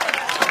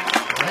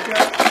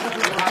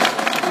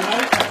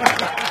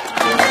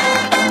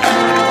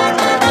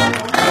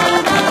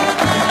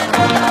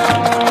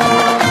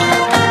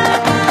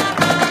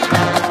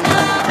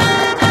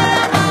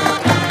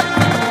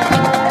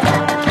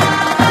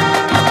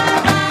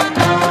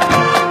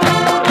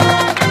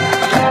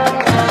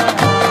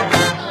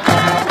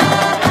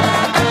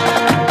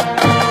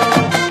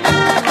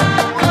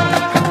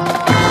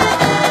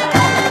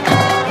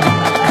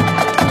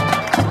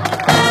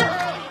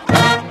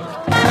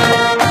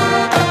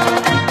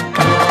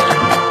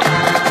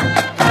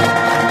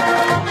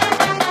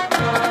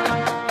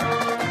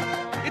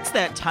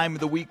Time of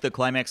the week, the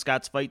Climax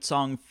Scots fight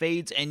song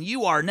fades, and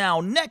you are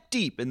now neck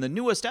deep in the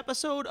newest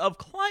episode of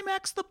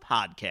Climax the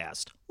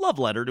Podcast, Love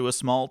Letter to a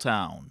Small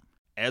Town.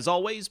 As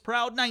always,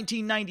 proud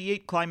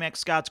 1998 Climax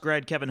Scots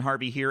grad Kevin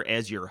Harvey here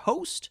as your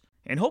host,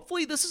 and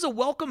hopefully this is a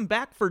welcome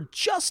back for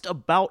just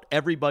about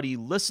everybody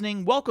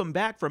listening. Welcome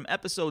back from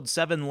episode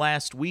 7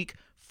 last week,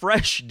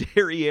 fresh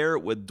derriere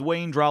with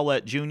Dwayne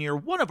Drawlett Jr.,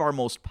 one of our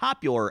most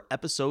popular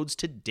episodes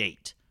to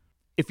date.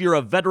 If you're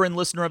a veteran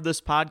listener of this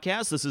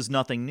podcast, this is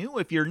nothing new.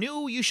 If you're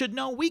new, you should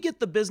know we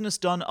get the business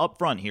done up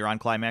front here on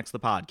Climax the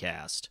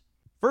Podcast.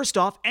 First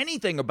off,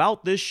 anything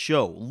about this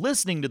show,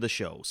 listening to the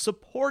show,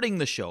 supporting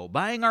the show,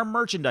 buying our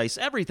merchandise,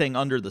 everything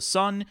under the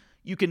sun,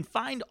 you can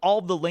find all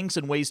the links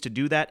and ways to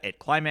do that at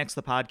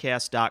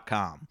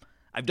climaxthepodcast.com.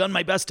 I've done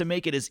my best to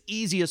make it as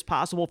easy as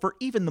possible for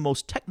even the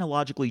most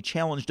technologically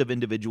challenged of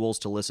individuals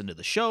to listen to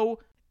the show.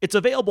 It's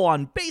available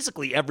on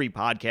basically every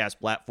podcast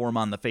platform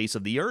on the face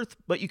of the earth,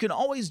 but you can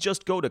always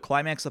just go to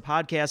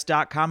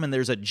climaxthepodcast.com and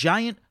there's a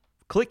giant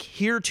click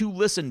here to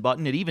listen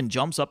button. It even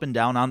jumps up and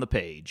down on the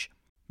page.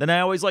 Then I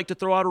always like to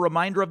throw out a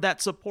reminder of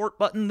that support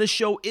button. This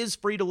show is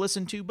free to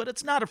listen to, but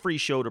it's not a free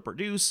show to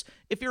produce.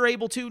 If you're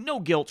able to, no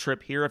guilt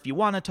trip here. If you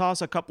want to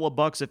toss a couple of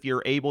bucks, if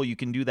you're able, you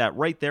can do that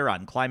right there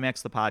on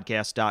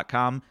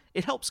climaxthepodcast.com.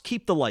 It helps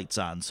keep the lights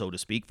on, so to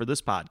speak, for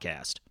this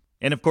podcast.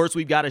 And of course,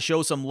 we've got to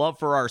show some love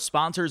for our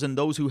sponsors and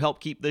those who help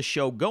keep this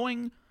show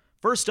going.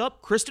 First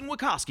up, Kristen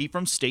Wachowski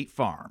from State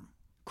Farm.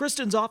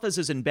 Kristen's office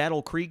is in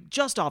Battle Creek,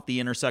 just off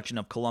the intersection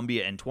of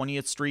Columbia and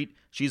 20th Street.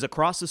 She's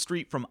across the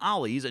street from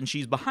Ollie's, and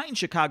she's behind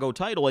Chicago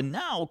Title. And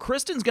now,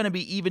 Kristen's going to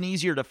be even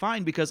easier to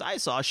find because I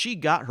saw she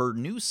got her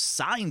new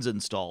signs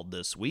installed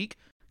this week.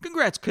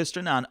 Congrats,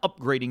 Kristen, on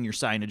upgrading your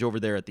signage over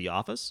there at the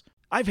office.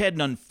 I've had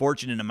an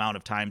unfortunate amount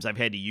of times I've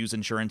had to use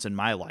insurance in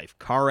my life.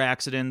 Car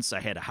accidents, I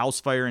had a house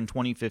fire in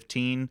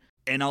 2015,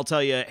 and I'll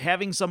tell you,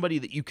 having somebody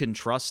that you can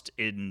trust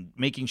in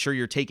making sure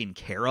you're taken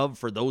care of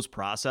for those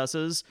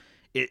processes,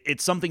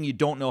 it's something you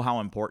don't know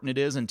how important it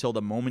is until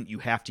the moment you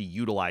have to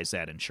utilize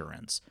that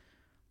insurance.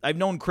 I've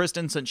known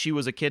Kristen since she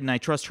was a kid, and I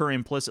trust her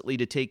implicitly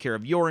to take care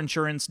of your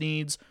insurance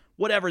needs,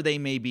 whatever they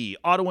may be.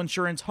 Auto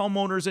insurance,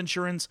 homeowners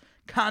insurance,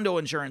 condo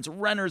insurance,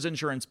 renter's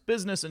insurance,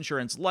 business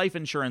insurance, life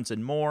insurance,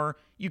 and more.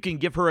 You can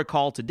give her a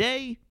call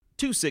today,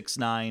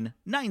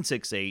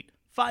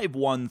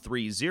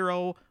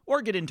 269-968-5130,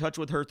 or get in touch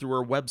with her through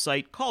her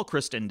website,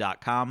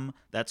 callkristen.com.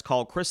 That's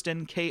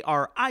callkristen,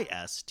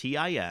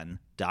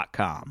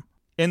 KRISTIN.com.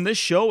 In this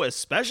show,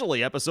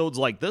 especially episodes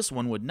like this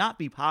one, would not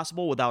be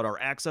possible without our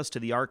access to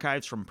the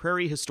archives from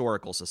Prairie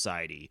Historical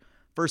Society.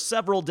 For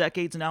several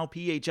decades now,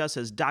 PHS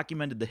has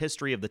documented the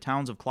history of the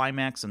towns of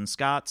Climax and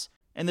Scots,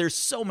 and there's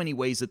so many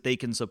ways that they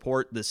can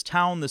support this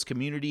town, this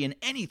community, and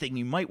anything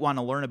you might want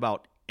to learn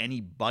about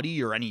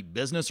anybody or any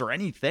business or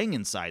anything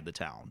inside the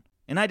town.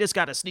 And I just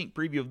got a sneak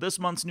preview of this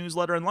month's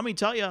newsletter, and let me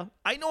tell you,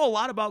 I know a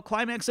lot about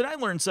Climax, and I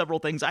learned several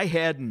things I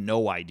had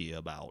no idea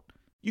about.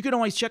 You can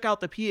always check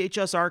out the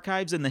PHS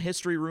archives in the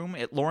History Room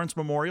at Lawrence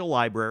Memorial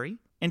Library.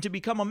 And to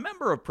become a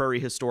member of Prairie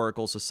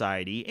Historical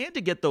Society and to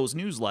get those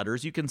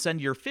newsletters, you can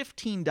send your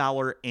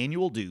 $15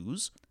 annual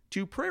dues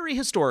to Prairie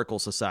Historical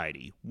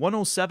Society,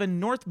 107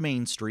 North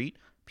Main Street,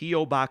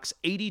 P.O. Box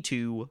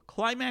 82,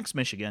 Climax,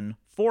 Michigan,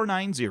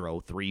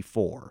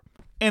 49034.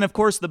 And of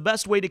course, the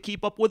best way to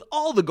keep up with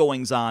all the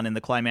goings-on in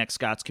the Climax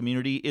Scots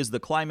community is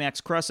the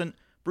Climax Crescent.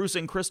 Bruce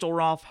and Crystal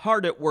Roth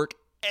hard at work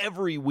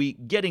every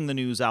week getting the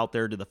news out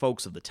there to the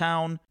folks of the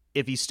town.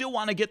 If you still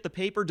want to get the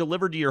paper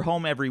delivered to your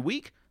home every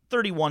week,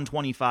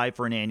 $31.25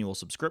 for an annual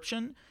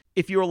subscription.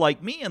 If you're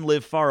like me and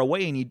live far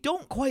away and you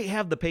don't quite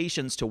have the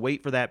patience to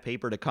wait for that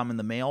paper to come in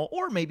the mail,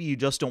 or maybe you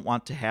just don't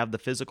want to have the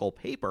physical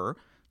paper,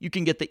 you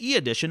can get the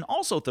e-edition,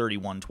 also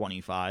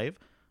 $31.25,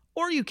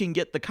 or you can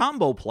get the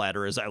combo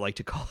platter, as I like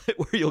to call it,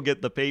 where you'll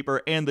get the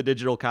paper and the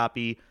digital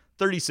copy,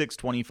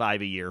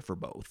 $36.25 a year for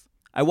both.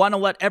 I want to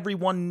let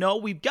everyone know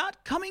we've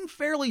got coming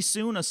fairly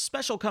soon a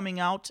special coming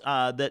out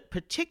that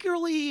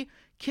particularly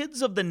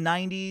kids of the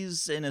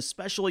 90s and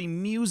especially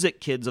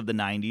music kids of the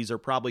 90s are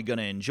probably going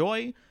to enjoy.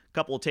 A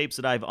couple of tapes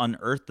that I've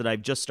unearthed that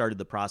I've just started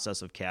the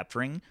process of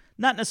capturing.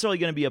 Not necessarily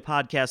going to be a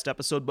podcast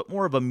episode, but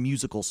more of a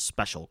musical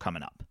special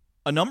coming up.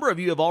 A number of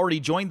you have already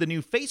joined the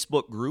new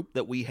Facebook group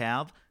that we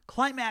have,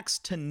 Climax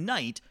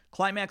Tonight,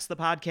 Climax the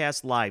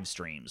Podcast live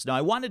streams. Now,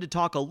 I wanted to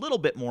talk a little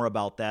bit more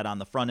about that on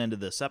the front end of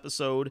this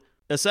episode.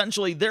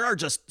 Essentially, there are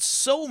just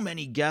so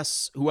many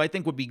guests who I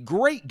think would be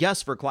great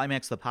guests for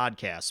Climax the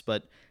Podcast,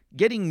 but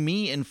getting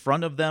me in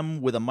front of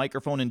them with a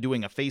microphone and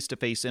doing a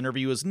face-to-face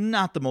interview is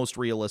not the most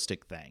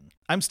realistic thing.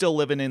 I'm still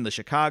living in the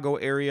Chicago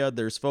area.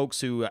 There's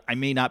folks who I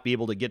may not be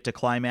able to get to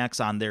Climax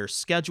on their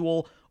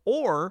schedule,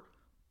 or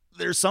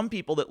there's some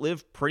people that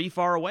live pretty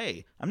far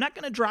away. I'm not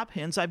going to drop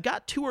hints. I've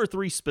got 2 or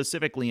 3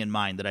 specifically in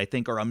mind that I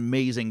think are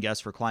amazing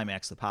guests for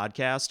Climax the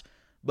podcast,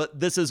 but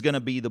this is going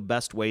to be the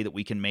best way that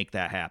we can make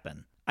that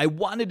happen. I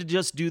wanted to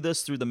just do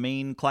this through the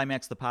main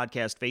Climax the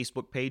Podcast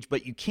Facebook page,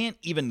 but you can't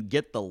even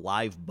get the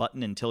live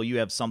button until you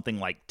have something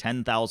like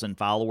 10,000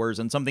 followers,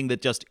 and something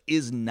that just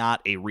is not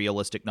a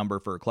realistic number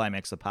for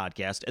Climax the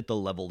Podcast at the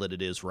level that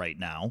it is right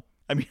now.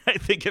 I mean, I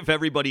think if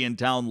everybody in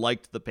town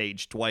liked the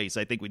page twice,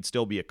 I think we'd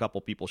still be a couple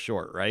people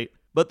short, right?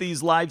 But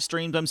these live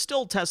streams, I'm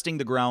still testing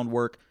the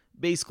groundwork.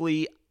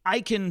 Basically,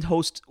 I can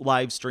host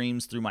live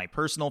streams through my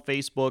personal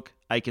Facebook.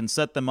 I can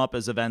set them up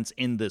as events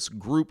in this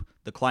group,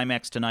 the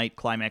Climax Tonight,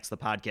 Climax the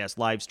Podcast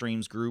live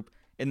streams group,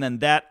 and then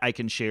that I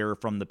can share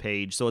from the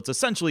page. So it's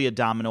essentially a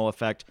domino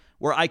effect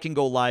where I can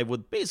go live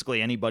with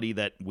basically anybody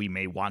that we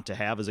may want to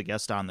have as a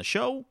guest on the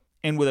show,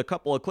 and with a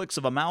couple of clicks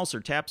of a mouse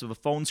or taps of a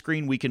phone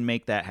screen, we can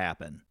make that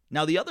happen.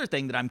 Now, the other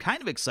thing that I'm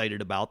kind of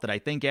excited about that I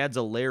think adds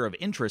a layer of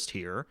interest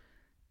here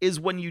is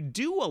when you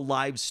do a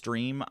live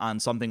stream on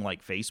something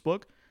like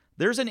Facebook,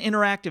 there's an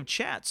interactive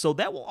chat, so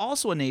that will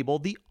also enable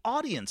the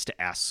audience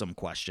to ask some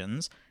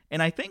questions.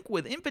 And I think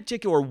with, in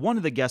particular, one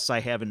of the guests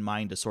I have in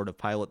mind to sort of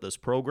pilot this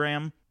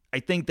program, I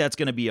think that's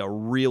going to be a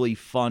really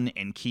fun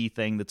and key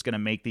thing that's going to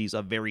make these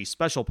a very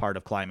special part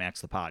of Climax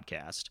the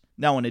Podcast.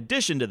 Now, in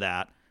addition to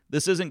that,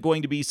 this isn't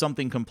going to be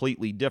something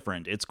completely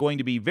different. It's going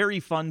to be very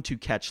fun to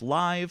catch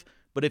live,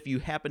 but if you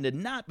happen to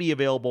not be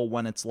available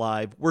when it's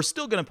live, we're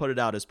still going to put it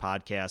out as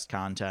podcast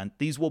content.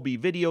 These will be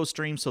video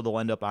streams, so they'll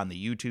end up on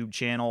the YouTube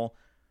channel.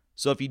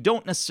 So if you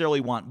don't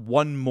necessarily want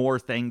one more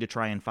thing to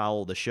try and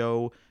follow the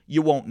show,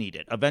 you won't need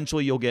it.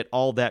 Eventually, you'll get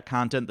all that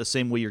content the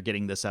same way you're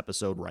getting this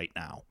episode right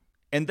now.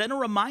 And then a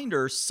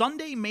reminder,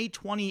 Sunday, May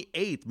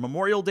 28th,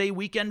 Memorial Day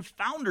weekend,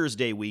 Founders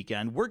Day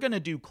weekend, we're going to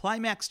do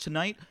Climax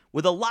Tonight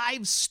with a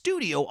live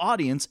studio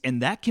audience,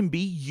 and that can be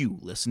you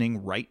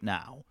listening right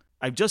now.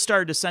 I've just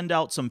started to send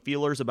out some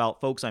feelers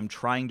about folks I'm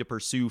trying to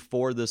pursue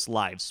for this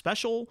live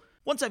special.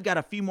 Once I've got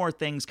a few more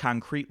things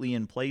concretely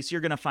in place, you're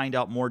going to find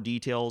out more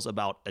details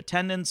about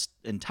attendance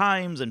and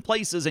times and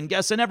places and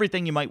guests and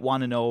everything you might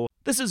want to know.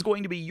 This is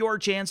going to be your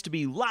chance to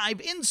be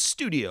live in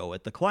studio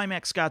at the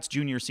Climax Scots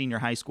Junior Senior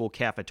High School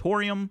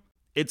Cafetorium.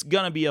 It's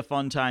going to be a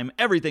fun time.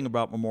 Everything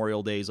about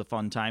Memorial Day is a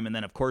fun time. And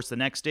then, of course, the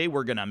next day,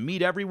 we're going to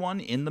meet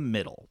everyone in the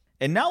middle.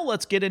 And now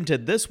let's get into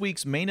this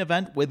week's main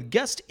event with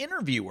guest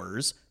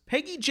interviewers,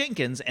 Peggy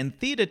Jenkins and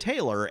Theta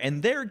Taylor,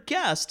 and their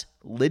guest,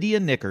 Lydia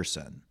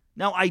Nickerson.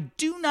 Now, I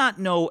do not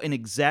know an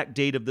exact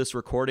date of this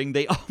recording.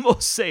 They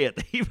almost say it.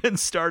 They even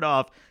start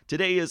off,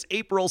 today is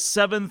April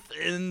 7th,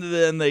 and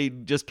then they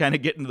just kind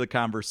of get into the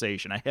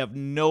conversation. I have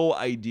no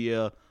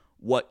idea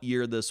what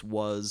year this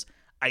was.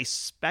 I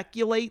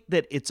speculate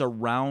that it's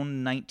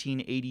around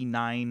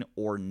 1989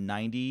 or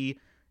 90.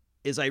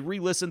 As I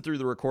re-listened through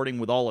the recording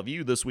with all of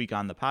you this week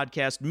on the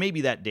podcast,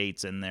 maybe that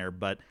date's in there,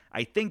 but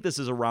I think this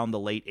is around the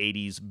late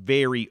 80s,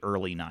 very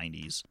early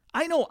 90s.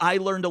 I know I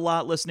learned a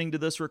lot listening to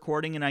this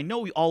recording, and I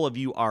know all of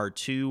you are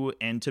too,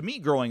 and to me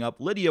growing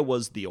up, Lydia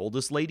was the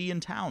oldest lady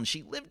in town.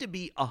 She lived to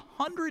be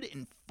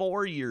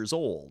 104 years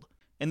old,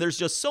 and there's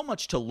just so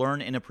much to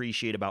learn and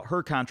appreciate about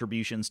her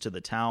contributions to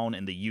the town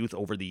and the youth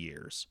over the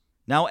years.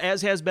 Now,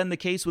 as has been the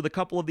case with a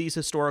couple of these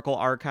historical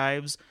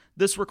archives,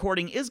 this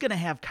recording is going to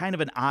have kind of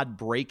an odd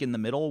break in the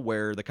middle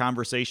where the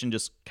conversation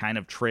just kind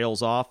of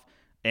trails off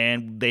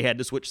and they had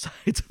to switch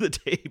sides of the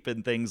tape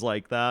and things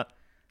like that.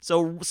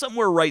 So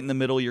somewhere right in the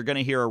middle, you're going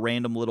to hear a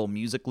random little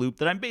music loop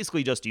that I'm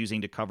basically just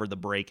using to cover the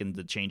break and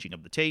the changing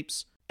of the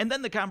tapes. And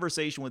then the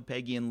conversation with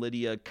Peggy and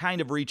Lydia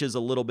kind of reaches a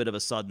little bit of a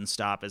sudden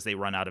stop as they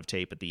run out of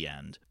tape at the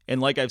end. And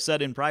like I've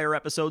said in prior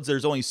episodes,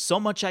 there's only so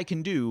much I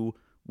can do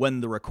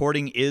when the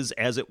recording is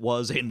as it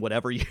was in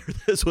whatever year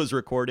this was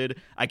recorded.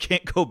 I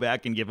can't go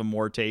back and give them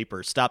more tape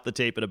or stop the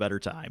tape at a better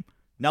time.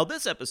 Now,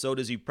 this episode,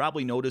 as you've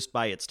probably noticed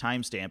by its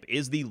timestamp,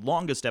 is the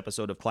longest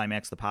episode of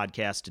Climax the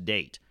Podcast to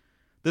date.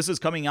 This is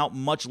coming out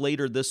much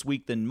later this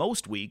week than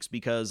most weeks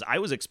because I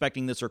was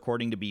expecting this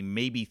recording to be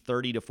maybe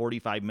 30 to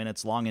 45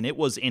 minutes long, and it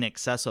was in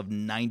excess of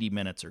 90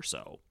 minutes or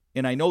so.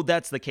 And I know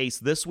that's the case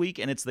this week,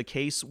 and it's the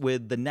case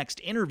with the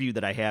next interview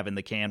that I have in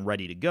the can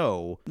ready to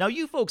go. Now,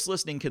 you folks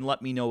listening can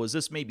let me know, is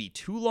this maybe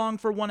too long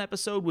for one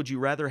episode? Would you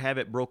rather have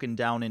it broken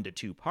down into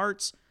 2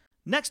 parts?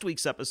 Next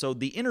week's episode,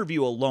 the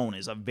interview alone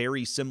is a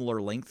very similar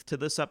length to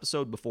this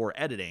episode before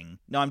editing.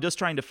 Now, I'm just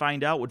trying to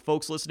find out, would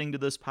folks listening to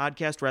this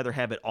podcast rather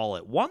have it all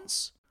at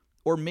once,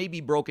 or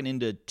maybe broken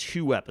into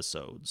 2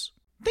 episodes?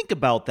 Think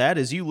about that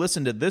as you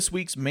listen to this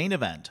week's main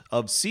event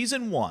of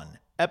Season 1,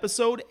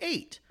 Episode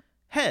 8,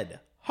 Head,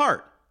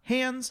 Heart,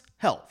 Hands,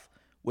 Health,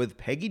 with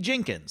Peggy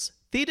Jenkins,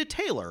 Theta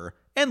Taylor,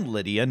 and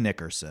Lydia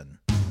Nickerson.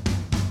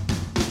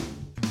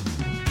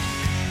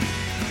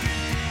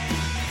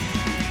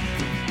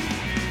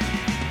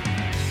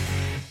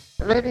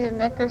 Lydia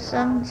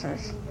Nickerson,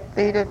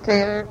 Theta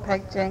Taylor,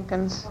 Peg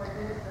Jenkins,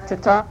 to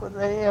talk with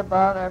Lydia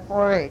about our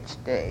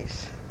 4-H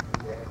days.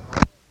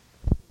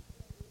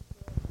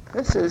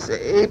 This is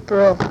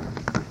April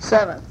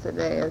 7th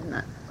today, isn't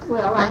it?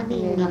 Well, I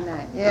mean,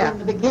 in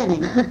the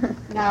beginning.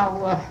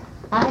 Now,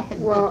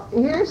 Well,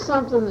 here's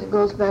something that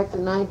goes back to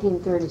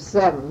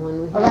 1937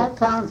 when we had. Well, that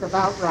sounds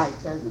about right,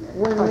 doesn't it?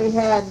 When we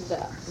had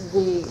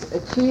the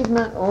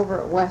achievement over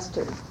at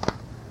Western.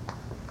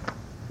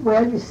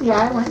 Well, you see,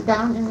 I went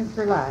down to New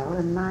Carlisle,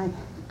 and my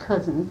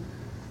cousin,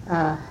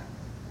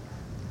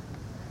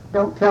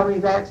 don't tell me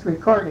that's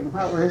recording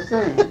what we're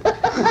saying.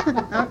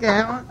 Okay,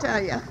 I won't tell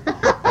you.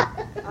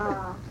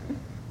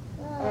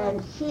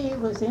 And she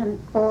was in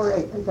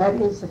 4-H,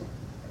 that is,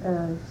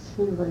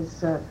 she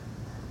was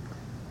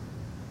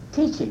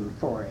teaching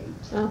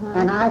 4-H,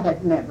 and I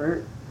had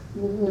never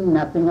knew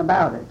nothing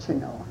about it, you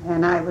know.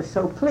 And I was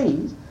so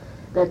pleased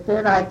that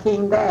then I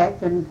came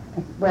back and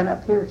went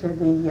up here to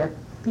the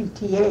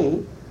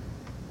PTA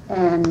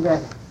and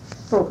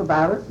spoke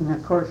about it, and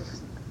of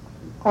course,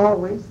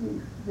 always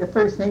the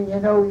first thing you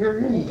know, you're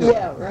in it.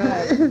 Yeah,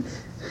 right.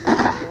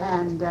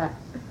 And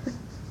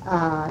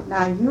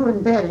now you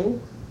and Betty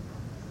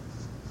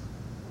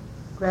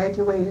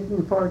graduated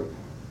in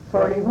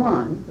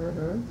 41,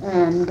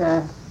 and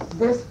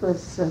this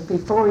was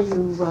before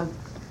you...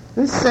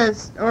 This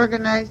says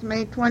organized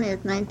May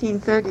 20th,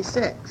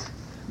 1936.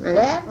 Right?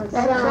 That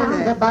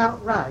sounds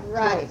about right.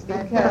 Right, Yes,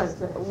 that because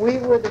does. we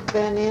would have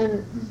been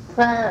in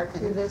prior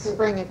to this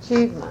spring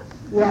achievement.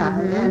 Yeah,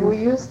 And we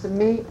used to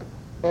meet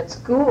at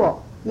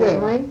school,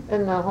 didn't Yeah. we?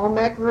 In the home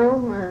ec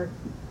room or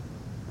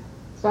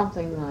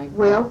something like that.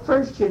 Well,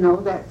 first, you know,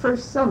 that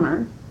first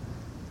summer,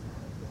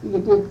 you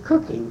did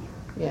cooking,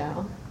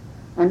 Yeah,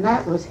 and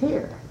that was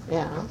here.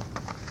 yeah.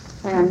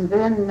 And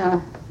then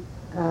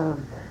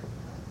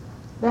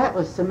that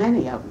was so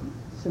many of them,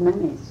 so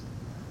many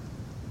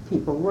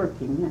people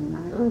working, and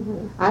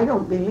I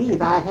don't believe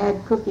I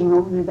had cooking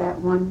only that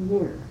one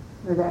year,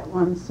 or that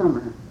one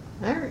summer.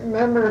 I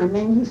remember. And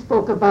then you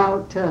spoke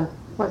about,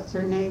 what's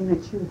her name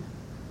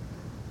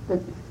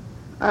that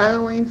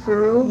Arlene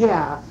Farouk?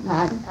 yeah,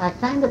 I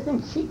kind of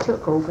think she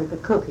took over the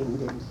cooking,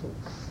 didn't she?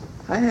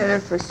 I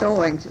headed for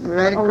sewing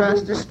right Oh, across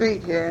did the you?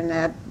 street here in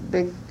that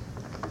big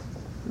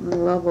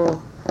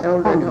level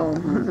elder home.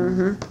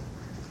 Mhm.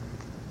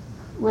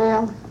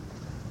 Well,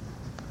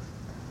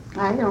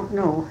 I don't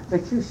know,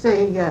 but you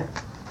say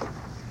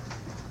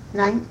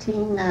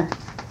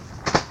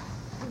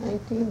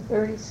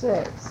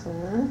 1936,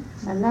 huh?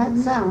 and that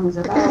sounds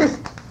about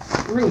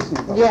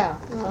reasonable. Yeah,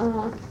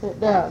 it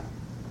does.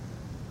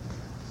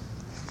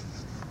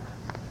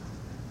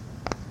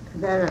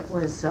 That it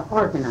was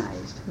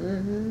organized.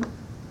 Mm-hmm.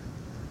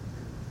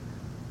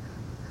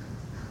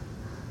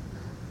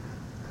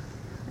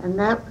 And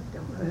that,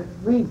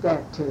 read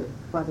that to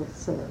what it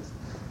says.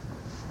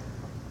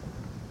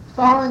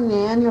 Following the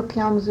annual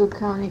Kalamazoo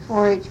County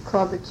 4-H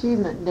Club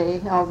Achievement Day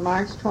held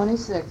March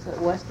 26th at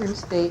Western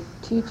State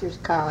Teachers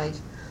College,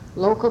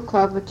 local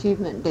club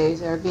achievement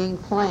days are being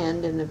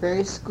planned in the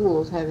various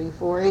schools having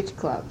 4-H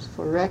clubs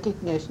for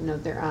recognition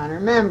of their honor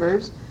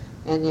members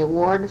and the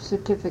award of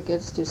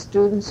certificates to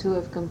students who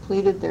have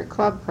completed their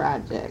club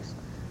projects.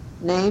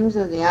 Names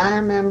of the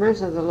honor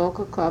members of the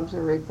local clubs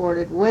are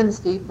reported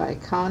Wednesday by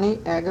County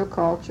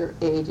Agriculture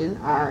Agent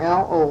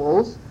R.L.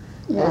 Oles,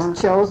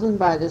 as chosen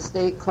by the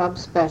state club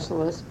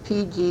specialist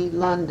P.G.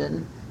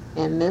 London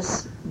and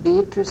Miss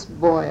Beatrice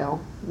Boyle,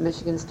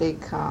 Michigan State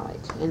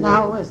College. And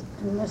Now was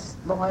Miss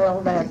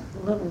Boyle that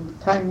little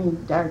tiny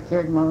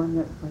dark-haired woman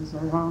that was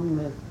along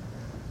with...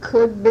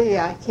 could be,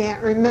 I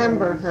can't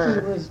remember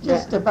her. She was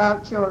just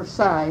about your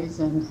size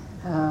and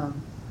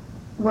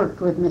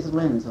worked with Miss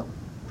Lindsay.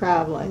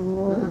 Probably.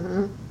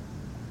 Oh.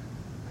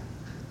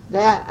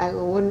 That I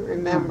wouldn't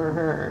remember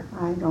her.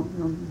 I don't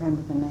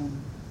remember the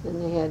name. And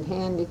they had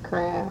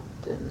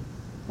handicraft and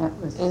That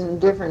was... in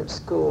different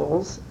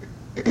schools.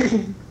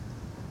 And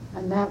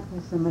that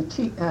was an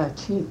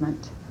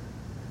achievement.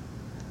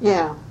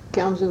 Yeah,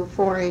 Kalamazoo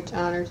 4-H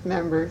honor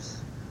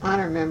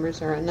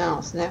members are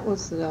announced, and that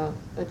was the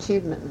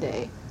achievement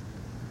day.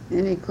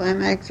 Any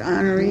Climax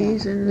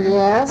honorees in there?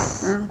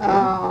 Yes.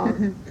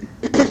 Okay.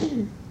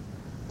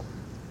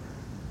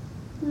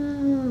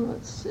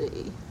 Let's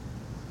see.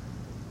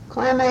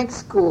 Climax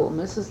School,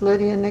 Mrs.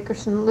 Lydia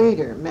Nickerson,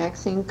 leader.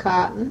 Maxine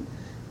Cotton,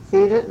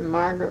 Theta and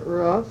Margaret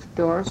Roof,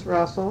 Doris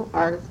Russell,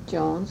 Ardith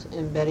Jones,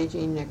 and Betty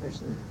J.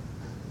 Nickerson.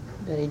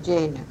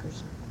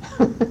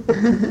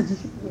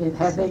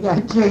 Have they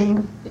got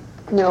Jane?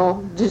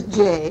 No, just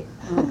J.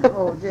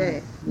 Oh,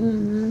 Jay.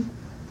 Mm-hmm.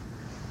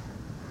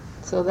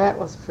 So that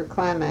was for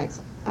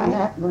Climax.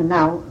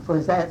 Now,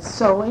 was that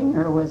sewing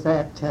or was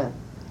that...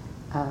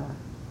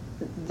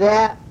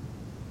 That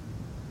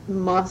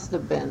must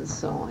have been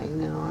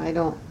sewing. Now, I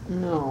don't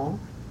know.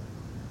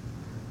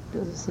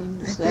 Doesn't seem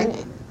to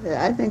say.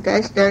 I think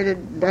I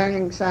started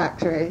darning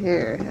socks right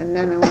here, and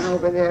then I went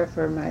over there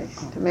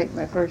to make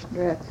my first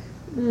dress.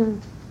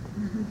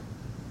 Mm-hmm.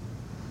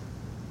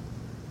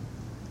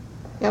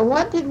 Now,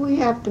 what did we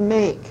have to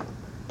make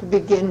to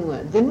begin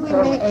with? Didn't we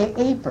make...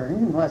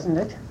 apron, wasn't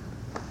it?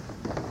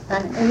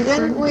 an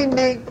Didn't apron. we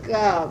make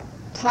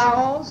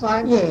towels?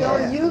 I'm Yeah.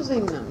 still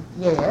using them.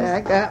 Yes.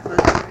 I got mine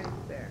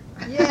right there.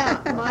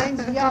 Yeah,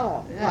 mine's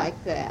yellow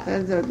like that.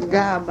 There's a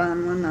gob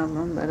on one of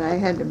them, but I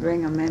had to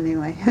bring them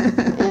anyway.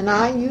 And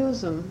I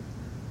use them.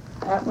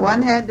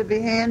 One had to be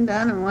hand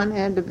done and one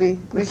had to be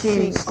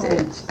machine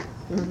stitched.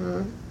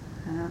 Mm-hmm.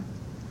 Yeah.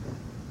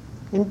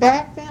 And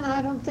back then,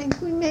 I don't think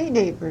we made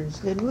aprons,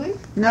 did we?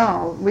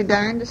 No, we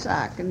darned the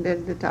sock and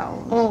did the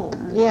towels. Oh,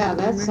 yeah,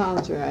 that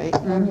sounds right.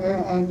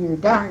 And your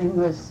darning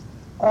was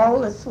all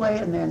this way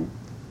and then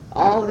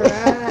All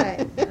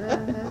right.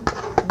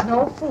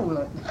 no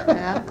fooling.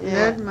 Yeah,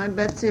 there's my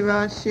Betsy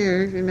Ross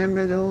shears.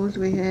 Remember those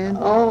we had?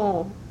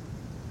 Oh.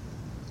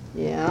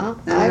 Yeah.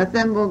 And the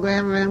thimble,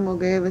 Grandma Ramble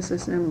gave us a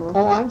thimble.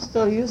 Oh, I'm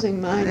still using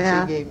mine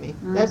Yeah. she gave me.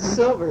 That's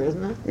silver,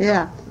 isn't it?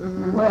 Yeah,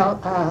 Mm-hmm. Well,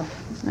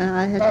 and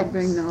I had to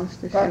bring those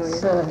to show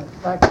that's you.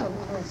 like a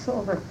little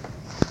silver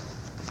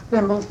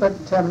thimble, but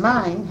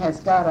mine has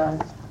got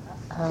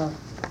a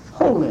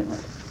hole in it.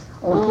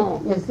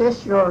 Oh. Is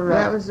this your,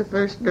 That was the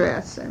first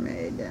dress I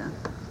made, yeah.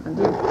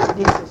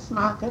 did you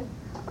smock it?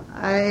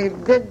 I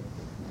did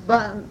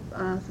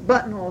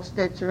buttonhole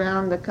stitch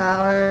around the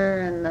collar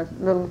and the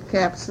little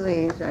cap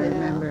sleeves, I Yeah.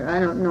 remember. I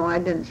don't know, I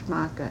didn't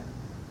smock it.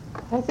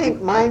 I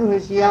think mine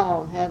was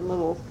yellow, had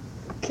little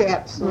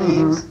cap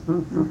sleeves.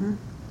 Mm-hmm.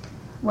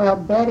 Well,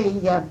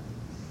 Betty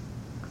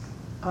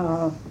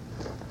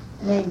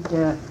made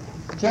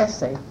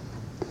Jessie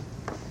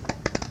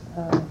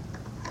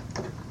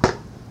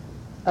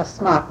a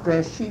smock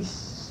dress. She's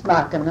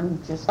smocking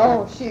them just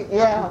Oh,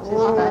 yeah. Just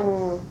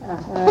Oh,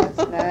 That's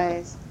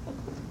nice.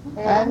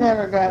 I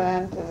never got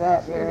onto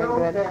that very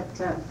good. I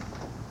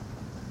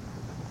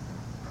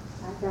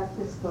got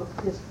this book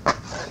just to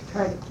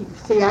try to keep.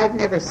 See, I've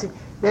never seen.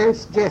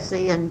 There's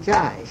Jessie and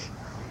Josh.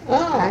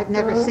 oh, I've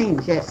never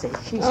seen Jessie.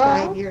 She's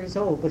 5 years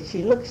old, but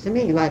she looks to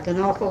me like an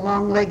awful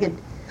long-legged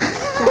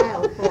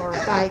child for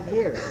 5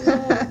 years.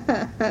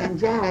 And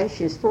Josh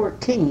is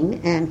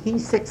 14, and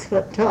he's 6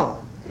 foot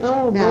tall.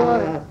 Oh,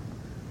 Now, boy.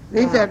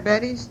 These are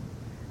Betty's?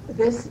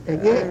 Yes,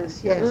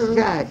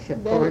 Josh,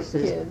 of course,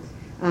 is. Kids.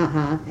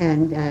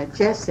 And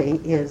Jessie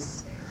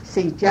is.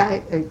 See,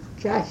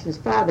 Josh's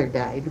father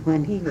died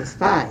when he was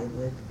 5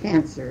 with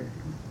cancer.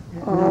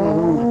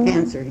 Melanoma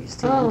cancer, you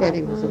see. Oh,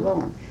 Betty was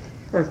alone,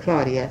 or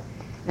Claudia.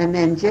 And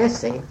then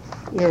Jessie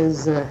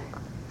is a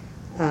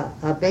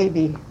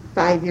baby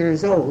 5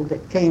 years old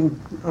that came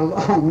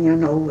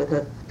along, with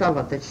a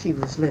fellow that she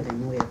was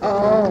living with.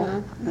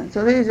 Oh,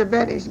 so these are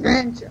Betty's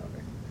grandchildren.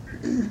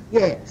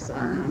 Yes,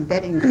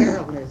 Betty and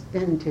Carol has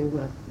been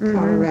to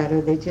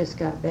Colorado. They just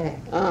got back.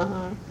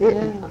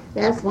 Yeah.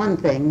 That's one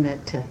thing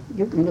that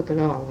you can look at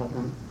all of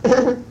them.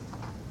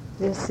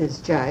 This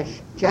is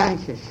Josh.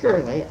 Josh is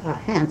surely a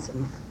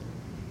handsome.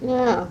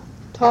 Yeah.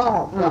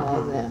 Tall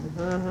fellow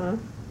then.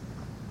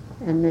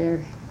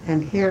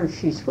 And here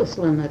she's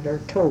whistling at her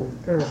toad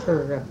or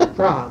her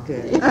frog.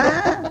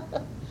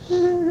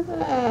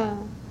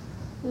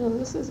 Oh,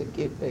 this is a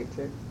cute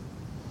picture.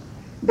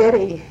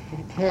 Betty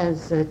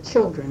has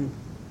children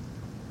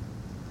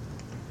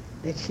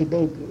that she Sits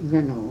with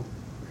them.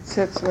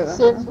 Sits with.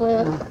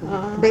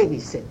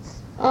 babysits.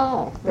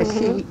 Oh. But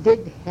she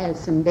did have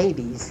some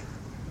babies,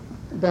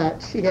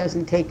 but she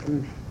doesn't take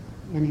them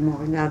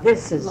anymore. Now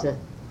this is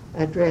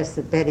a dress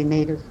that Betty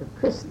made her for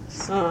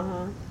Christmas.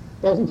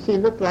 Doesn't she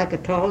look like a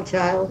tall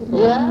child for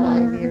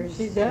 5 years?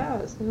 She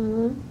does.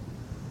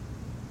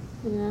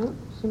 Yeah,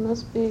 she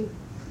must be.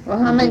 Well,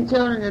 how many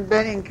children did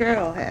Betty and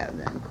Carol have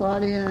then?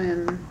 Claudia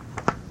and...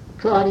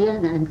 Claudia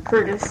and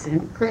Curtis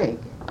and Craig.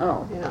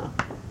 Oh. Yeah.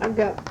 I've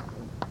got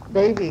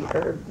baby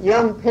or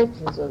young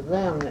pictures of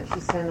them that she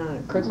sent on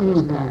a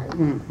Christmas card.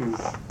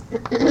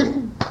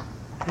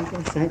 I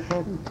guess I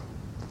haven't.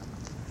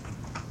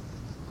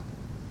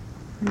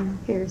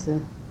 Here's a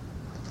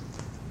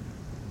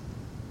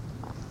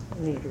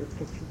later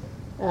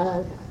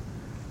picture.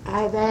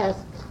 I've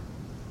asked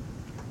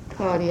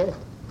Claudia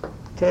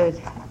to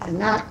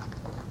not.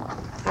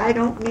 I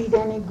don't need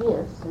any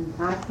gifts, and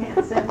I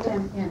can't send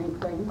them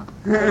anything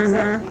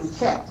except in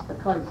checks,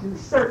 because you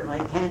certainly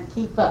can't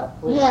keep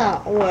up with,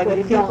 What with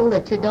you people don't.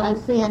 that you don't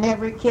see, and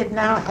every kid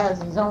now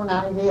has his own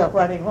idea of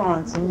what he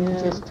wants, and you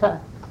just try.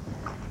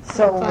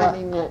 So,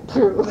 Finding that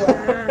true.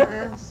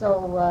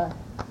 so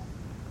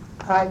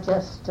I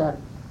just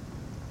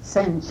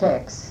send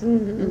checks.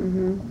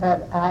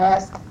 But I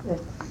ask that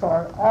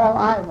for all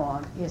I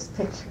want is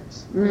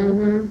pictures.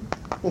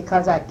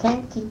 Because I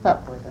can't keep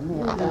up with them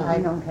if I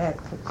don't have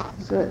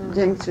pictures. So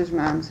Jenks'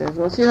 mom says,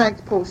 well, she likes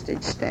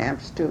postage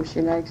stamps, too.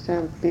 She likes to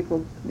have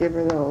people give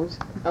her those.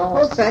 Oh,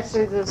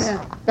 especially the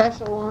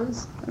special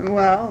ones.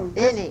 Well,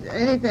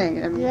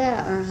 Anything.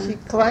 Yeah. She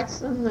collects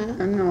them then.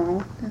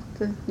 No, just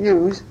to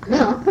use.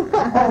 No.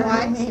 Oh,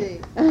 I see.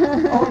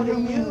 Oh, you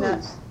mean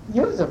the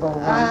usable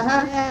ones?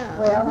 Yeah.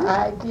 Well,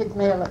 I did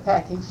mail a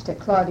package to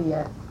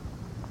Claudia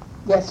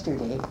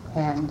yesterday,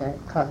 and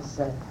because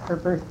her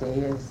birthday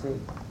is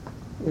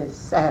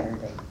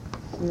Saturday.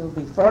 She'll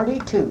be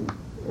 42.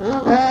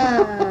 Oh.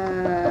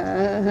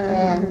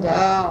 And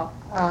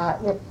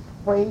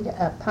weighed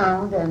a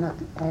pound and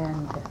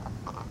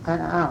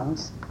an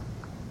ounce,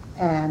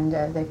 and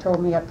they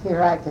told me up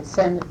here I could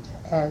send it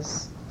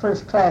as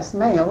first-class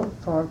mail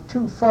for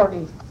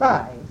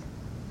 $2.45,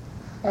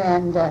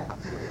 and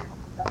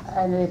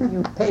if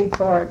you paid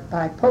for it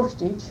by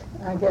postage,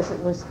 I guess it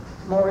was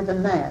more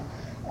than that.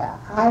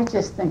 I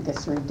just think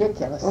it's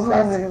ridiculous.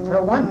 That's,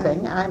 for one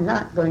thing, I'm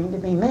not going to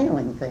be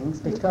mailing things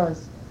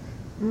because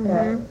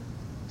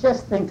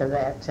just think of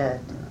that,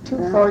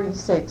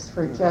 $2.46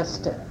 for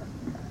just a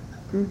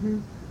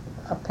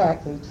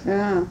package.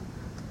 Yeah,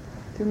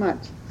 too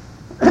much.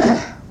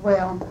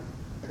 Well,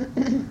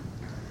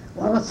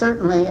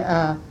 certainly,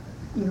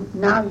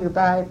 now you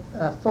buy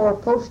 4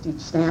 postage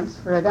stamps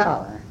for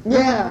 $1.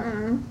 Yeah,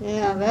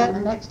 yeah, And that, the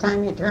next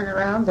time you turn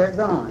around, they're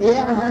gone.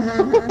 yeah.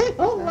 It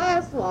won't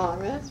last long,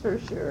 that's for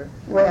sure.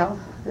 Well,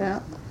 Yeah.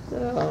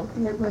 So,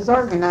 it was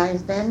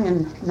organized then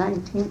in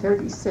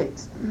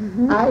 1936.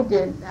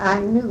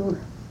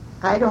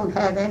 I don't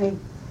have any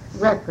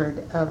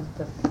record of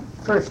the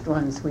first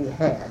ones we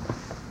had.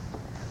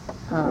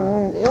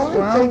 the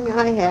only thing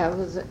I have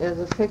is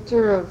a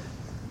picture of,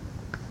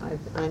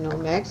 I know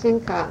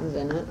Maxine Cotton's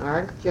in it,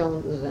 Art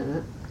Jones is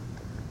in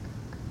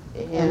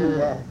it,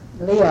 And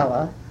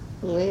Leella.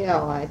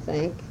 Leo, I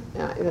think.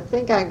 I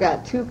think I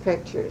got 2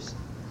 pictures.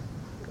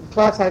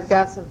 Plus, I've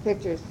got some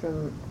pictures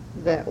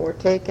that were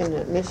taken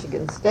at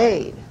Michigan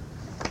State.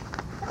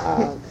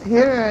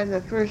 Here are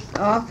the first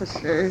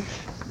officers,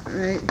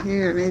 right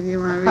here. Maybe you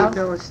want to read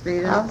those,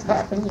 How Theta.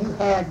 happened you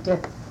had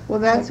Well,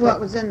 that's what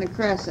was in the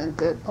Crescent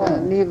that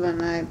Neva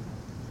and I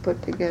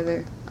put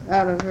together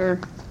out of her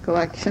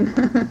collection.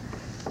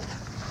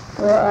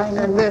 well, I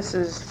know And this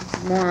is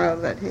more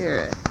of it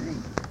here, I think.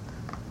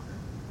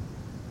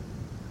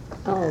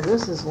 Oh,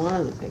 this is one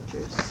of the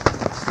pictures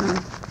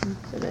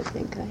that I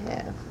think I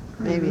have.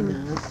 Maybe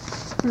not.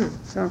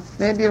 So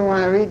maybe you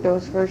want to read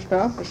those first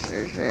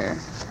officers there.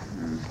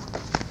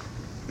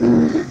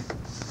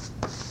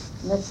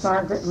 Miss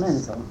Margaret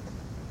Menzel.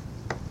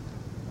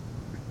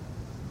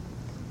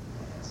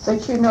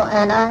 But you know,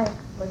 and I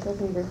was a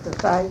leader for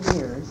 5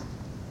 years.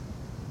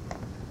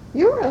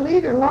 You were a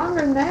leader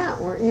longer than that,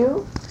 weren't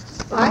you?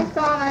 I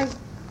thought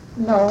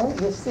No,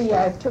 you see,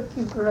 I took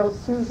you girls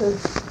through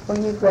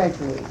when you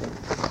graduated.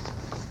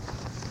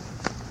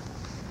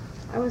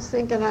 I was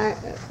thinking I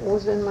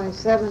was in my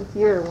 7th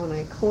year when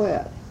I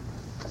quit.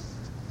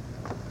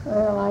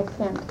 Well, I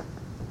can't.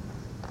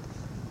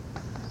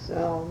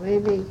 So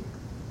maybe,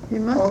 You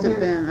must have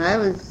been.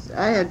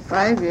 I had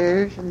 5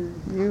 years and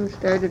you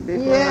started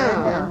before I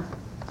yeah.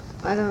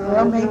 I don't know.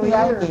 Well, maybe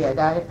I did.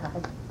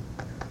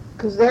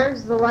 Because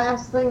there's the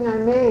last thing I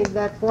made,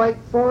 that white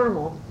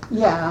formal.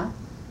 Yeah.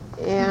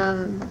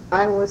 And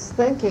I was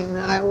thinking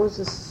that I was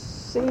a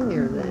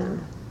senior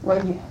then.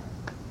 Well, you.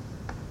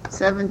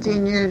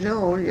 17 years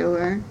old you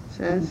were,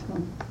 says.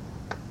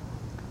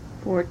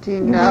 $14. You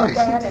know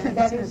that, and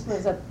that was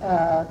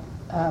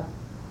a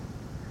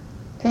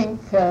pink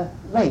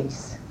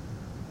lace.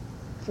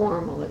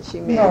 Formal that she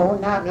made. No,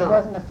 it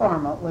wasn't a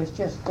formal. It was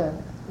just a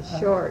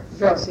Short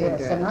dressy dress.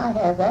 dress. And I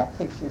have that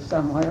picture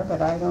somewhere,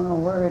 but I don't know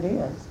where it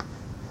is.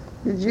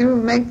 Did you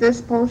make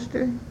this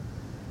poster?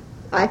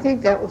 I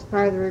think that was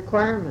part of the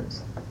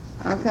requirements.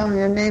 How come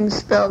your name's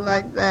spelled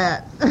like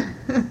that?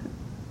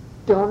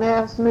 Don't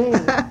ask me.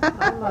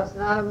 I must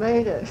not have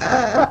made it.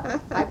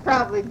 I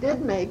probably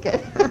did make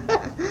it.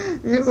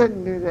 You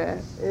wouldn't do that.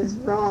 It's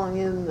wrong,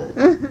 isn't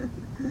it?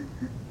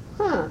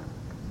 Huh.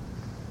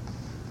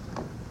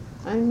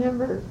 I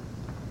never,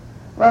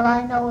 Well,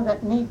 I know that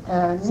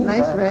It's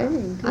nice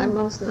writing. I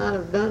must not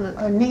have done it.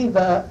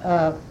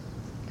 Neva,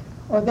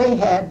 they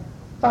had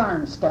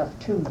farm stuff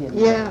too, didn't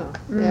they? Yeah,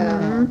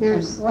 yeah.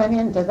 Here's, And went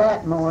into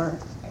that more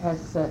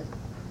as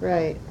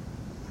right.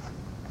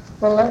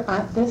 well.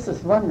 This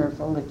is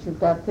wonderful that you've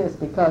got this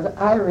because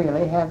I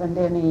really haven't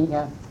any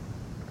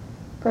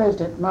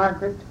President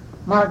Margaret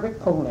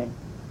Poling.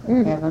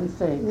 For heaven's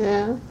sake.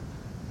 Yeah.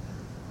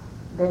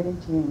 Betty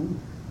Jean,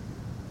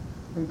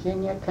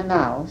 Virginia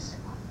Knaus,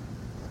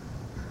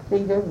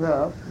 Theta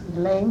Ruff,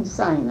 Elaine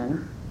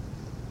Sinan,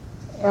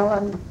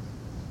 Ellen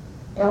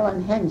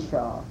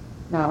Henshaw.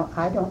 Now,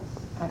 I I don't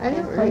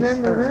can't place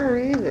remember her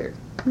either.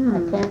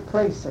 I can't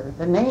place her.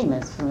 The name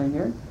is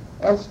familiar.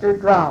 Esther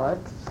Drollett,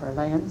 for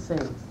land's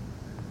sakes.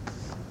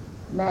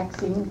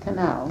 Maxine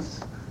Knaus,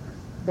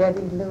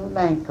 Betty Lou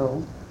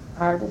Lanko,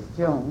 Ardith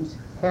Jones,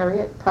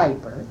 Harriet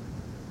Piper,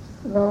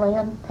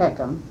 Lillian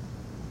Peckham,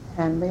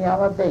 and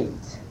Leella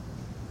Bates.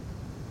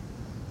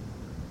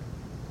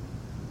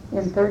 In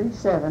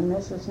 1937,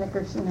 Mrs.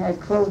 Nickerson had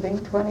clothing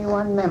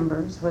 21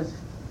 members, was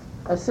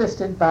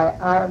assisted by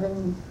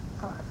Arlene,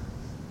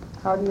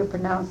 how do you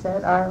pronounce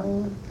that,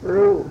 Arlene?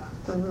 Brew.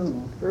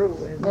 Peru. Brew.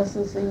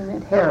 Mrs.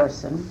 Enid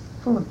Harrison,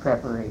 food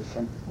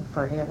preparation,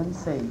 for heaven's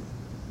sake.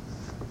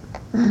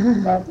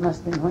 That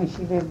must have been when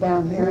she lived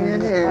down here. Here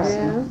in it the is.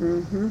 Crescent.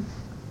 Mm-hmm.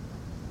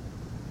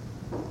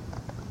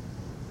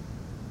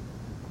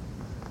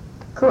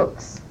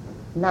 Cooks,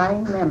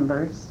 9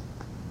 members.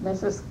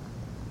 Mrs.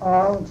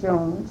 All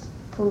Jones,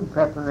 food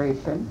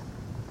preparation.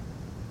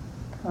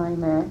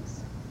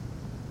 Climax,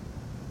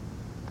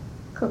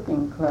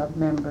 Cooking Club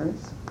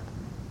members,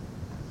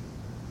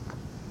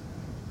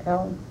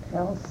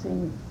 L.C.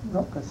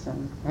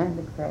 Nickerson,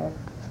 handicraft.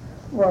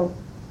 Well,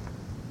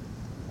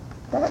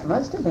 that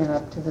must have been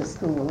up to the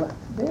school,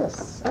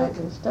 this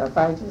other stuff.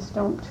 I just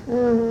don't.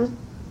 Mm-hmm.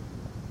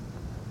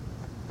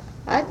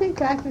 I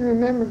think I can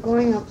remember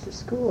going up to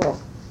school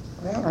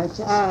Well, I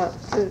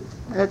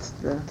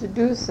just. to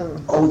do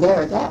some. Oh,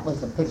 there, that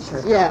was the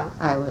picture Yeah.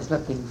 I was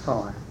looking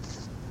for.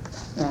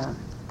 Yeah.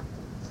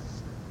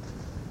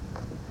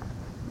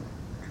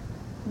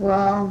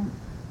 Well,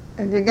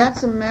 have you got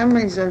some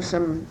memories of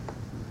some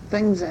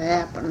things that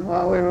happened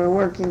while we were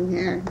working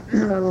here?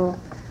 Little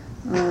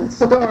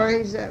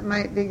stories that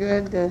might be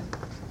good to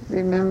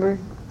remember?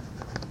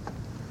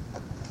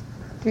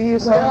 Do you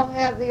still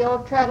have the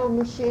old treadle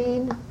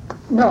machine?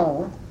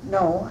 No,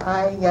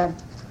 I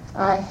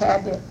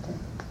had it.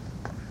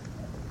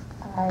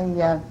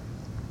 Of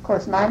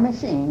course, my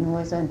machine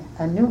was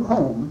a new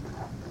home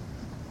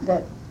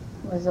that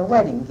was a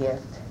wedding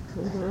gift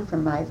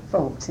from my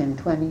folks in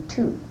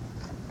 22.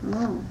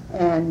 Oh.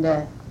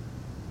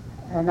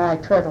 And I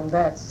treadled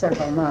that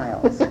several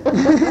miles.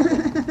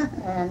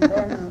 And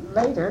then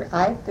later,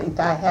 I think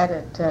I had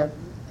it,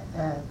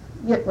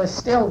 it was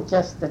still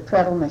just the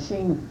treadle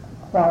machine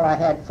while I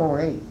had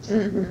 4-H.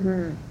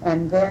 Mm-hmm.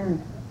 And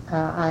then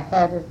I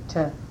had it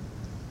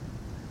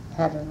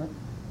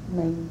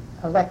made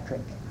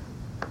electric.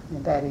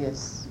 That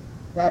is,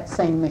 that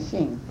same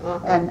machine.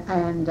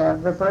 And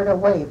Roberta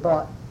Way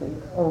bought the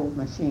old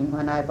machine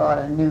when I bought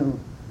a new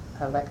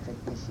electric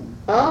machine.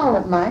 Oh.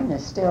 But mine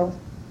is still,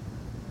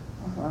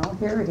 well,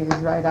 here it is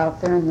right out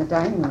there in the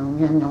dining room,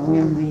 you know,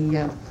 in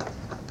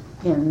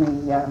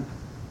the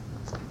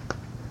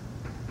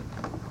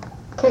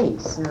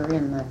case or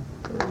in the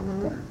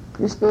thing.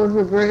 You suppose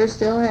Roberta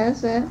still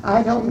has that?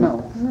 I don't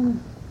know.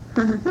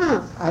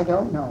 Huh. I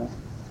don't know.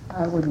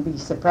 I wouldn't be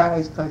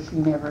surprised because she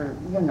never,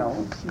 you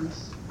know,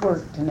 she's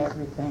worked and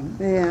everything.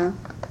 Yeah.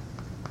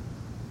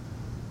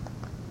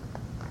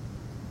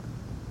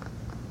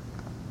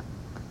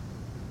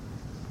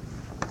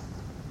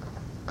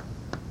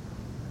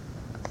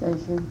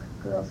 Says you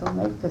girls will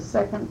make the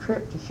second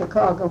trip to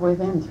Chicago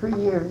within 3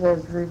 years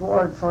as a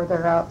reward for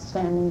their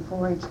outstanding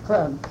 4-H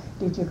club.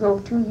 Did you go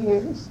 2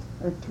 years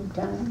or 2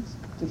 times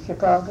to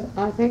Chicago?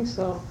 I think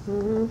so.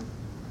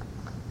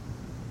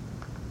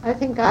 I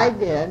think I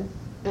did,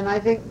 and I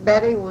think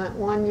Betty went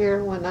 1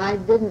 year when I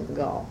didn't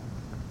go.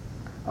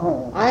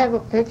 Oh, I have a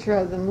picture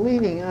of them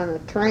leaving on a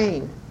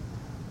train.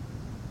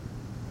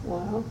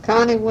 Well,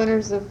 county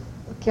winners of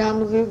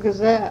Kalamazoo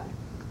Gazette.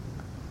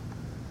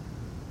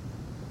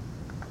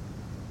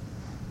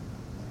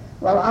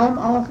 well, I'm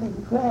awfully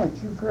glad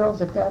you girls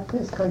have got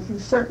this because you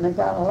certainly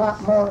got a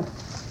lot more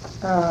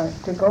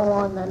to go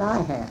on than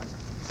I have.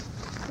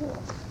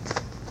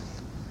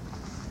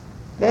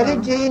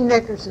 Betty Jean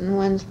Nickerson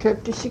wins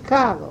trip to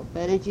Chicago.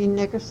 Betty Jean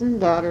Nickerson,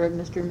 daughter of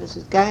Mr. and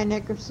Mrs. Guy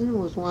Nickerson,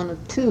 was one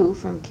of 2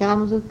 from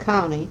Kalamazoo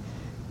County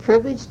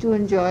privileged to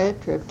enjoy a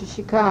trip to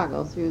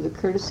Chicago through the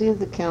courtesy of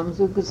the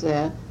Kalamazoo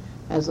Gazette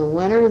as a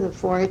winner of the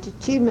 4-H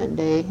Achievement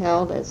Day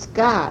held at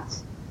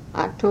Scott's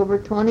October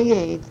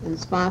 28th and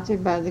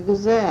sponsored by the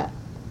Gazette.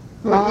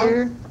 What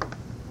year?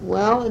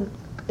 Well,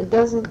 it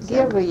doesn't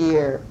give a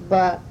year,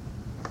 but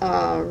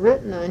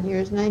written on here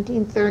is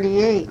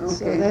 1938,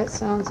 so Okay. that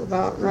sounds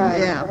about right.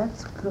 Yeah.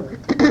 That's good.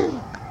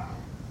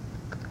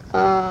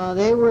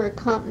 They were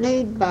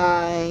accompanied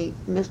by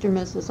Mr. and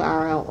Mrs.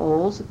 R.L.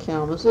 Olds of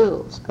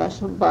Kalamazoo.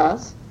 Special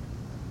bus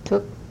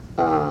took,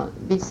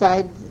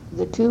 beside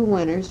the 2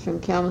 winners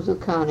from Kalamazoo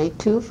County,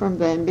 2 from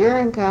Van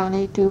Buren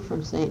County, 2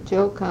 from St.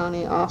 Joe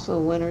County, also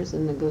winners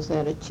in the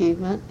Gazette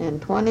Achievement,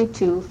 and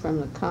 22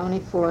 from the County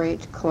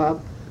 4-H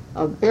Club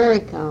of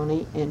Berry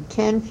County, and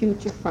 10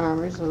 future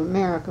farmers of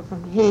America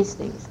from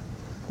Hastings.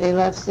 They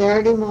left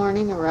Saturday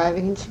morning,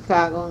 arriving in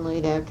Chicago in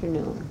late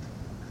afternoon.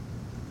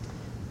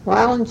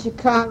 While in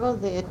Chicago,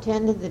 they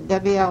attended the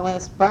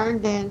WLS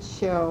Barn Dance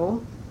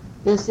Show,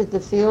 visited the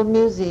Field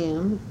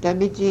Museum,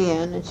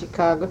 WGN, and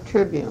Chicago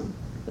Tribune,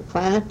 the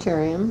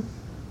planetarium,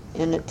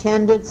 and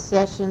attended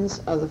sessions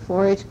of the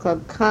 4-H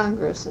Club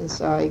Congress and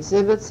saw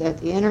exhibits at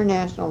the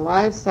International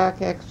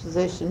Livestock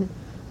Exposition,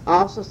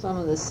 also some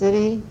of the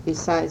city,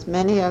 besides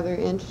many other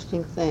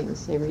interesting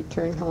things. They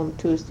returned home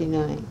Tuesday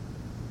night.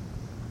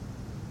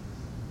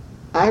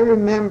 I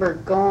remember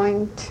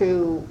going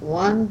to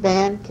one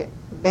banquet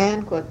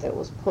that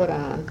was put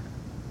on.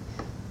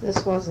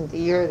 This wasn't the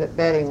year that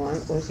Betty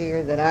went, it was the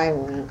year that I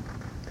went.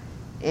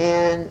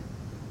 And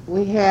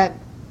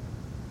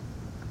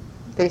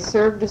they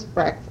served us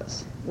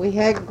breakfast. We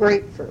had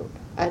grapefruit.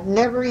 I'd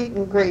never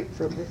eaten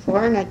grapefruit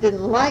before, and I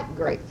didn't like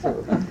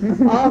grapefruit.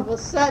 All of a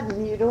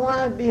sudden, you don't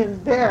want to be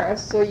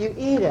embarrassed, so you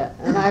eat it.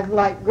 And I've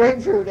liked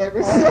grapefruit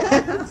ever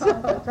since.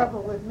 The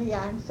trouble with me,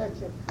 I'm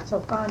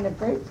so fond of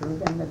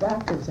grapefruit, and the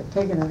doctors have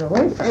taken it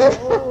away from me.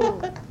 Oh,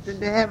 Did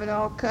they have it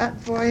all cut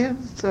for you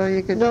so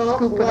you could No,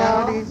 scoop it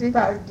out well, easy?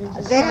 Did you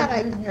That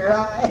stick it in your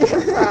eye?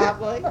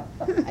 Probably.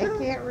 I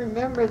can't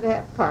remember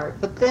that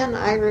part. But then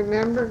I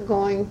remember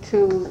going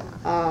to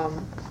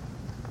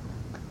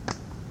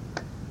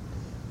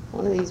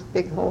one of these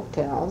big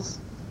hotels.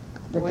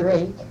 The With-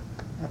 Drake,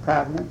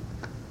 probably.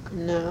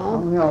 No, Oh,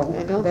 no,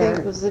 I don't there- think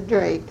it was the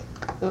Drake.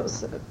 It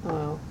was,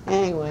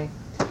 anyway.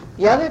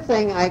 The other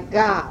thing I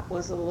got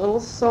was a little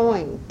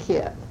sewing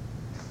kit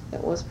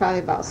that was probably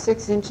about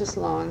 6 inches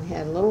long,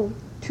 had little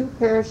 2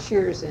 pair of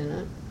shears in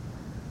it,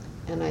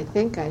 and I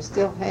think I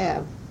still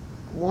have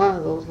one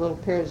of those little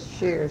pairs of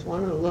shears,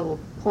 one of the little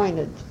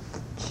pointed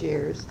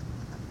shears.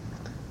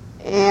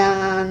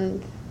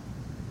 And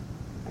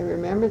I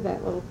remember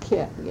that little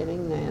kit,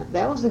 getting that.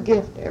 That was a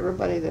gift to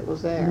everybody that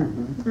was there.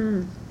 Mhm.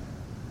 Mm.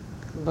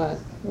 But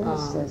Here it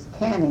says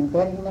canning,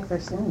 Betty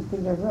Nickerson,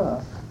 Theta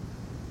Roof.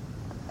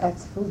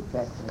 That's food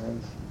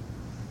preparation.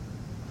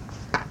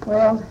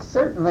 Well,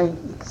 certainly,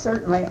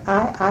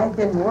 I've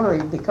been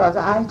worried because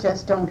I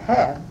just don't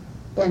have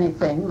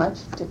anything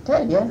much to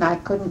tell you, and I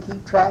couldn't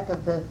keep track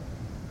of the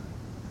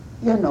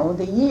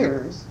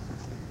years.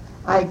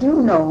 I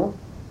do know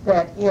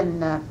that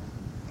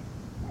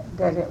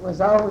that it was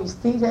always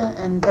Theta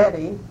and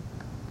Betty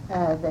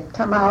that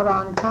come out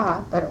on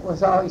top, but it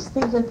was always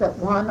Theta that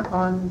won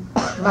on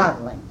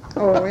modeling.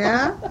 Oh,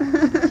 yeah?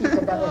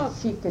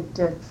 She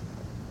could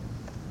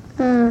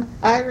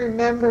I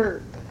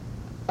remember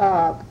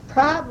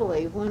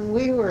probably when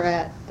we were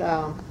at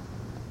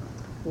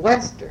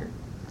Western,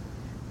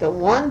 the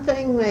one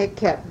thing they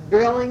kept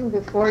drilling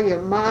before you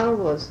model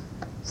was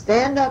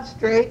stand up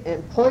straight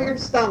and pull your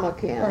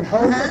stomach in. and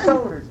hold the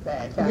shoulders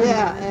back. Huh?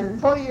 Yeah,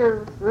 and pull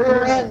your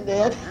rear end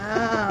in.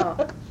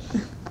 Oh.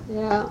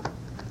 Yeah.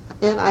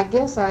 And I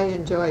guess I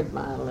enjoyed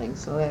modeling,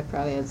 so that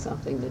probably had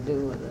something to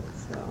do with it.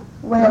 So.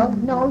 Well,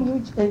 no,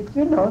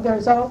 you know,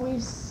 there's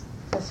always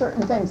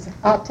certain things.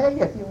 I'll tell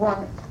you if you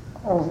want.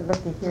 Oh,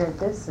 looky here.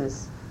 This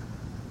is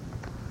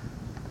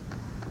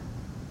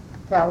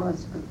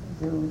Calvin's.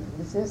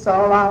 Is this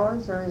all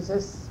ours, or is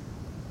this?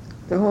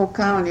 The whole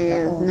county,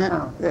 The whole isn't it?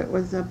 county. That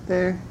was up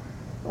there.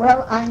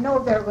 Well, I know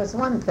there was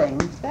one thing.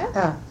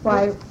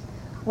 Why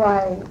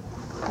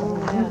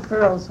you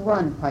girls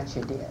won what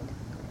you did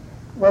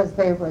was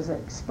there was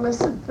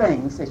explicit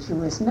things that you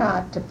was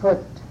not to put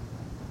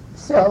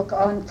silk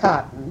on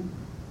cotton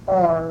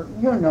or,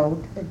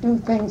 do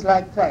things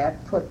like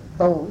that, put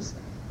bows.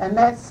 And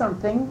that's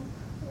something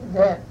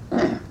that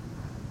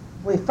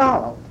we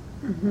followed.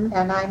 Mm-hmm.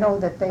 And I know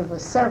that there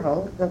was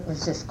several that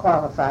was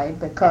disqualified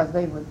because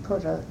they would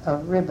put a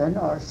ribbon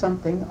or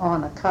something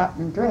on a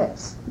cotton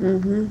dress.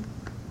 Mm-hmm.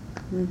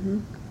 Mm-hmm.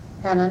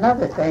 And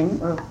another thing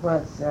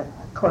was, of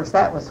course,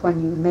 that was when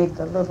you made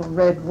the little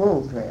red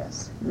wool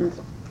dress.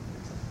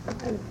 I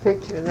can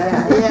picture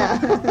that.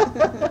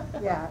 Yeah.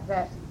 Yeah,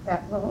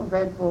 that little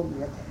red wool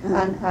dress.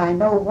 And I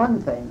know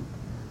one thing.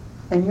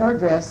 In your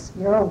dress,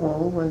 your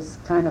wool was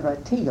kind of a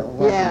teal,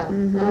 wasn't Yeah. it?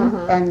 Mm-hmm.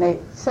 Uh-huh. And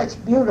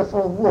such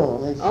beautiful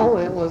wool as Oh,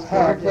 you it was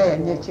had gorgeous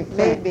then wool. that you can't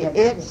Made me get-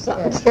 itch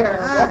something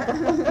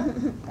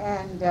terrible.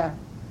 And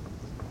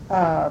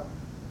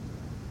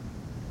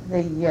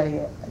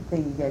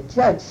the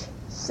judge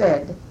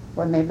said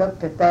when they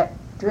looked at that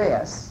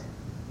dress,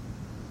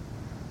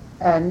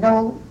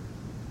 no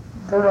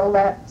girl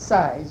that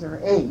size or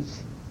age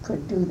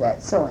could do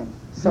that sewing.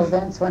 So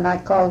that's when I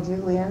called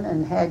you in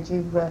and had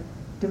you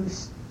do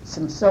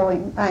some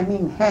sewing,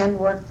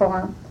 handwork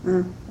for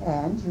them,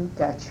 and you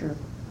got your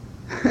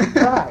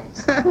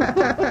prize.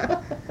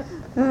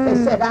 They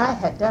said I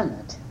had done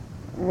it.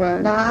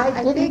 What? Now I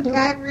I didn't think do.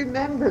 I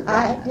remember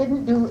I that.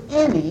 didn't do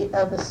any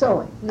of the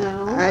sewing.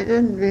 No. I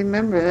didn't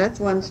remember. That's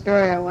one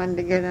story I wanted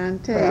to get on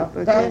tape. Well,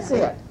 but that's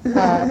it.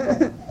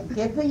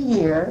 Give the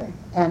year,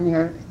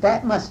 and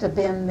that must have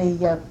been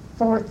the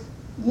 4th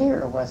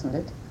year, wasn't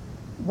it?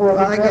 Wool Well,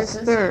 I guess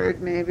dresses?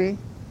 third, maybe.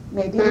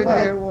 Maybe Third it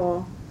was. year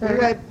wool. You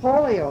had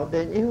polio,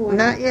 didn't you? When-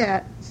 Not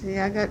yet. See,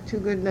 I got 2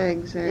 good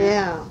legs there.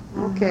 Yeah.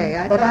 Okay.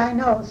 I But thought. I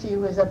know she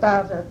was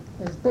about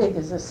as big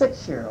as a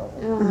 6-year-old.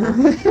 Uh-huh.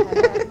 And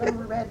that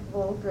little red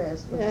wool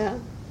dress was, Yeah.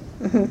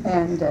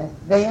 and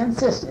they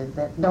insisted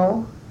that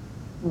no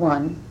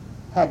one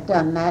had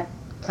done that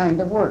kind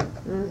of work.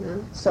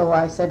 Mm-hmm. So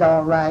I said,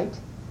 all right,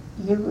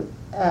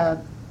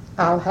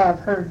 I'll have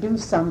her do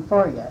some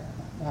for you.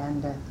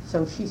 And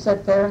so she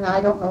sat there, and I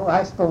don't know,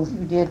 I suppose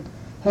you did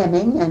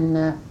hemming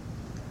and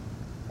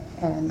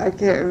I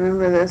can't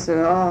remember this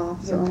at all.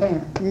 you So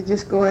can. you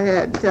just go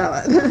ahead, tell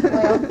it.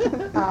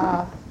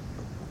 Well,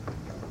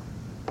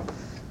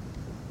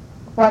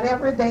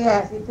 whatever they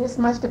asked, this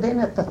must have been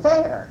at the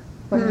fair,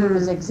 when he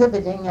was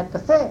exhibiting at the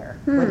fair.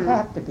 Would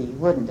have to be,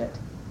 wouldn't it?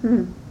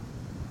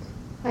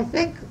 I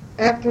think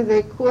after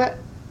they quit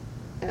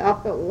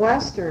up at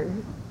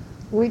Western,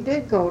 we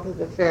did go to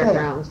the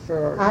fairgrounds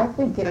for. I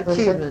think it was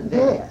Achievement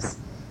Day. yes,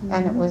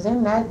 and it was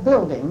in that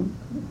building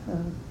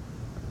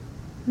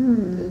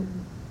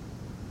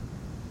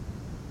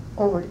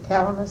over to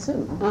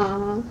Kalamazoo,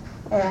 Uh-huh.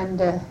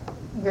 and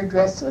your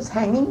dress was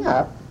hanging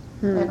up,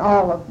 and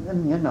all of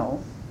them,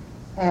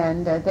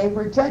 and they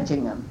were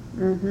judging them.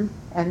 Mm-hmm.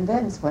 And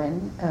then's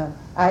when,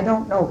 I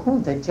don't know who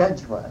the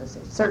judge was.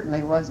 It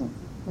certainly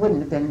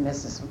wouldn't have been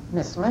Miss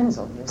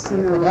Lindsay, you see.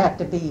 It would No. have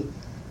to be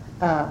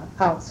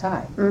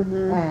outside.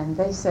 Mm-hmm. And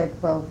they said,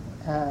 well,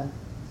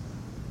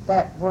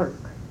 that work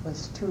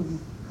was too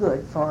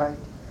good for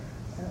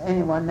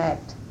anyone that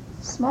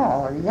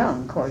small or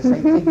young. Of course,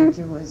 they figured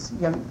you was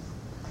young.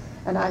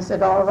 And I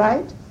said, all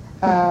right,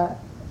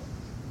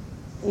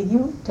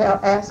 you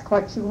ask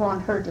what you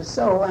want her to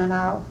sew, and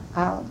I'll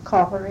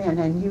call her in.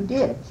 And you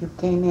did. You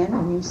came in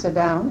and you sat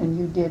down and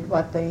you did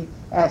what they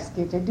asked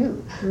you to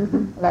do.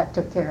 Mm-hmm. Well, that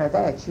took care of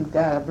that. You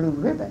got a blue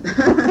ribbon.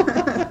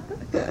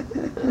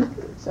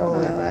 So,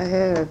 Well, I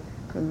had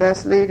the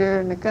best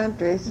leader in the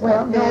country. So.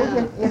 well, no,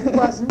 Yeah. it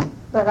wasn't.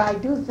 But I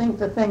do think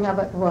the thing of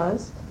it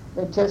was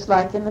that just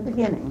like in the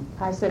beginning,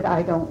 I said,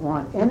 I don't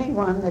want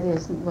anyone that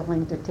isn't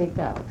willing to take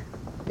out.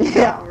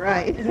 Yeah,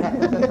 right. That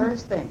was the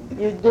first thing.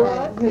 You do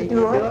And it, you and do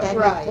you it, do it and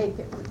right.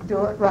 you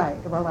do it right.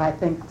 Well, I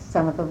think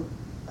some of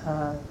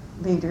the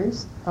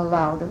leaders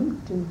allowed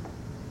them to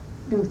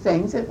do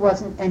things. It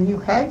wasn't, and you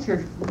had your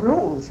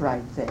rules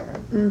right there.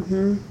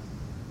 Mm-hmm.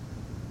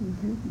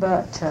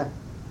 But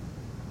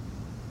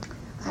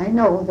I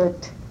know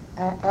that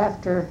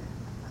after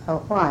a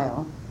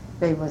while,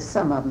 there was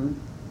some of them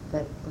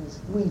that was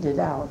weeded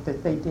out,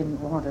 that they didn't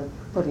want to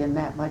put in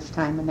that much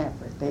time and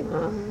effort.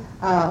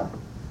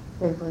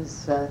 There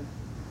was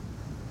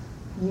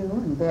you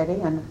and Betty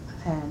and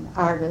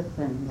Ardith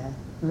and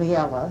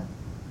Liella.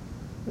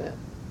 Yeah.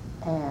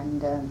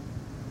 And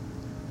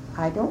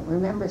I don't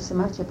remember so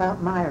much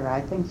about Myra.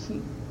 I think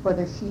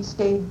whether she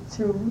stayed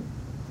through,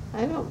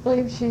 I don't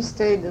believe she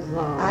stayed as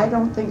long. I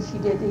don't think she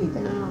did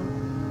either. No.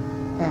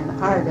 And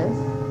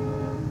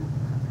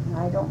Ardith,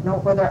 I don't know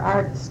whether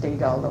Ardith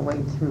stayed all the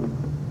way through.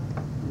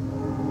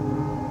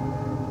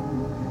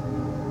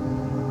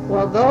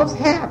 Well, those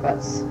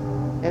habits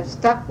have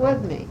stuck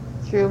with me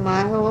through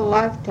my whole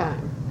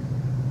lifetime.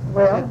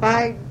 Well, If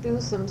I do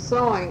some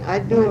sewing, I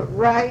do it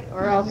right,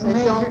 or else I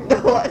measure- don't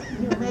do it.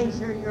 You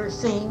measure your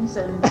seams,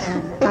 and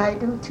I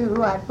do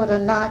too. I put a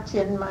notch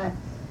in my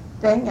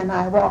thing, and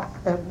I walk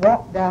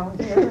down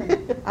here,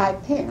 and I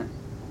pin.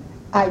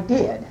 I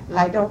did.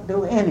 I don't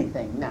do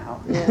anything now.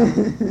 Yeah.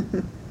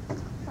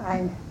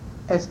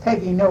 As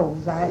Peggy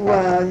knows,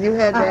 Well, you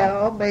had that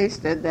all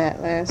basted that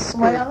last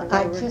skirt. Well,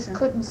 I just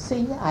couldn't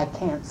see. I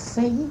can't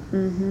see.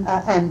 Mm-hmm.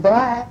 And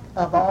black,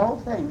 of all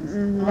things.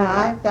 Mhm. Now,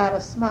 I've got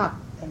a smock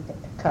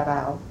cut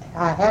out.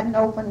 I hadn't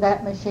opened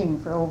that machine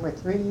for over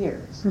 3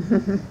 years.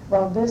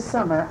 Well, this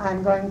summer,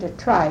 I'm going to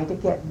try to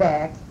get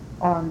back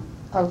on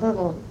a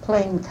little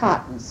plain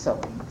cotton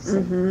sewing,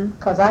 Mhm.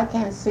 because I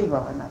can't see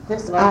well enough.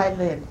 This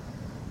eyelid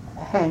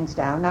hangs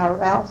down. Now,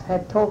 Ralph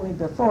had told me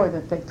before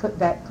that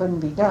that couldn't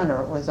be done,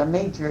 or it was a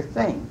major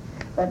thing.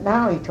 But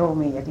now he told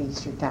me at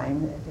Easter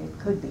time that it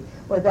could be.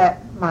 Well,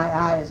 my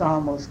eye is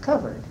almost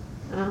covered.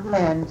 Uh-huh.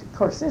 And, of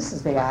course, this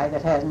is the eye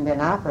that hasn't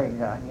been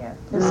operated on yet.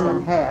 This No.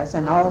 one has,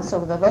 and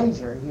also the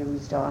laser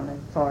used on it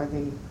for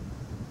the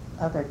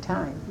other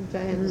time.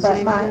 Okay, the But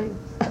same thing.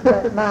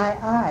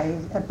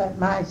 but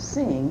my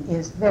seeing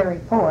is very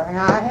poor, and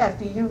I have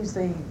to use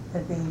the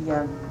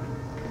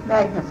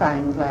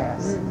magnifying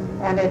glass,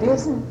 and it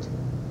isn't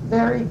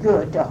very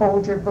good to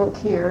hold your book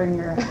here and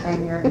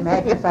your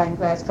magnifying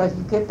glass, because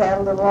you get that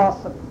a little off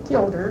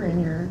kilter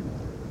and your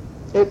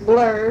It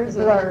blurs.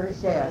 blurs.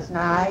 Yes.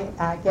 Now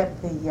I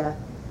get the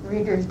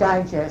Reader's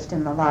Digest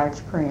in the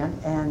large print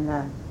and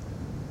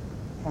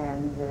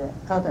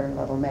other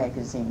little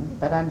magazine,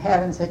 but I'm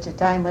having such a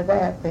time with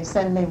that. They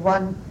send me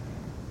one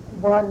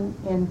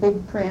in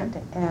big print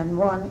and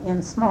one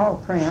in small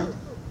print,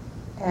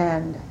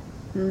 and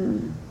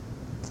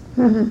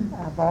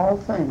of all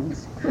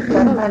things.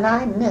 And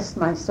I miss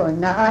my sewing.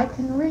 Now I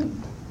can read,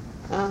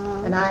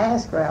 Uh-huh. and I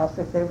asked Ralph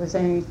if there was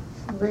any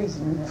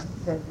reason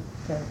that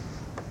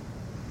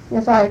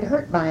if I had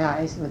hurt my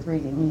eyes with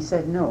reading. He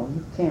said, no,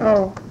 you can't.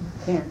 Oh.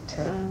 You can't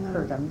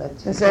hurt them, but you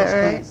Is just that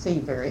right? can't see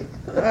very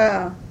good.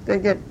 Well, they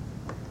get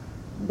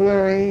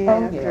blurry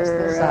Oh, after. yes,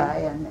 this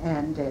eye,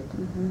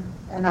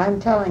 and I'm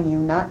telling you,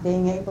 not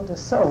being able to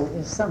sew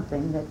is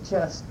something that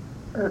just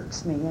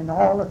irks me, and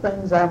all the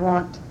things I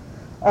want,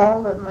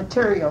 all the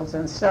materials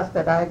and stuff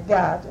that I've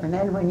got, and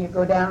then when you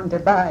go down to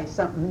buy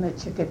something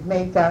that you could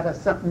make out of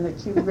something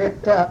that you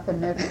ripped up,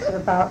 and it's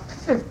about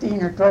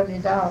 $15 or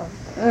 $20,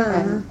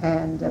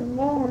 and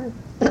More.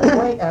 the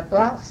way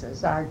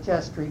blouses are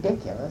just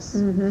ridiculous.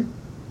 Mm-hmm.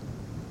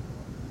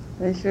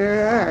 They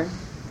sure are.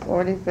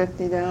 $40,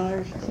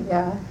 $50.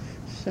 Yeah.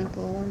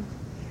 Simple one.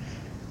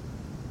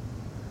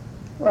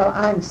 Well,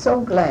 I'm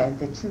so glad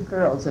that you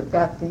girls have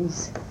got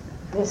this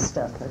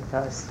stuff,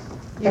 because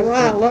You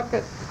want to look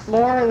at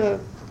more of the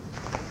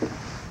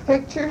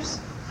pictures?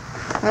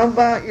 How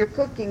about your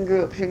cooking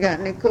groups? You got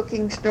any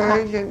cooking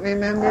stories you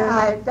remember?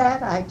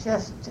 it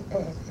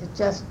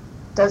just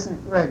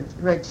doesn't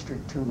register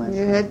too much.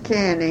 You had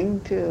canning,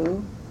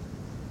 too.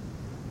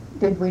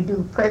 Did we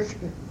do pressure?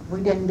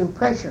 We didn't do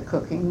pressure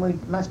cooking. We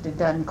must have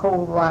done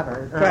cold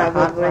water or hot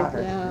Probably.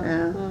 water. Yeah.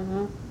 Yeah.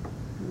 Uh-huh.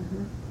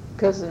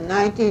 Because in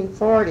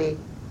 1940,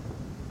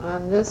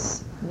 on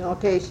this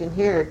notation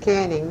here,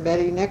 canning,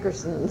 Betty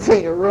Nickerson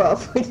made a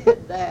roof. We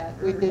did that.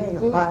 We did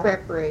food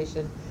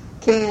preparation,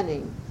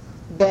 canning,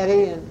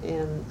 Betty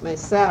and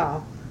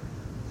myself.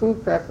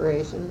 Food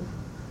preparation,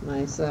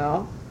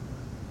 myself.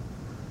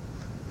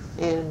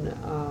 And,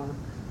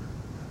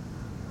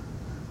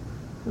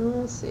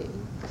 let's see.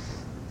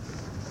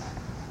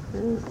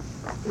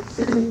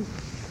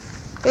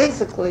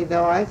 Basically,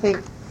 though, I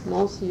think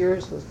most of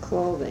yours was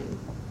clothing.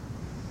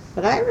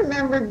 But I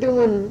remember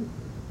doing,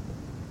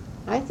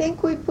 I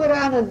think we put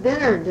on a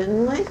dinner,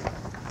 didn't we?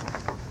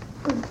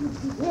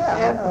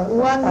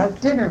 Yeah, a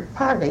dinner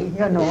party,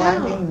 you know, Yeah. I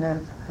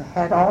mean,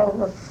 had all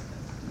the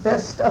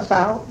best stuff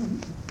out.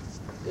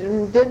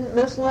 And didn't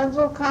Miss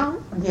Lenzel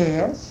come?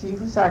 Yes, she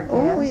was our guest.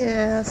 Oh,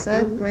 yes,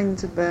 that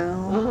rings a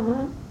bell.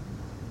 Uh-huh.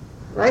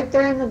 Right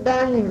there in the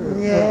dining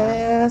room.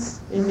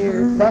 Yes. In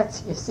your,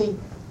 That's, you see,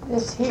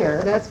 this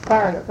here, that's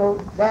part of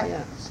it. that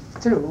Yeah.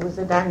 through was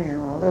the dining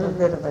room, a little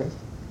bit of a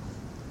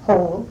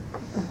hole.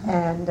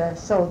 And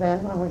so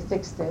then when we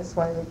fixed this,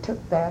 why we took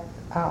that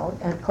out.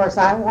 And of course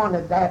I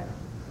wanted that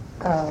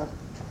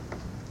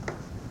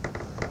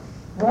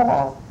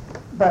wall,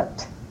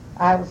 but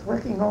I was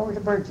working over to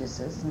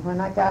Burgess's, and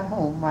when I got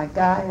home, my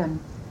guy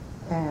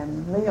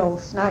and Leo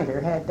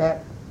Snyder had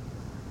that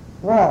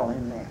wall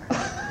in there.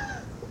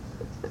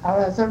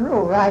 As a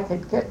rule, I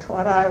could get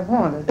what I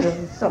wanted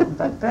or something,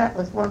 but that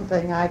was one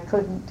thing I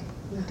couldn't.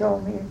 He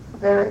told me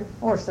very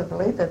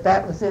forcibly that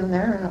that was in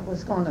there and it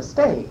was going to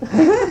stay.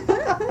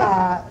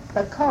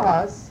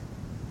 Because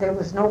there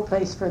was no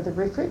place for the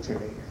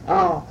refrigerator.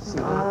 Oh. See,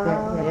 it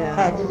yeah.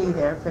 had to be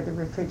there for the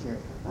refrigerator.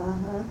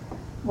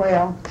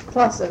 Well,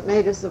 Plus, it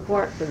made a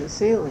support for the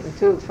ceiling,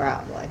 too,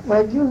 probably.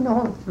 well, you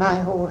know, my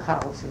whole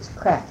house is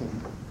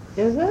cracking.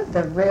 Is it?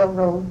 The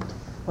railroad,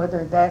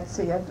 whether that's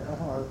it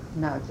or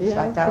now just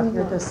Yeah, like out here,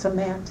 pretty the much.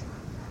 cement,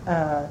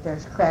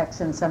 there's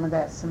cracks in some of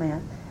that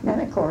cement. And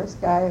of course,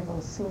 Guy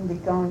will soon be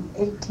gone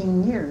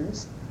 18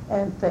 years,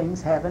 and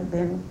things haven't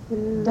been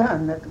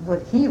done that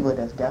what he would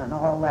have done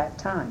all that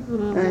time.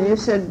 And you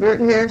said Bert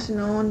Harrison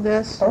owned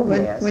this Oh,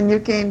 when, yes. when you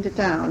came to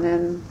town,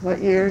 and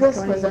what year? This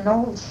 20? was an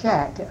old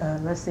shack.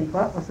 Let's see,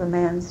 what was the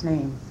man's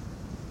name?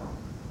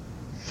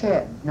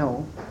 Shed,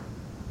 no.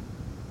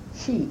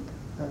 Sheep,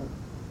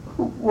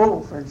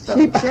 wolf or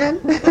something. Sheep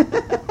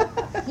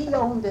shed? He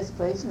owned this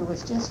place and it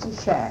was just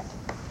a shack.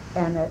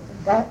 And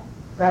that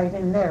right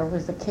in there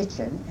was the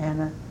kitchen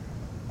and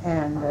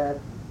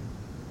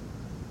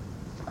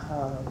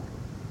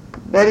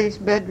Betty's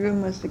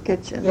bedroom was the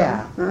kitchen.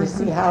 yeah, huh? you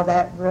see how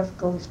that roof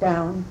goes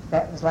down?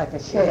 That was like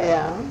a shed.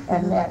 Yeah.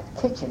 And that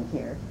kitchen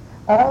here.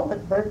 All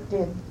that Bert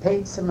did,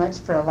 paid so much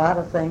for a lot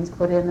of things,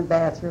 put in the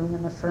bathroom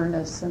and the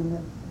furnace and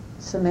the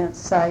cement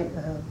site,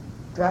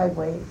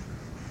 driveway.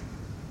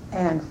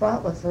 And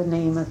what was the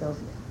name of those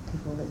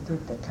people that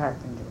did the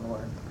carpenter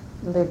work?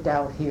 Lived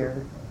out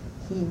here.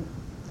 He,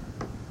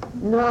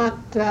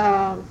 Not,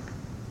 the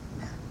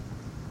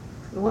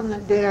one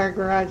that did our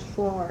garage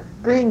floor.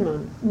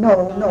 Greenman.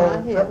 no,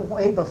 not him. but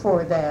way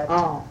before that.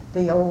 Oh.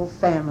 The old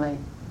family.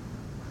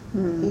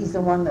 Hmm. He's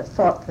the one that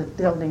fought for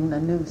building the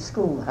new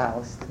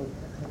schoolhouse, the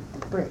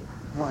brick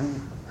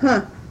one.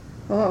 Huh.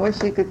 Oh, I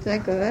wish you could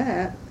think of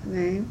that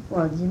name.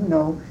 Well, you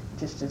know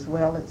just as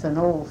well, it's an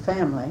old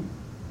family.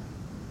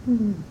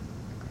 Hmm.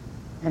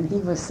 And he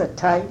was so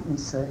tight and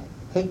so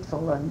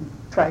hateful and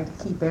tried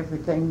to keep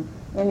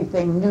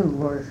anything new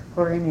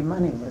where any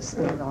money was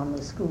spent on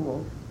the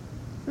school.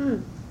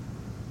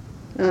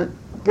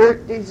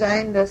 Bert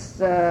designed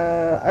this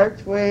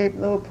archway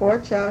little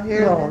porch out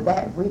here. No,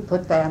 that we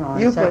put that on.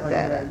 You put several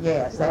that years. on.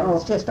 Yes, that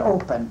was Oh. just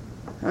open.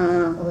 It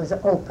Uh, was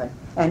open.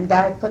 And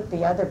Guy put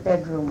the other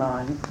bedroom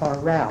on for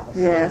Ralph.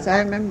 yes, I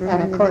remember. And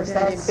when of you course did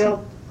that. And he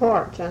built the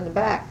porch on the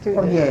back, too.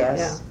 Oh, didn't he?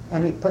 yes.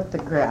 And he put the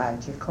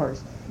garage, of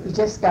course. He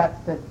just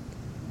got the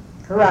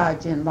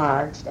garage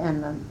enlarged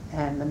and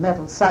the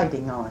metal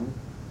siding on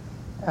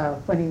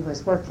when he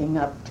was working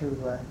up to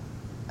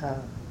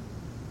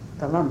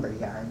the lumber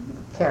yard,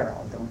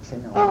 Carroll, don't you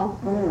know? Oh.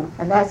 Oh.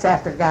 And that's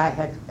after Guy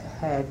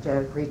had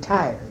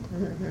retired.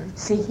 Mm-hmm.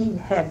 See, he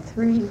had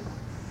 3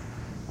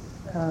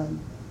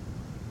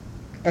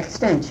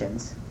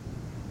 extensions,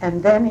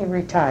 and then he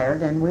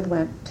retired, and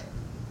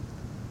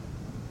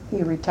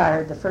he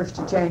retired the 1st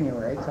of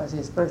January, because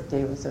his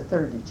birthday was the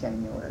 3rd of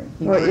January.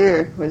 What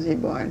year was he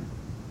born?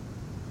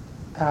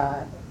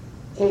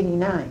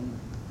 89.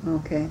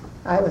 Okay.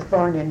 I was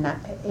born in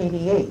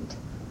 88.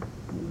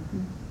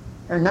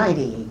 Or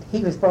 98. He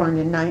was born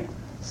in I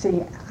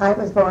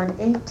was born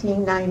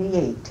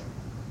 1898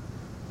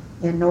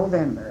 in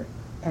November,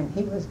 and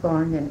he was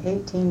born in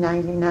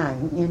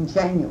 1899 in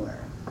January.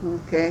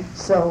 Okay.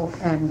 So,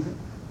 and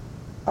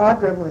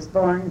Audra was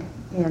born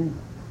in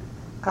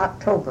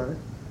October,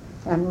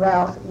 and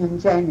Ralph in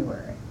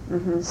January.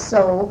 Mm-hmm.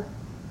 So,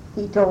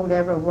 he told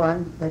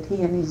everyone that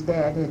he and his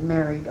dad had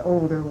married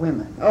older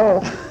women.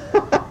 Oh.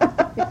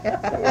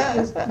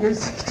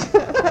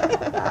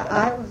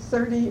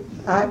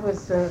 I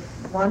was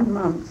 1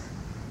 month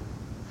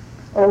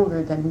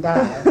older than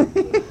Guy,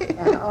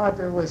 And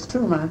Audra was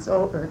 2 months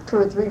older, 2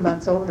 or 3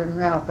 months older than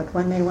Ralph. But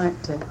when they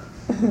went to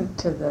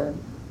the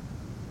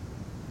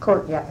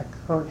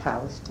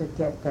courthouse to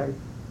get their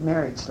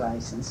marriage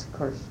license, of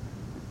course,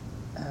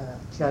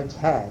 Judge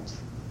Hatch.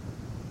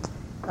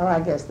 Oh, I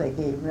guess they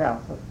gave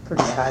Ralph a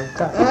pretty hard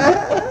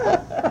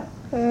time.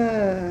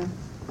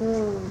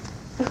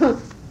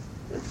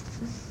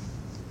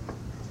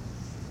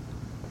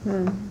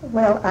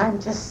 Well, I'm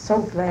just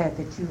so glad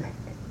that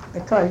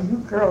because you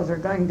girls are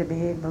going to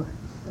be able.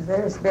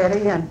 There's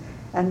Betty, and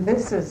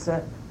this is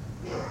that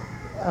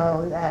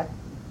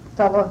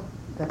fellow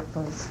that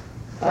was.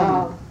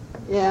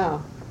 Yeah.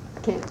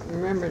 Can't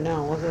remember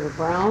now. Was it a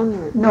Brown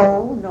or?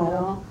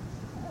 No.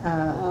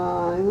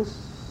 It was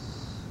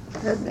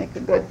That'd make a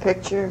good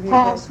picture. If you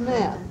Paul guys-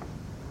 Smith.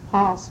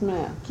 Paul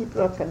Smith. Keep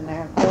looking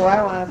there. Oh,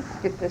 I want to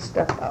get this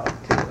stuff out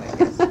too, I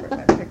guess, for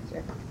that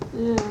picture.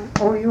 Yeah.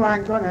 Oh, you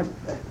aren't going to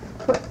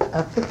put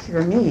a picture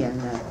of me in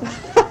there.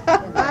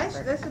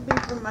 This would be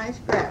for my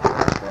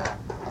scrapbook.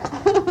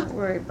 Don't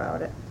worry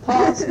about it.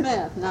 Paul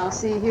Smith. Now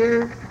see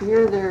here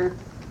they're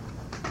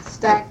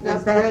stacked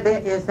up.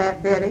 Is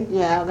that Betty?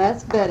 Yeah,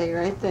 that's Betty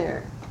right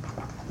there.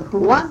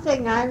 One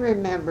thing I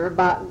remember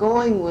about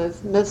going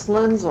with Miss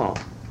Linzel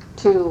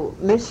to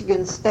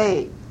Michigan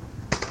State,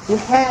 you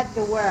had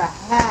to wear a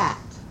hat.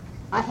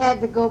 I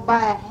had to go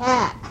buy a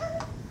hat.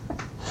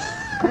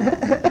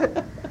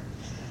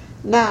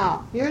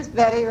 Now, here's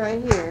Betty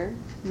right here.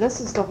 This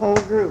is the whole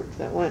group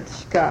that went to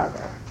Chicago.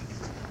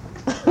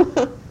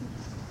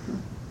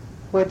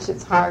 Which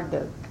it's hard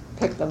to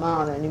pick them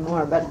out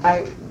anymore, but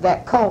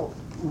that coat,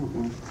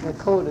 the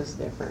coat is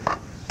different.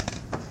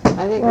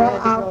 I think Well, we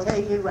had to I'll go tell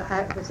you,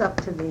 I was up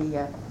to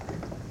the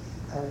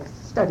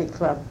study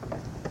club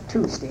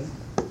Tuesday,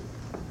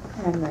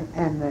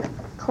 and the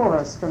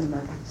chorus from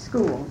the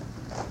school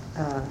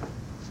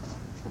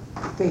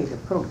gave a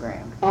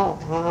program.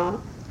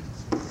 Oh,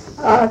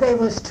 There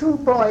was 2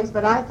 boys,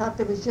 but I thought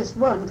there was just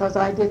one because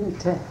I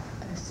didn't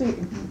see.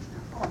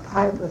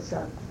 I was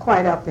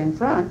quite up in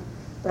front,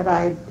 but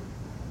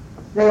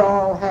they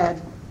all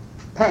had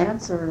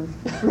pants or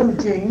blue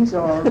jeans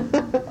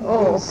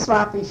or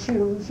sloppy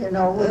shoes,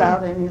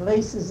 without any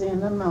laces in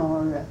them,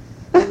 or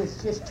it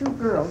was just 2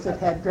 girls that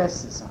had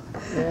dresses on.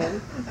 yeah,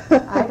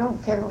 I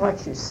don't care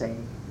what you say.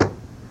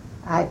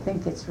 I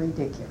think it's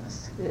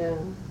ridiculous. yeah.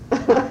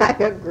 I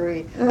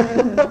agree.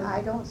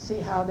 I don't see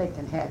how they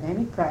can have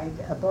any pride.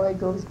 A boy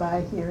goes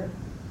by here,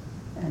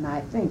 and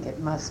I think it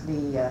must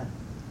be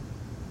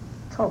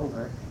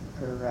Culver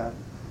or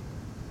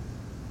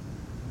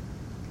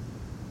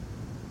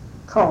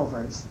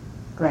Culver's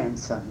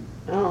grandson.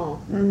 Oh,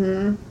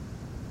 Mm-hmm.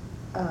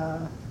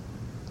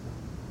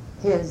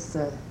 His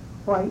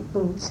white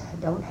boots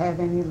don't have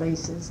any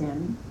laces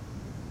in,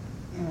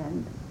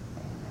 and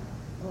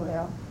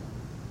well,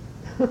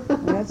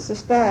 That's the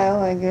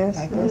style, I guess.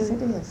 I guess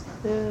it is.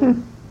 yeah.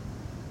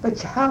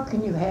 But how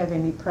can you have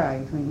any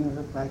pride when you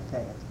look like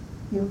that?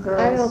 You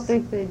girls. I don't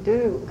think they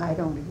do. I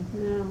don't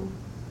either.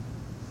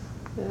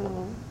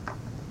 No.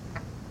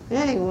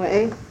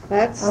 Anyway,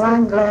 that's Well,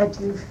 I'm glad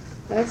you.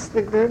 that's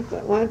the group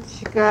that went to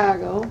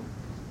Chicago.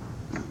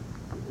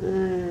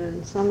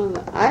 And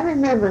I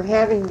remember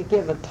having to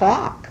give a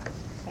talk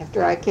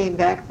after I came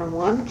back from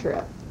one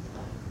trip.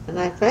 And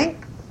I think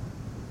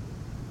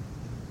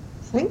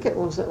it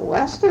was at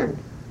Western,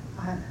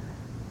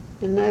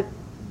 in that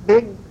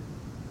big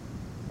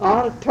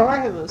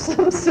auditorium of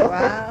some sort.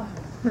 Wow.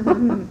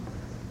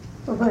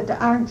 But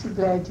aren't you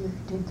glad you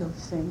did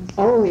those things?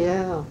 Oh,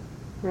 yeah.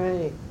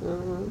 Right.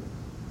 Uh-huh.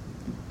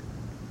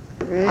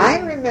 Really? I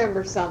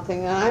remember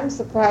something, and I'm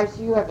surprised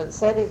you haven't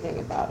said anything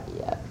about it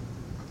yet.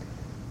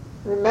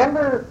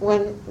 Remember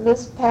when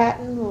Miss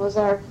Patton was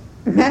our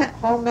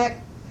home ec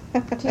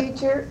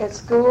teacher at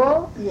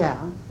school?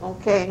 Yeah.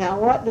 Okay, now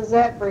what does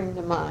that bring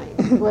to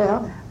mind?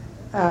 Well,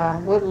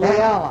 With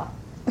Leala.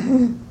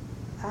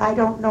 I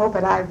don't know,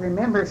 but I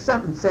remember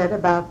something said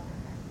about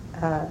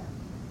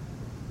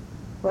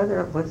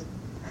whether it was.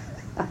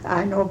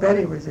 I know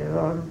Betty was there.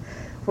 Or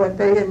what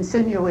they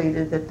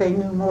insinuated that they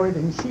knew more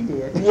than she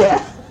did.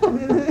 Yeah.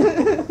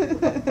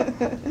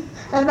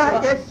 And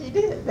I guess she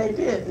did. They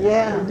did.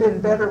 Yeah. They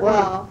did better.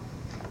 Well,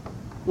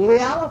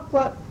 Leala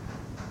put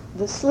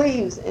the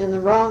sleeves in the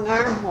wrong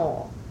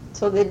armhole,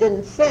 so they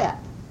didn't fit.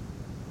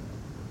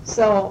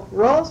 So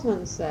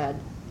Roseman said,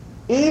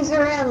 "Ease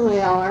her in,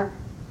 Leala."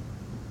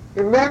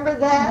 Remember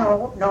that?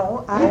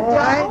 No, I Oh,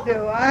 I don't.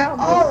 do. I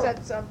almost Oh.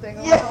 said something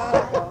a Yeah.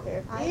 while ago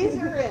here. Ease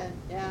her in,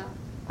 yeah.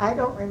 I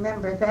don't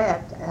remember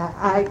that.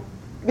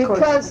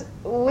 Because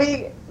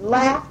we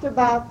laughed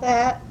about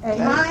that And-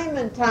 time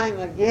and time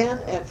again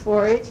at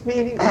 4-H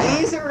meetings.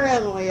 Ease her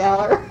in,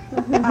 Leala.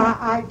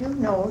 I do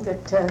know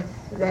that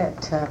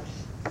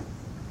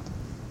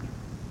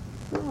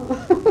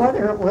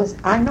whether it was,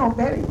 I know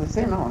Betty was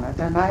in on it,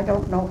 and I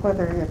don't know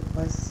whether it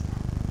was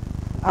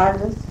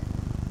Artis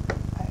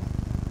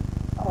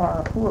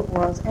or who it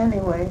was.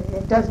 Anyway,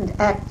 it doesn't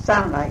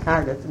sound like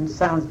Artis, and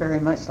sounds very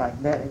much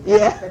like Betty.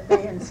 Yeah. But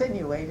they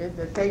insinuated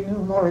that they knew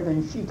more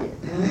than she did.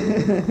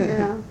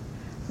 Yeah.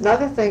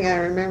 Another thing I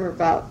remember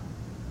about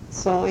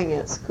sewing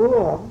at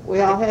school,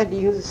 we all had to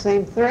use the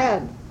same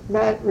thread.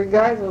 But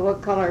regardless of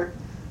what color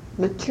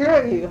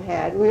material you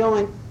had, we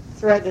only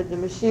threaded the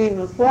machine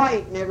with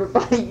white, and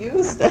everybody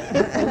used it.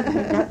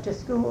 Up to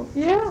school.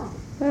 Yeah.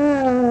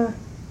 It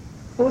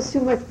was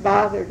too much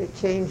bother to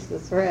change the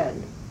thread.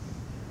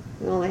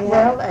 We only had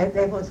Well,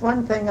 there was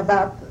one thing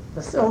about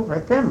the silver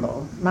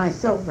thimble, my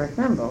silver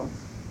thimble.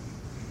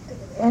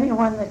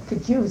 Anyone that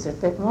could use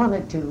it that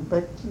wanted to,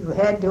 but you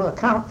had to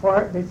account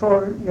for it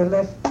before you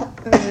left.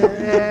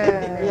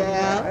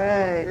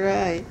 Yeah,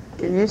 right.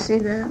 Can you see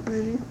that,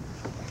 Lydia?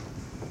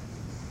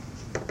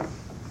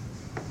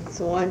 It's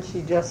the one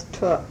she just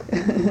took.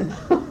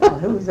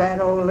 Who's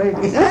that old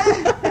lady?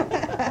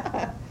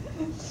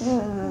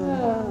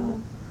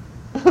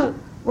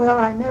 Well,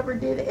 I never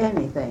did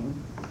anything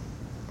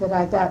that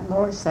I got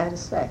more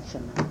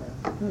satisfaction out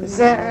of. Is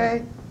that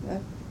right?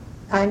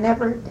 I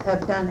never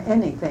have done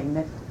anything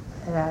that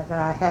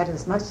I had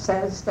as much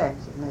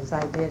satisfaction as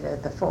I did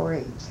at the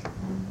 4-H.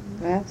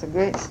 That's a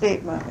great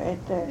statement right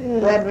there.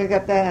 Glad we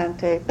got that on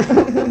tape.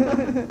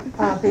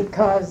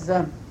 Because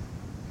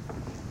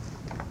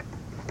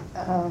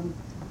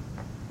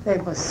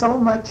there was so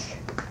much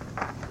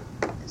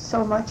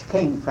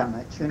came from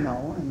it, you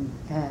know,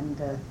 and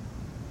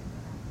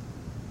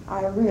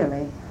I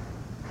really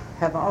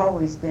have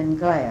always been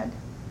glad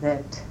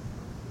that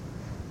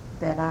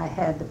I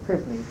had the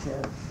privilege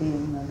of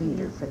being a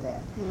leader for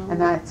that. And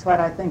that's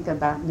what I think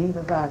about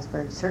Neva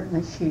Rosberg.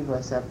 Certainly she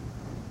was a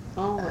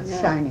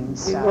shining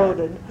star.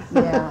 Devoted.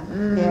 Yeah,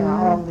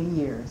 yeah, all the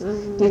years.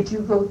 Did you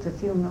go to the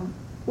funeral?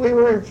 We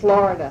were in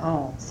Florida,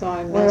 Oh. so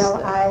I missed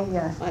Well,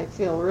 it. I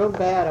feel real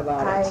bad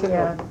about it, too.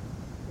 I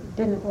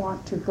didn't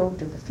want to go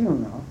to the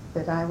funeral,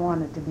 but I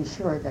wanted to be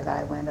sure that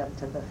I went up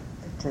to the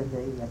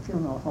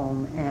funeral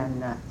home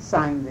and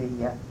signed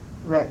the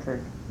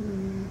record.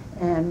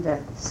 And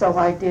so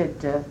I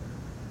did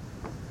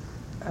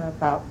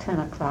about 10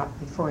 o'clock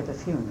before the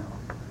funeral.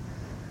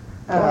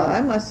 Well,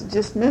 I must have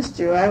just missed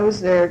you. I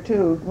was there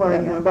too,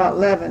 Were you? about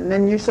 11.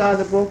 Then you saw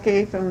the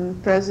bouquet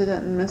from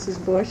President and Mrs.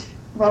 Bush.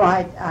 Well,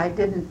 I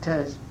didn't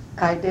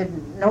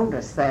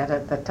notice that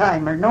at the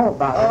time or know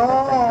about it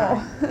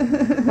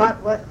at the time.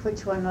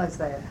 Which one was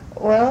that?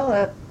 Well,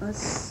 I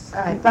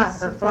thought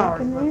her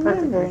flowers were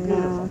perfectly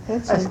beautiful,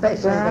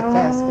 especially the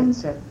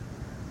caskets.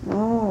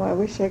 Oh, I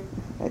wish I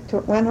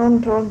went home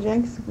and told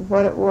Jenkins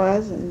what it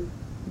was, and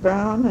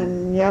brown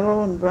and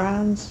yellow and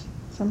bronze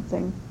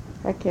something.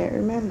 I can't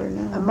remember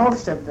now.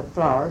 Most of the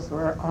flowers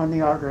were on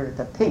the order of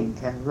the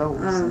pink and rose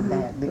and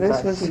that.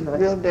 This was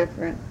real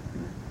different.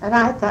 And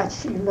I thought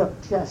she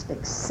looked just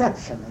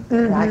exceptionally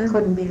good. I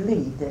couldn't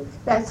believe that.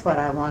 That's what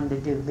I wanted to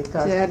do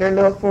because... She had her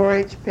little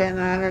 4-H pin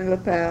on her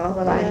lapel.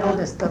 Well, I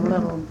noticed the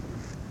little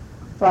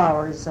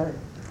flowers,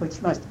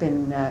 which must have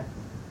been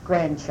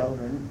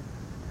grandchildren,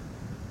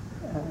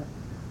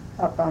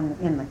 up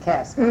in the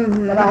casket.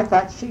 But I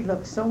thought she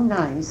looked so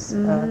nice.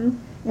 You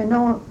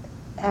know,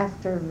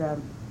 after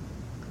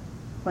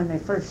when they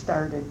first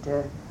started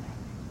the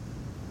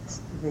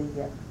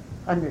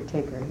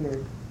undertaker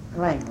here,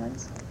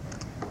 Langland's,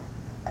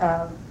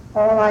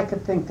 all I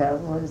could think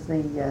of was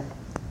the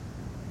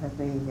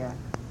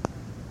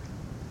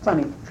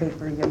funny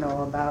paper, you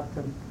know, about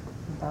the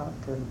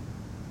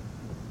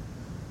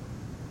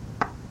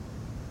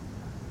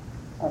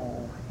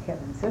oh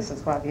heavens, this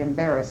is what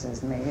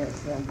embarrasses me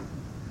is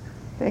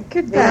They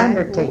could the die.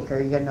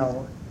 undertaker, you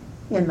know,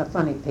 in the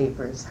funny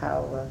papers,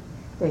 how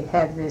they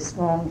had this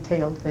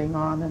long-tailed thing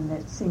on, and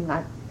it seemed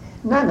like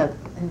none of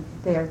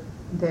their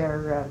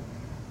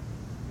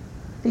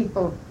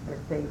people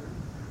that they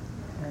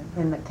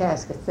in the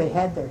casket, they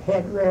had their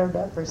head reared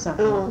up or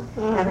something.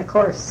 And of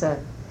course,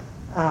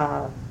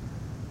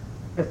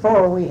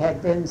 before we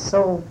had been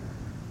so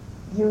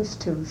used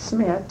to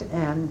Schmidt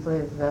and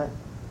with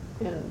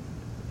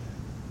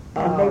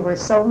and they were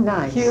so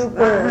nice.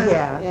 Huber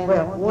yeah, and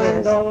well,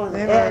 Wendell and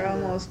They were Ed.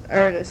 almost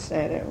artists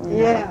at it. weren't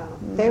Yeah,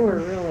 they were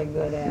really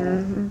good at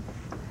it.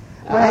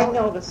 I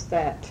noticed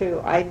that too.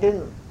 I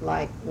didn't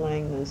like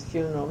Langland's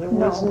funeral. There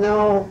was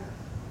no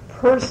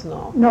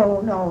personal.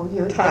 No,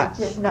 you touch,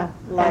 no,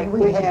 like and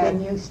we we had had.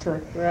 been used to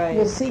it. Right.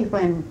 You see,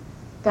 when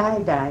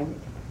Guy died,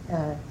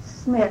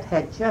 Schmidt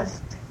had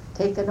just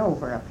taken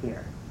over up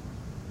here,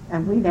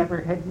 and we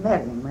never had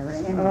met him or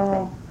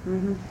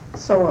anything.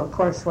 So, of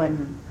course,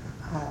 when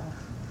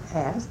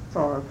asked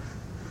from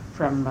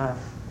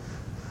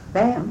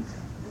Banff,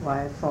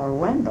 why, for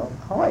Wendell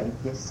Hoyt,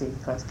 you see,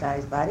 because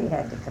Guy's body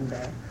had to come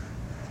back.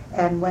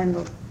 And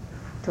Wendell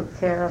took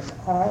care of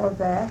all of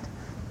that,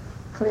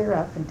 clear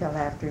up until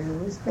after he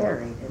was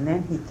buried. And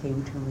then he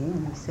came to me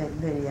and he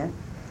said, Lydia,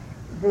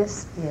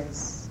 this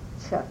is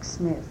Chuck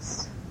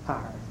Smith's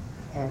part,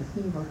 and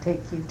he will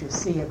take you to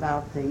see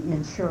about the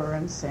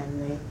insurance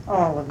and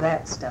all of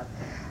that stuff.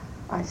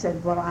 I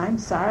said, well, I'm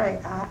sorry,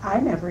 I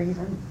never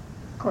even,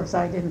 of course,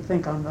 I didn't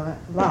think on a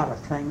lot of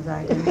things.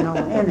 I didn't know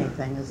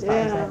anything as far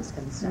as that's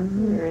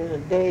concerned. You're in a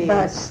daze.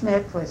 But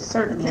Smith was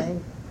certainly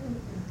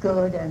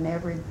good, and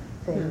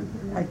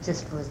I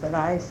just was that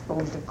I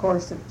supposed, of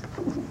course,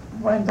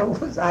 Wendell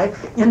was,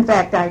 in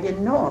fact, I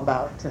didn't know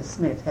about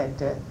Smith had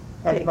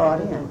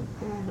bought in.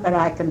 But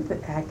I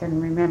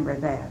can remember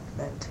that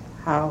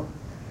how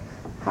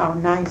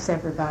nice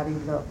everybody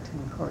looked.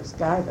 And of course,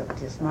 Guy looked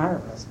just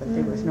marvelous, but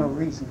there was no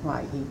reason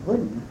why he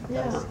wouldn't.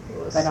 Yeah.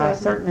 But I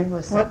certainly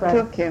was What surprised.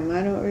 took him?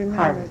 I don't remember.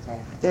 Heart attack.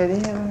 Did he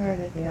have a heart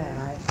attack?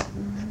 Yeah,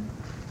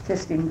 I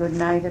kissed him good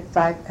night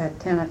at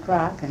 10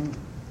 o'clock,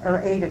 or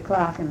 8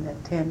 o'clock, and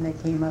at 10 they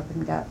came up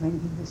and got me,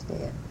 and he was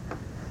dead.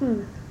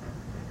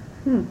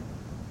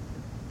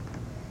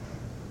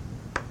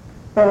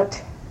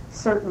 But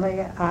certainly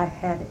I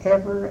had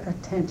every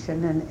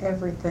attention and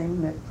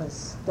everything that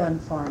was done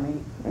for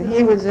me. And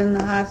he was in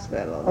the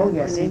hospital. Oh,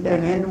 yes, when he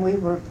died. and we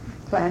were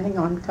planning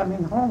on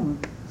coming home,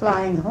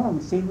 flying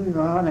home. See, we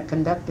were on a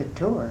conducted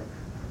tour,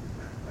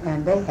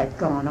 and they had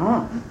gone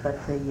on,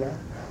 but the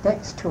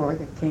next tour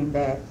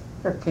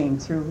that came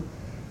through,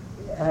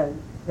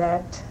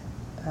 that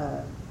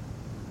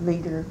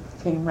leader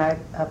came right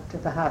up to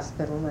the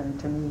hospital and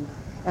to me,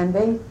 and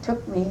they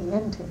took me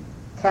into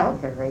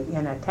Calgary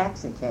in a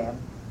taxi cab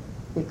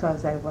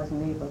because I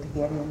wasn't able to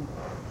get in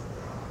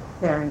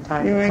there in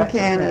time. You were to in touch the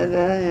Canada,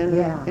 and,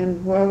 Yeah.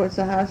 and where was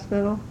the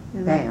hospital?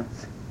 In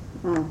Banff.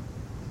 Oh.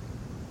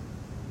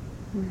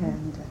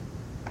 And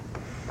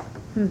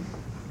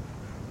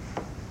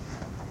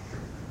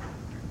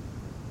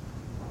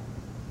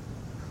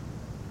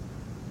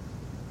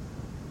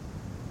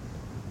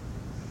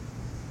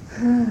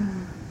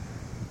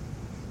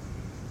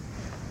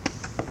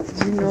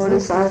Did you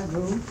notice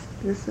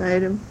this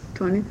item?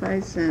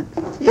 25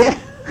 cents. Yeah.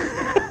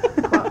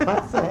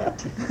 What's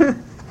that?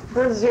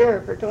 Where's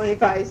here for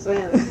 25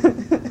 cents?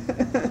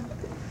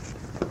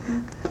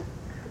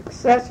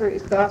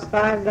 Accessories cost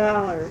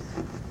 $5.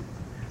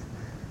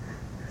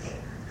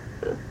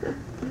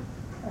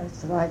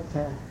 It's like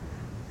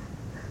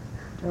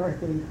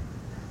Dorothy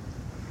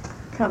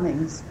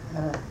Cummings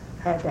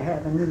had to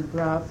have a new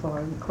bra for,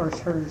 of course,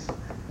 hers.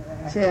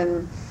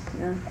 Chin.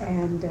 Yeah.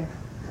 And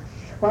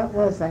what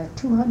was that?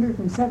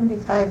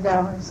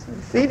 $275.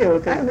 Theta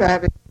could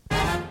grab it.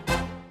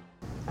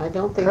 I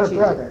don't think Her she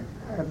brother.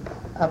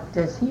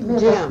 Does he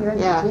live up Jim, here?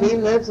 yeah, Jim? he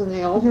lives in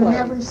the old You place.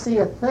 never see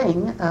a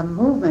thing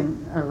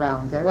moving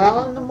around there.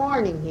 Well, in the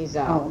morning he's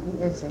out. Oh,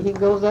 is it? He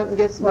goes up and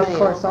gets Well, mail. of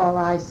course, all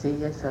I see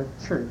is a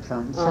church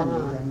on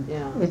Sunday, and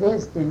yeah. it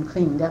has been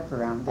cleaned up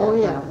around there. Oh,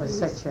 yeah. It was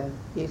such a...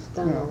 He's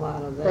done Yeah. a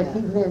lot of But that.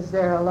 he lives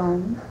there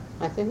alone.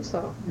 I think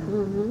so.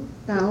 Mm-hmm.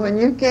 Now, when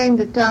you came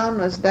to town,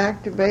 was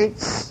Dr.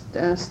 Bates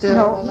still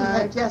No, he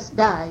alive? had just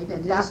died,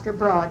 and Dr.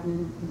 Broad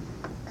and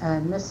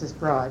Mrs.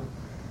 Broad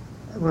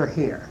were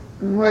here.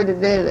 And where did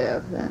they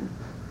live then?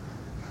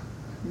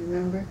 You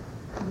remember?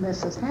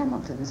 Mrs.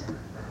 Hamilton's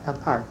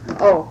apartment,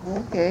 Oh,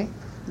 okay.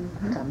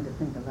 come to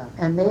think about it.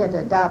 And they had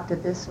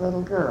adopted this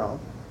little girl.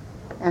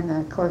 And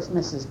of course,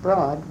 Mrs.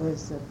 Broad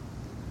was,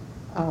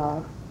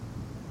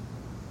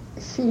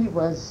 she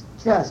was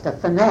just a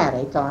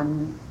fanatic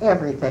on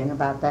everything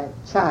about that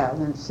child.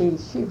 And she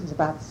was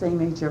about the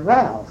same age as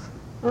Ralph.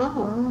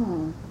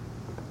 Oh.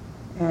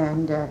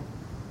 And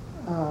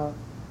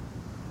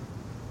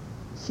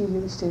she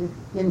used to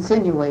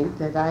insinuate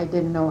that I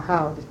didn't know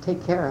how to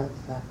take care of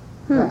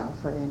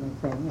Ralph or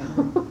anything.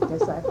 And I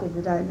guess I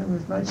figured I knew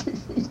as much as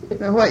she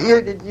did. Now, what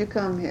year did you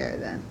come here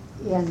then?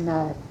 In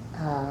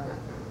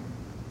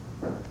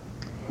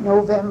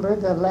November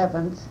the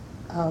 11th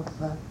of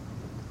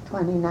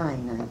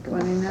 29, I think.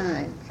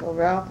 29. So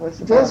Ralph was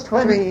about Just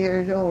 3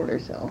 years old or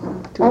so.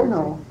 Two Oh, or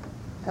no.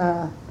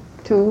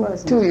 three.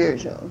 wasn't. 2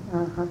 years old.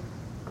 Uh-huh.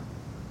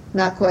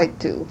 Not quite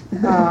 2.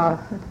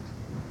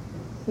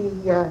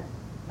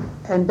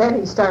 And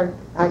Betty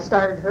I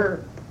started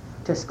her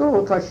to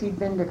school because she'd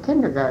been to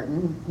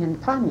kindergarten in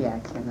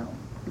Pontiac, you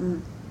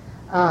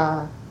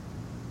know.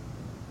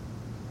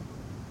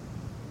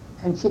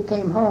 And she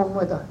came home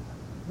with a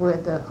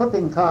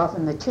whooping cough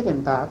and the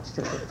chicken pox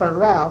for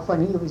Ralph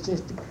when he was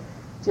just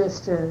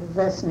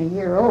less than a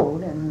year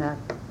old. And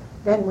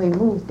then we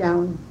moved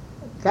down.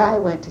 Guy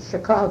went to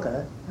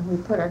Chicago, and we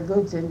put our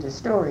goods into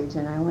storage,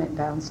 and I went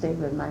down and stayed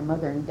with my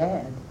mother and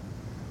dad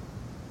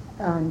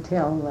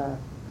until the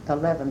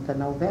 11th of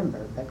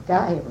November. But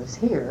Guy was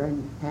here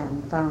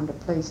and found a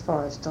place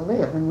for us to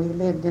live, and we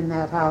lived in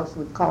that house.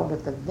 We called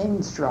it the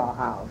Vinstraw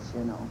house,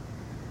 you know,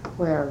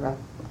 where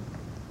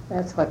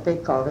that's what they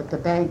called it. The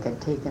bank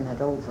had taken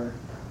it over.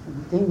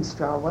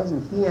 Vinstraw,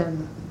 wasn't he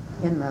in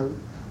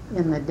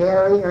the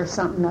dairy or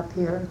something up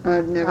here?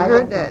 I've never I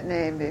heard don't know. that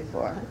name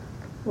before.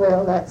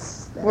 Well,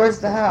 that's Where's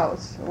the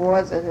house?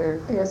 Was it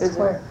or It's is it?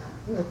 where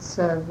it's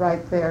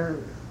right there.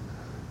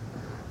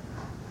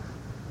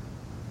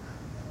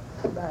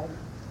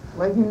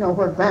 Well, you know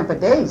where Grandpa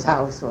Dave's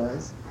house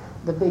was,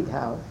 the big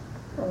house.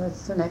 Well,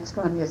 it's the next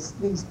one.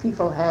 These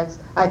people has.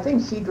 I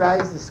think she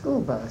drives the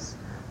school bus,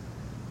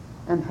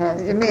 and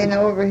has. You mean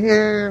over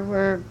here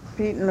where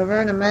Pete and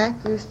Laverna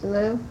Mack used to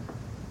live?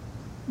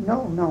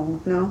 No.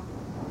 No.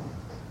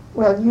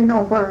 Well, you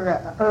know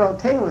where Earl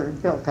Taylor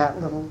built that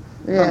little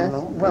Yes.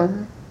 bungalow.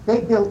 Well,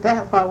 they built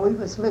that while we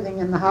was living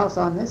in the house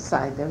on this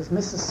side. There was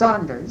Mrs.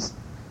 Saunders'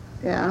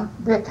 Yeah.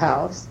 brick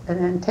house, and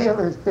then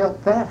Taylor's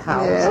built that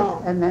house, Yeah.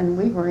 and then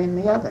we were in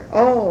the other.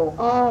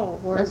 Oh,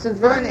 where Mrs.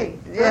 Verney.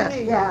 Yeah.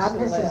 Verney Yeah, used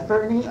to Mrs. live.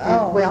 Verney, and,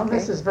 Oh, well, okay.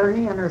 Mrs.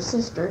 Verney and her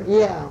sister,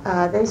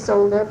 Yeah. they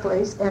sold their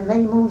place, and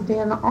they moved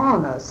in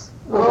on us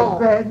with Oh. a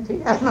grand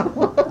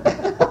piano.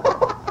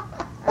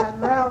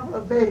 And Ralph a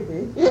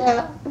baby.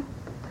 Yeah.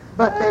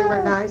 But they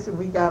were nice, and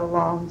we got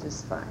along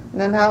just fine. And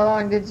then how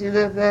long did you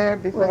live there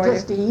before Well,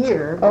 just a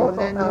year. Oh,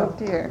 before- then moved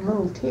here.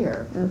 Moved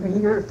here. Mhm. A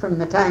year from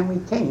the time we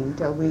came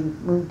till we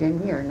moved in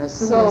here. And as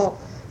So,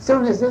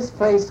 soon as this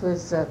place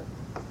was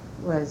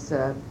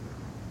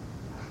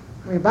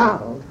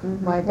remodeled,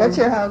 Mhm. why What's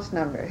then your house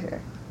number here?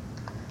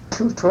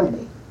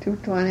 220.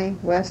 220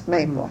 West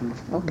Maple.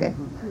 Okay.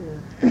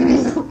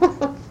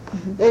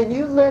 then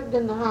you lived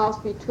in the house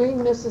between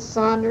Mrs.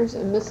 Saunders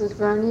and Mrs.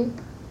 Verney?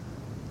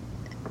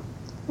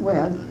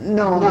 Well,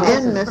 No, No.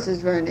 in Mrs.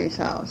 Verney's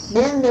house.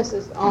 Then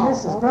Mrs. Oh,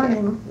 Mrs. okay.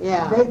 Verney,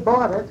 Yeah. they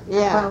bought it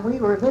Yeah. while we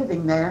were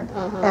living there,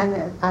 Uh-huh.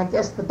 and I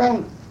guess the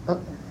bank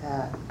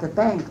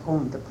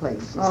owned the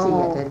place. You see,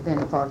 Oh. it had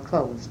been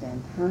foreclosed,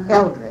 and Uh-huh.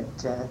 Eldred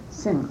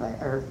Sinclair,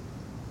 or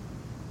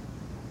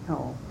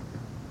no,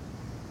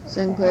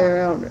 Sinclair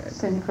Eldred.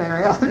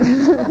 Sinclair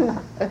Eldred.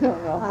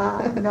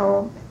 I don't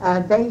know.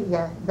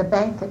 The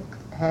bank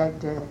had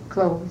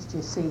closed.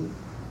 You see,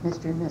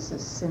 Mr. and Mrs.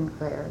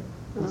 Sinclair,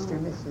 Mr.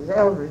 and Mrs.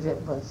 Eldred.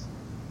 It was.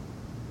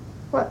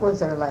 What was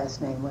their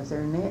last name? Was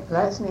their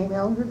last name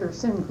Eldred or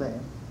Sinclair?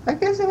 I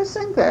guess it was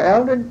Sinclair.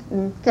 Eldred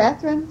and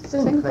Catherine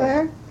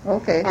Sinclair.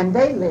 Okay. And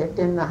they lived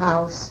in the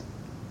house.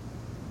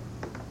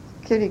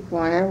 Kitty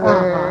Corner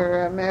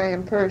where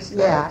Marion Purse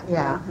lived.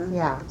 Yeah.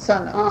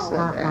 Son of us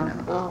lived there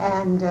Uh-huh. now.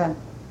 And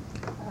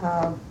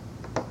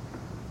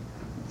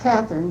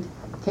Catherine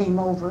came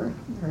over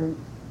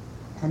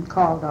and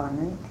called on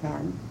me,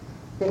 and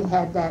they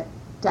had that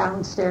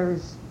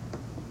downstairs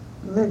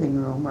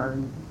living room, or it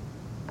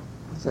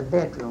was a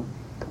bedroom.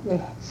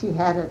 She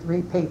had it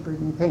repapered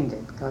and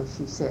painted because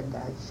she said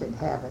I should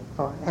have it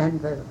for.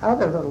 And the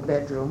other little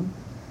bedroom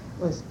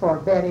was for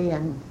Betty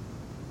and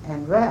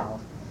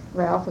Ralph.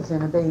 Ralph was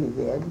in a baby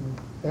bed, and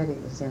Betty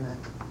was in a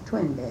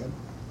twin bed.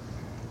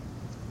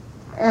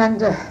 And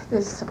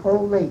this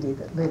old lady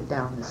that lived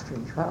down the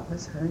street, what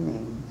was her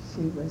name?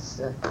 She was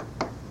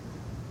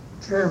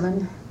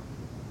German,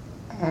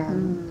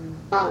 and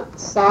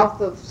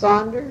South of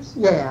Saunders?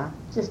 yeah,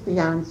 just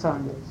beyond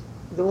Saunders.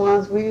 The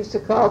ones we used to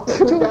call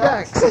two Two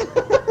ducks. ducks.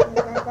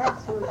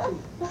 That's who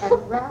she.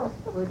 And Ralph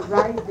would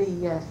ride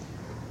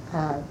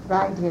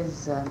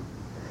his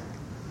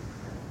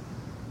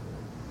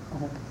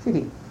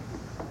fitty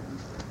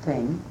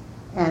thing,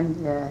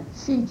 and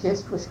she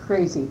just was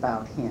crazy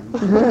about him.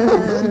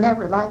 And she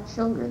never liked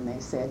children, they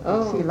said. But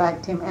Oh. she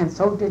liked him, and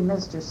so did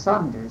Mr.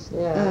 Saunders.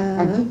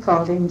 Yeah. And he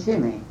called him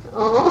Jimmy.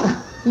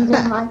 Oh. He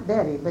didn't like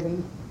Betty,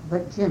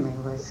 but Jimmy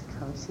was,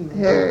 because he was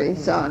Harry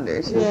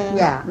Saunders. Yeah.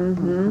 Yeah.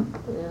 Mm-hmm.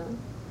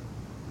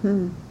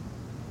 Yeah.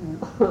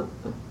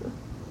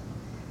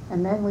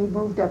 And then we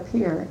moved up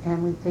here,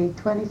 and we paid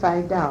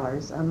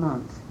 $25 a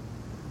month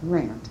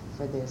rent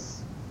for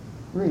this,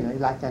 really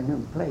like a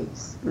new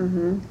place.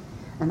 Mm-hmm.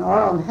 And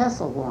Oral and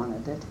Hessel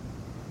wanted it,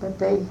 but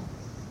they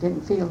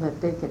didn't feel that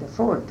they could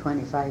afford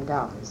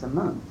 $25 a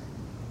month.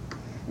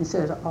 And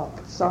said, oh,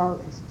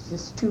 so it's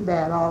just too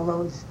bad all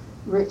those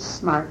rich,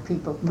 smart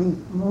people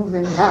move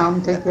in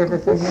town, take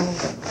everything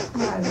over.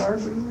 My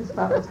Lord, we was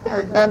about as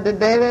hard. And did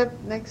they live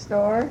next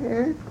door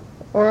here?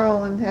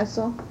 Oral and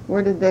Hessel?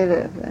 Where did they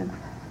live then?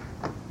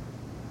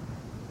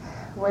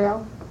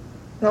 Well,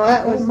 No,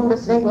 that was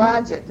moved- Mrs.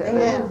 Blodgett.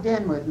 They moved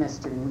in with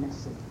Mr. and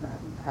Mrs.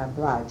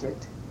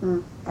 Blodgett,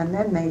 Mm. and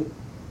then they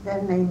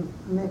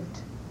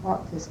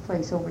bought this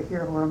place over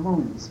here where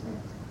Mooney's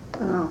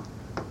lived, Oh.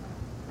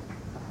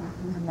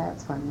 and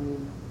that's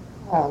when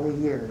all the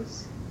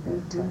years.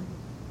 That,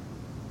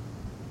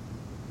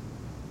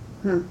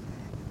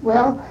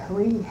 Well,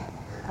 we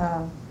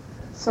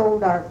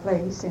sold our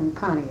place in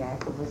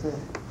Pontiac. It was a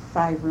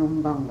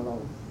 5-room bungalow,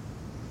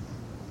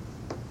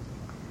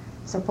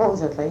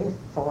 supposedly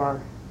for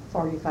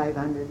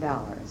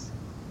 $4,500.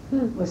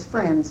 Was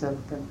friends of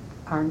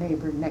our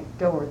neighbor next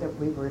door that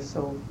we were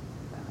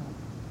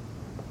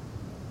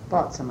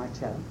bought so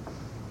much of,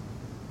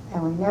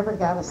 and we never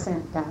got a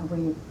cent down.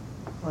 We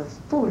was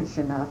foolish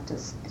enough to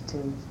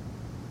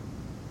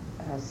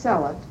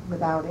sell it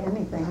without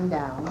anything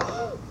down.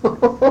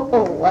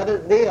 What a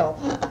deal.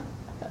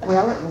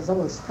 Well, it was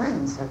those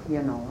friends, and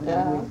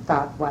Yeah. we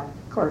thought, well,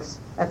 of course,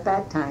 at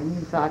that time,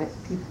 you thought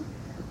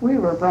we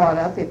were brought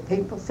up, if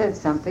people said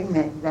something,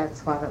 then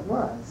that's what it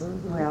was.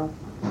 Mhm. Well,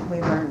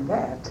 we learned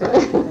that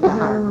the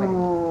hard way.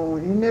 No,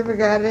 you never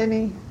got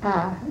any?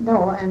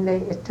 No, and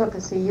it took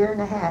us a year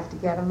and a half to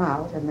get them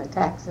out, and the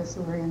taxes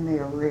were in the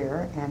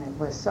arrear, and it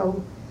was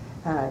so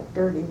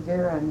dirty.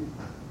 Vera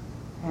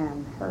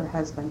and her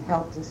husband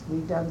helped us. We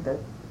dug the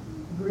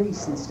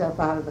grease and stuff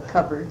out of the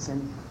cupboards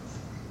and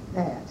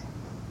that.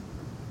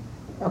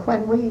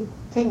 When we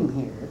came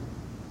here,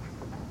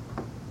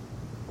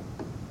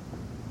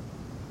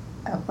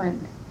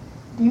 when,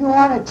 do you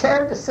want a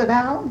chair to sit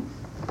down?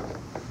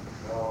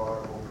 No, I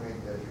will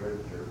clean this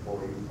register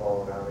before you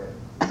fall down in.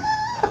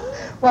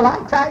 Well, I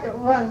tried it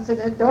once and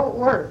it don't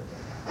work.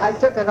 I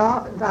took it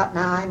off and thought,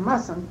 now I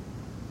mustn't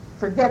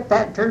forget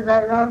that, turned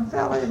right around and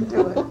fell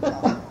into it.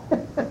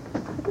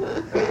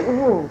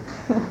 Ooh.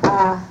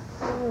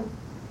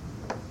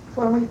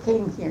 When we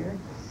came here,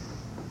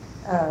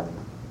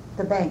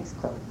 the banks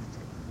closed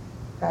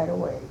right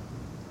away.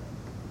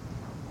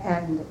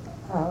 And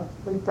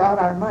we brought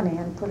our money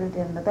and put it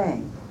in the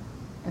bank,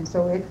 and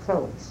so it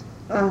closed.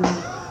 And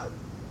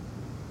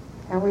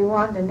we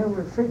wanted a new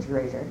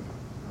refrigerator.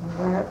 We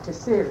went up to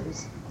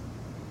Sears.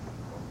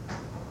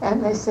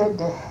 And they said,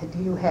 do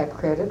you have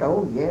credit?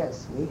 Oh,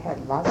 yes, we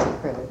had lots of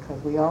credit because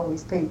we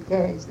always paid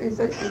cash. They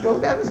said, you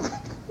don't have a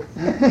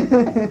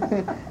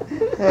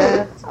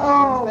That's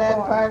Oh, the bad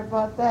boy. part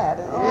about that.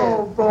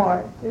 Oh,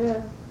 boy.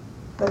 Yeah.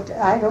 But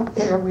I don't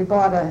care. We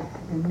bought a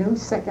new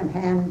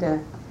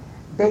second-hand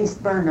base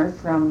burner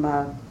from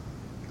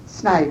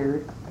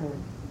Snyder,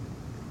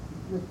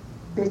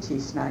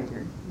 Bitchy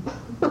Snyder,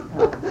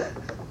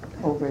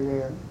 over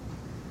there.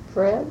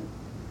 Fred?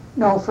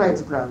 No,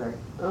 Fred's brother.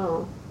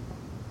 Oh.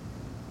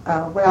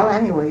 Well,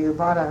 anyway, you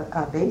bought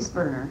a base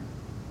burner.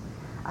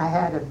 I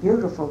had a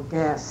beautiful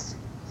gas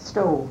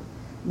stove.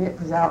 And it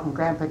was out in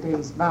Grandpa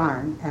Day's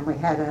barn, and we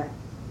had a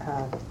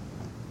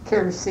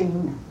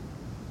kerosene,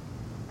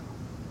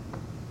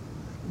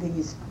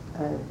 these,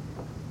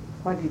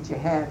 what did you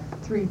have,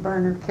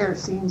 3-burner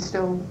kerosene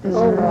stove?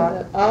 Oh,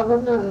 the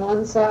oven on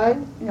one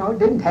side? You know, it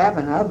didn't have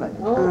an oven.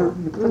 Oh.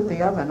 You put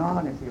the oven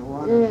on if you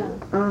wanted.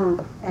 Yeah.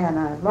 And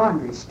a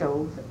laundry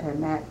stove,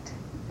 and that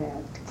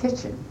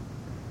kitchen.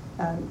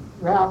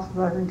 Ralph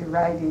learned to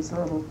ride his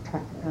little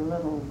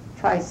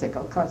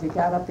tricycle because he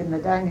got up in the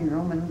dining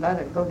room and let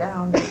it go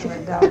down. It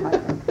went down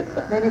like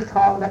that. Then he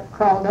crawled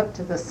up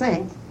to the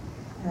sink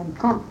and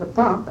pumped the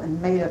pump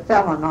and made a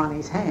felon on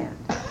his hand.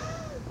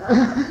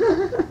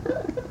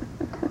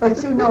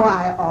 But you know,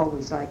 I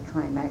always liked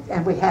Climax.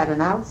 And we had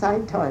an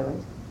outside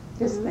toilet.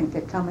 Just think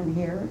of coming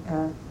here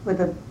with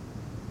a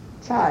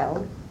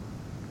child.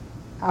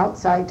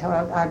 Outside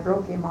toilet, I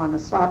broke him on a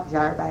slop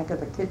jar back of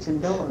the kitchen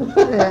door.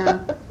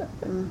 Yeah.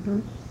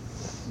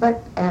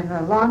 But, and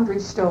a laundry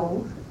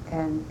stove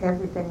and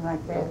everything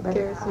like that. But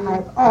Kerosene.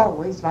 I've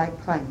always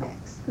liked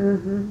Climax.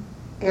 Mm-hmm.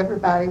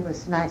 Everybody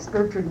was nice.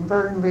 Gertrude and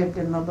Vern lived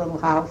in the little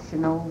house, you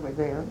know, over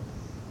there.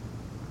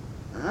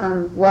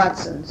 On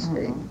Watson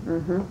Street.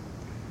 Mm-hmm.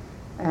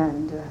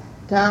 And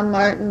Tom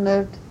Martin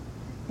lived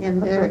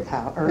in the There, brick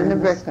house. in the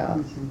brick house.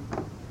 Mhm.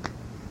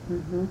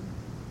 Mm-hmm.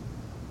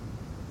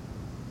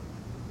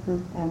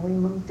 And we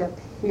moved up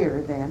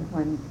here then,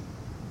 when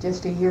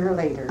just a year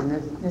later, and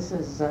this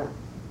is,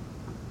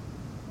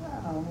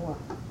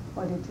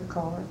 what did you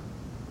call her?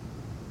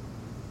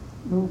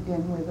 Moved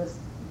in with us,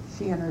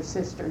 she and her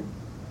sister.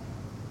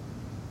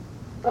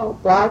 Oh,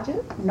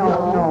 Blodgett?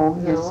 No,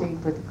 you see,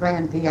 with the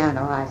grand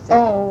piano, I think.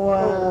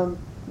 Oh,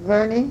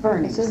 Vernie?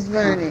 Vernie. Mrs.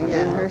 Vernie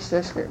and her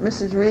sister.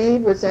 Mrs.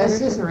 Reed, was that her Mrs.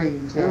 sister?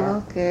 Reed, yeah.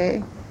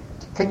 Okay.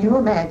 Can you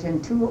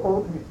imagine two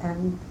old,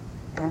 and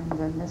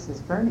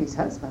Mrs. Vernie's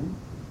husband,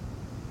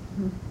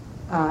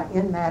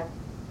 in that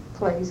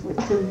place with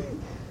two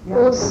It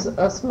was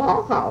a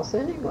small house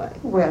anyway.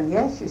 Well,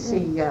 yes, you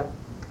see,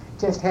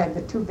 just had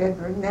the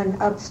 2-bedroom, then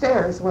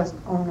upstairs was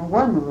only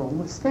one room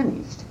was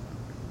finished,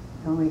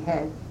 and we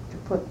had to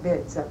put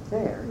beds up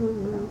there.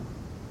 Mm-hmm.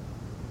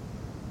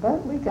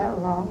 But we got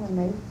along,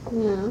 and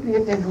Yeah.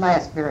 it didn't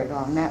last very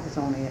long. That was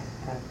only a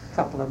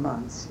couple of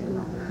months, you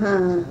know,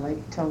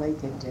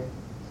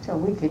 till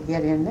we could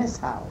get in this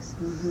house.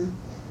 Mm-hmm.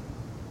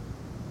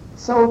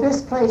 So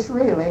this place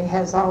really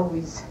has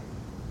always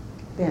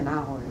been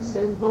ours.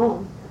 Been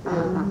home.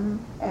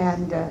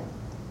 And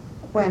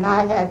when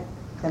I had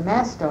the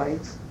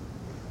mastoids,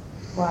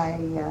 why,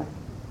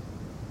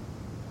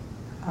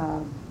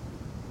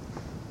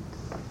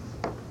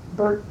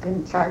 Bert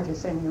didn't charge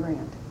us any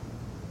rent.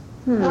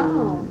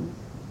 Oh.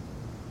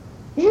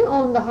 He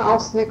owned the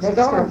house next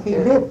door. He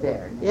lived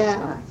there.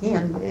 Yeah. He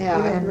and Yeah.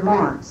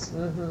 Lawrence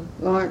Mm-hmm.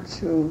 Lawrence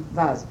who?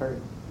 Vosberg.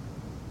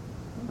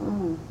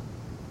 Oh.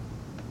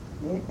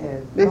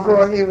 Before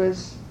Lawrence. he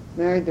was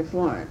married to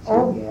Florence.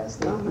 Oh,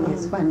 yes. Uh-huh.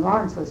 It's when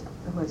Lawrence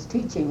was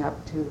teaching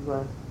up to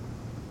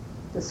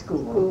the school.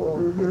 School.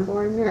 Mhm.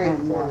 Before he married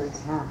And, Florence.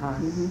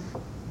 Mm-hmm.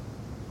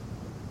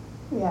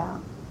 Yeah.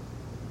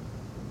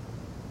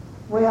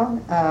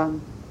 Well,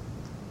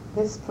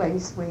 this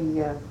place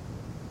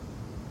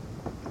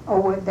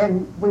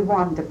then we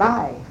wanted to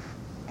buy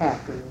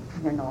after,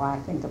 I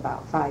think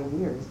about 5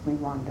 years, we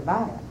wanted to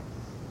buy it.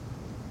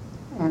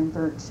 And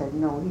Bert said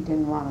no, he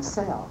didn't want to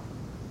sell.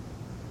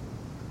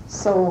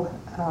 So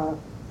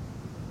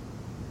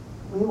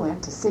we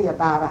went to see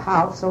about a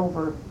house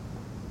over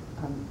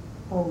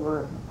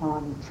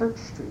on Church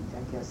Street,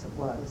 I guess it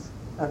was,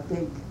 a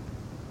big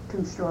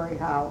 2-story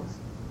house.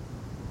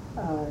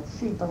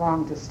 She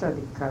belonged to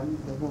Study Club,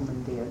 the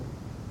woman did.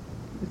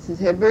 Mrs.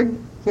 Hibbard?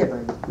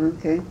 Hibbard.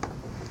 Okay.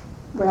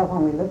 Well,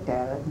 when we looked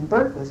at it, and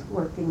Bert was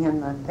working in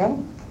the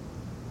bank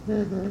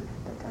Mm-hmm. at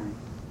the time.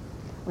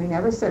 We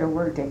never said a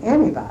word to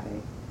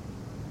anybody.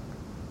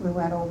 We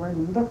went over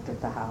and looked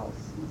at the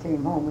house and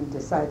came home and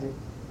decided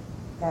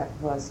that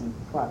wasn't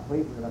what we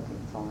were looking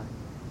for.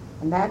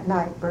 And that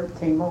night Bert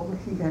came over,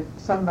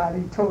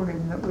 somebody told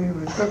him that we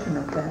were looking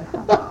at that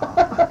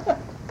house.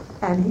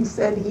 And he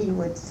said he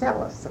would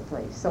sell us the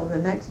place. So the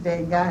next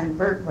day, Guy and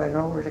Bert went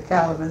over to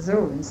Kalamazoo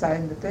and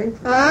signed the paper.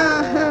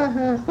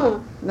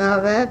 Now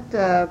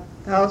that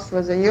house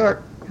was a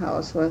York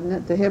house, wasn't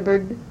it? The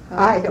Hibbard house?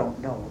 I don't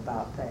know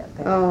about that.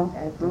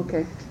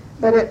 Okay.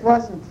 But it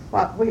wasn't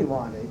what we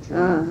wanted. You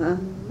know.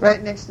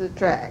 Right next to the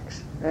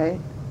tracks, right?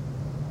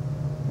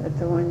 That's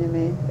the one you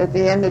mean? At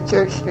the end of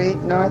Church Street,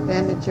 north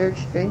end of Church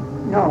Street?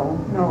 No.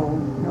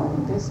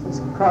 This was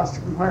across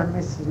from where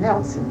Mrs.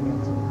 Nelson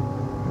lived.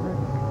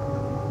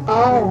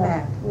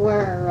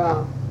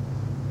 Where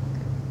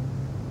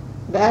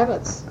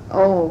Babbitt's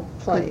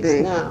place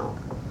be. now.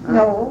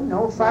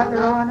 No,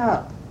 farther on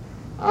up.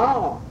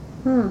 Oh.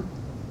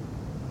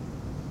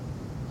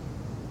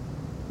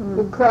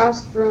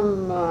 Across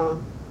from,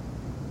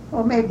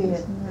 Well, maybe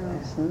it.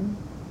 Nelson.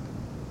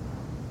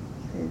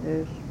 See,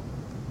 there's...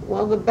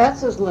 well, the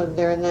Betzes lived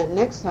there in that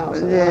next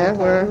house. Yeah,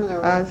 where there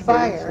was a Osborne's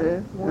fire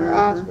lived. where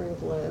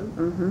Osborne's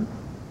lived.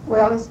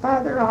 Well, it's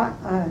farther on.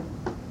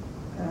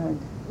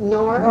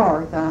 North?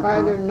 North,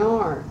 Farther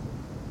north.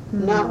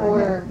 Not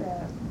where...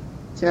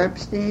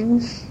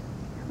 Sharpstein's?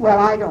 Well,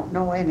 I don't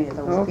know any of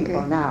those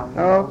people now. You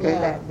know, Okay.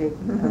 That big,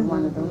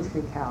 one of those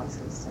big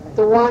houses.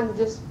 The one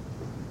just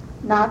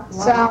Not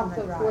south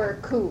of where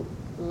Coot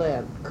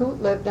lived.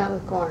 Coot lived on the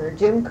corner.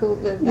 Jim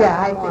Coot lived on the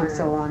Yeah, corner. I think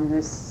so on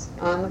this.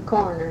 On the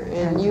corner.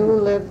 And you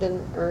lived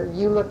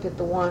you looked at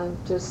the one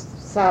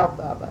just south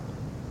of it.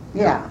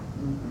 Yeah.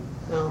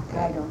 Okay.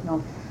 I don't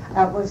know.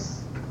 That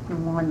was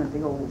one of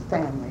the old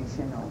families,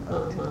 you know.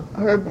 But,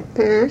 Herb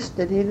Pierce,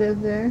 did he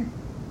live there?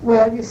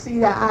 well, you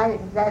see, a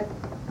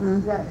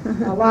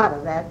lot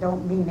of that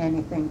don't mean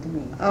anything to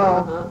me.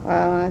 Well,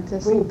 I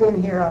just... We've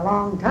been here a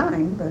long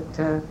time,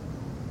 but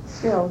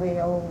still the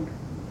old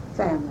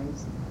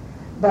families.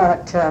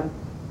 But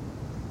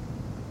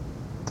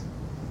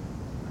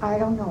I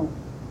don't know.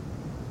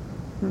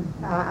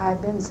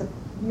 I've been,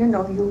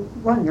 you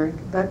wondered,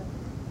 but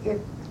if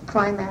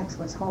Climax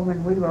was home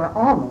and we were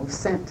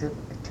almost sent to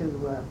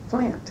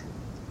Flint.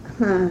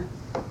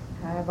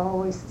 I've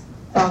always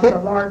thought the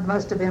Lord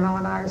must have been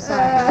on our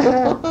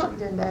side. We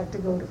didn't have to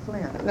go to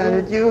Flint. Now,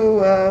 did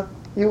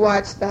you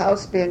watched the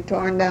house being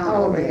torn down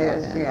over here?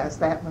 Yes, yes,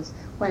 that was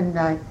when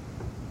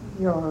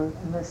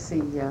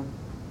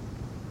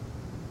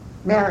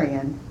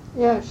Marion.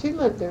 Yeah, she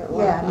lived there at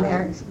one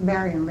time.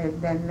 Marion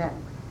lived then,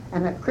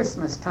 and at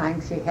Christmas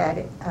time she had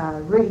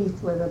a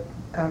wreath with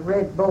a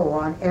red bow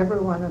on every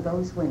one of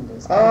those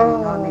windows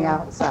hanging on the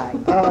outside.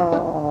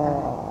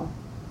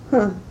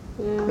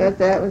 Yeah. But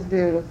that was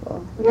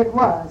beautiful. It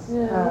was.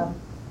 Yeah.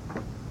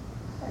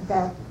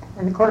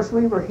 And of course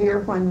we were here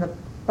when the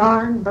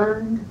barn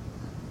burned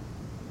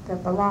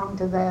that belonged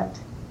to that.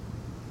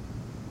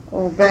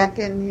 Oh, back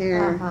in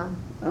here.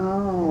 It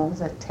Oh.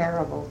 was a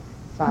terrible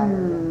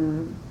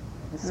fire.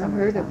 I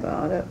heard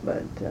about it,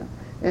 but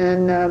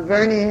and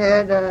Bernie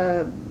had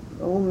a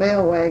old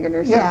mail wagon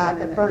or something. Yeah, in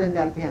that it, burned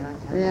didn't up he? in it.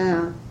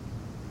 Yeah.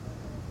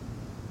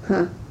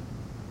 Huh.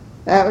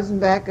 That was in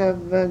back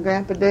of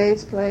Grandpa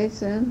Dave's place,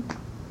 then,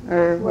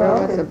 or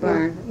where was the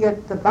barn?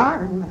 The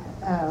barn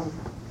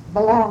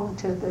belonged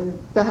to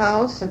The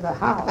house. the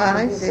house.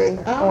 I see.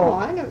 Oh,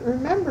 I don't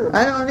remember.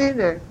 I don't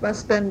either.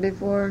 Must have been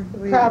before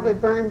we. Probably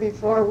burned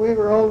before we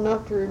were old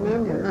enough to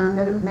remember.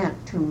 That it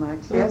meant too much.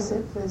 Yes,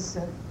 it was.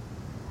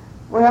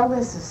 Well,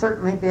 this has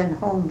certainly been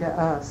home to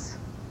us.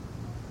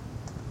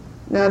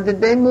 Now,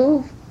 did they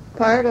move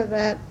part of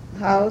that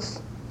house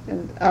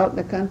out in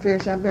the country or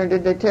something, or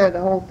did they tear the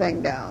whole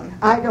thing down?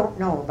 I don't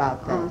know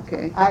about that.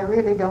 Okay. I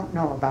really don't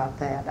know about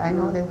that. I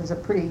know there was a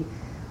pretty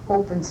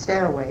open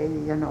stairway,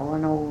 an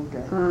old,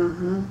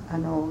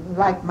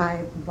 like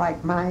my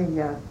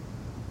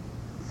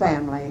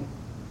family.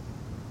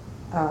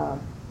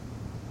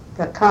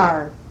 The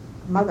car,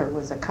 mother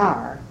was a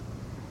car,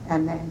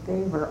 and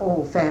they were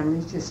old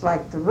families, just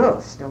like the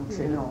roofs, don't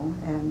you know?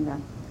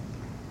 And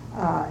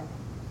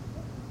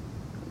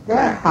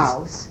their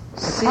house,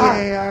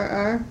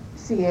 C-A-R-R?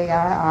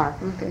 C-A-R-R,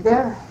 Okay.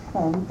 their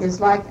home is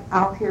like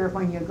out here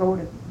when you go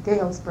to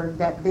Galesburg,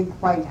 that big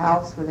white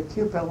house with a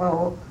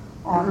cupola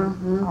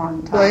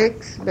on top.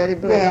 Blake's, Betty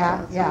Blake's Yeah,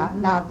 house. yeah.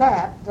 Now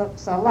that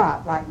looks a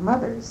lot like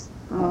Mother's.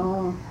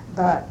 Oh.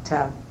 But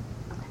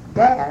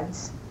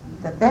Dad's,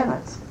 the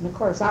Bennett's, and of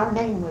course our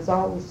name was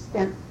always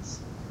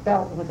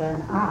spelt with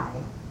an I,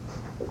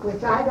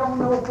 which I don't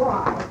know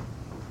why,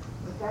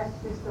 but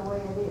that's just the way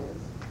it is.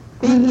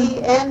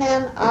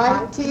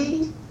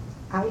 B-E-N-N-I-T?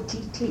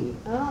 I-T-T.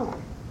 Oh.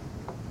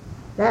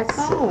 That's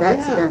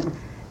yeah. been.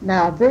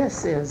 Now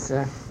this is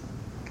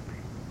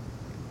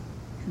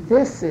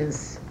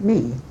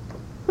me.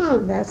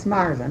 That's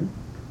Marvin,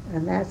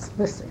 and that's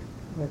Lissy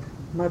with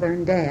Mother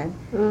and Dad.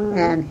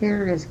 And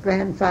here is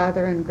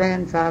Grandfather and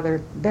Grandfather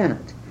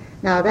Bennett.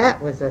 Now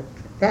that's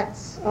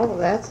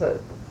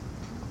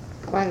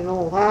quite an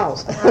old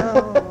house.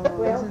 Oh,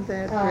 Well, isn't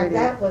that pretty?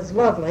 that was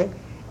lovely,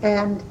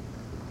 and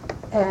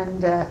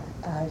a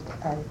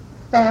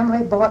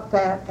family bought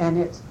that, and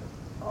it's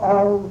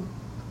all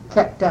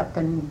kept up,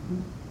 and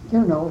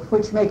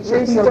which makes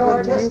you feel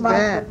Restored, good, just you like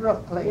bet. the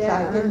roof place.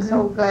 Yeah. I've been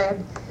so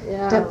glad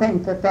Yeah. to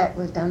think that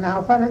was done. Now,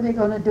 what are they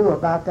going to do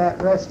about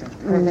that restaurant?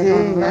 Are they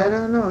gonna Gee, I let-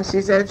 don't know.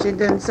 She said if she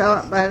didn't sell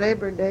it by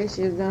Labor Day,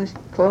 she was going to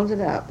close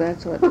it up.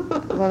 That's what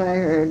I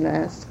heard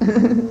last.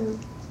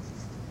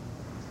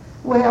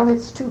 Well,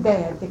 it's too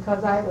bad,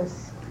 because I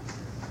was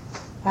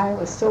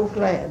so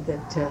glad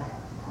that.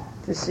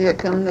 To see it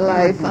come to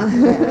life, huh?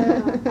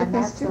 Yeah. And It's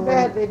that's too the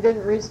bad way- they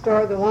didn't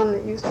restore the one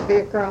that used to be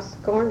across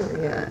the corner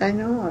here. I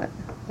know it.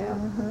 Yeah.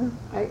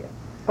 Uh-huh. I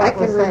What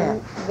can was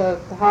remember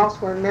the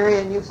house where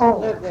Marion used to Oh.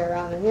 live there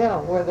on the hill,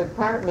 where the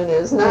apartment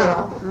is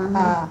now.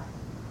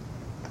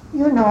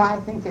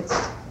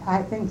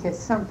 I think it's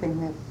something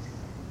that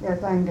they're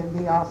going to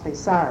be awfully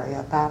sorry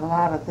about, a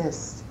lot of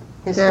this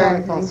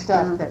historical things,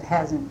 stuff yeah. that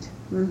hasn't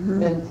Mm-hmm.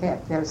 been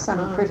kept. There's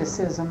some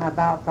criticism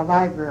about the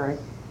library.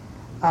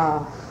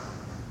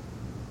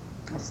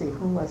 Let's see,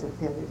 who was it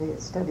the other day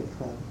at Study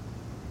Club?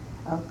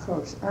 Of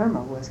course,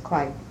 Irma was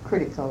quite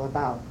critical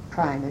about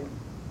trying to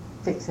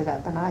fix it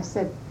up, and I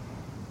said,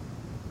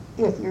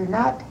 if you're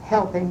not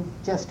helping,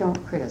 just don't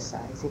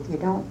criticize. If you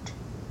don't,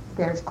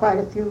 there's quite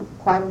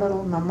a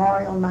little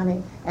memorial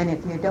money, and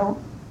if you don't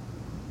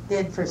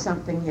bid for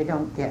something, you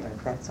don't get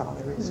it. That's all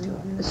there is to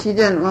it. She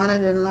didn't want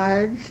it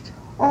enlarged.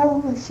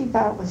 Oh, she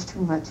thought it was too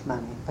much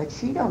money, but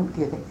she don't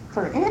give it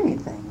for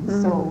anything,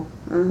 so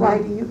why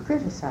do you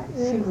criticize?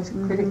 She was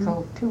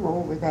critical, too,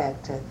 over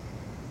that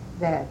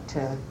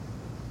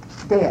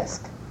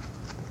desk,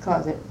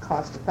 because it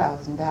cost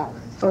 $1,000.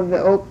 Oh,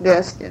 the oak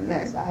desk in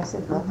there. Yes, I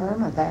said, well,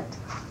 Irma, that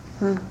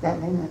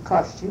didn't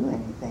cost you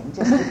anything.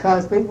 Just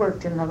because we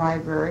worked in the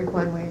library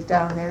when we was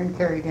down there and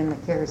carried in the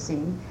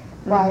kerosene,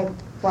 why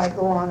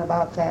go on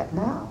about that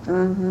now?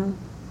 Mm-hmm.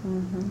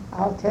 Mm-hmm.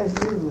 I'll tell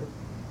you,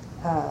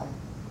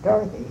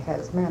 Dorothy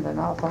has meant an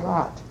awful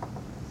lot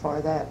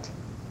for that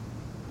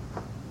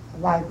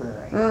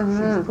library.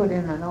 She's put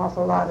in an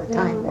awful lot of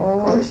time. Of Oh,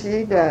 course,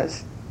 she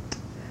does.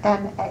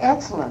 an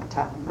excellent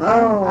time.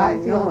 Oh,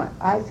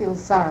 I feel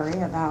sorry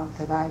about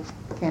that I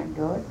can't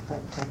do it,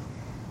 but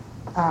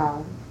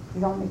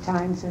the only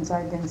time since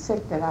I've been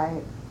sick that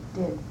I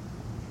did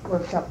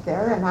work up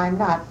there, and I'm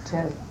not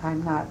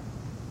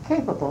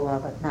capable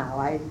of it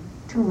now.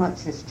 Too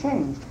much has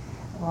changed.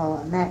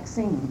 Well,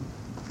 Maxine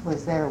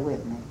was there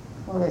with me.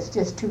 Well, it's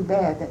just too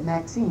bad that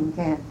Maxine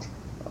can't.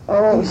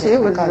 Oh, Either, she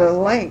was the because-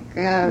 link.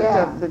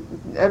 Yeah.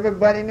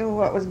 Everybody knew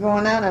what was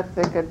going on if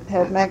they could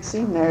have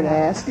Maxine there to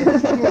ask. She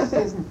just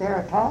isn't there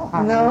at all.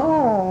 honey.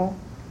 No.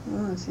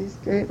 Oh, she's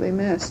greatly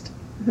missed.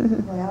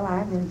 Well,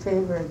 I'm in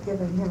favor of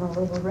giving him a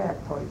little rat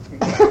poison.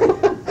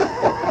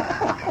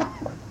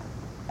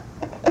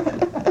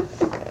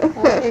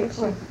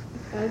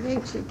 I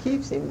think she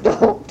keeps him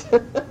doped.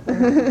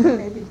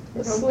 Maybe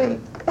Asleep.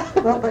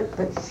 Well, but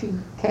she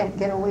can't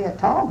get away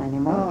at all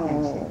anymore,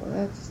 can Oh,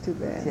 that's too she?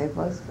 bad. It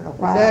was for a Is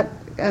while. that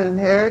an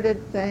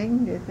inherited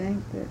thing, do you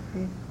think? That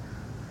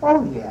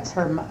Oh, yes.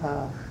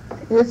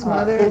 his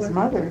mother? His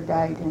mother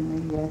died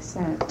in the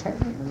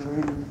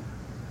sanitarium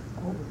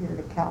over here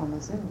to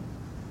Kalamazoo.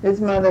 His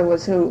mother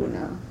was who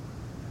now?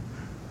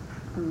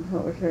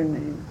 What was her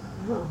name?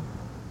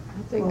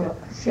 I think Well,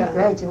 she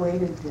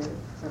graduated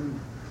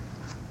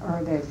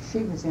she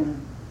was in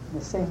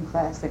the same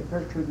class that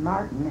Gertrude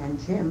Martin and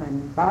Jim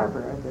and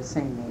Barbara are the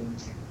same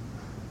age.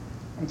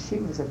 And she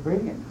was a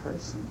brilliant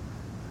person.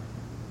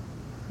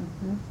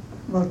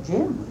 Well,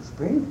 Jim was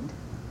brilliant.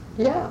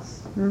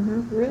 Yes,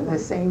 Mm-hmm. The really.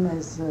 same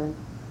as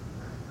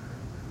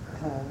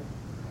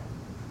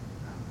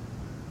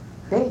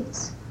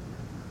Bates.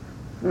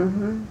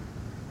 Mm-hmm.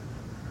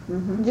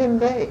 Mm-hmm. Jim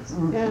Bates,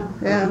 Mhm. yeah.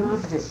 Yeah.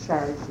 Uh-huh.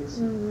 Discharges.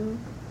 Mhm.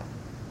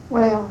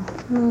 Well,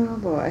 Oh,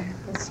 boy.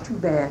 it's too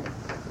bad.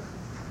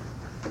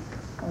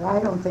 Well, I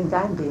don't think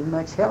I'm being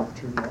much help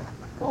to you.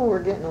 Oh,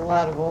 we're getting a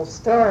lot of old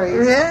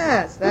stories.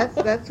 Yes,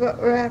 that's what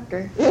we're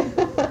after.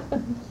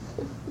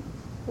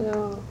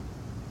 Yeah.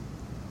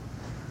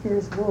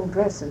 Here's wool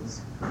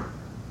dresses.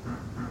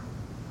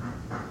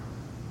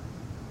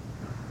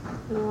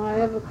 No, I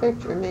have a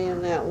picture of me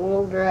in that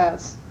wool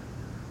dress.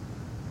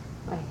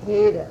 I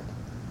hate it.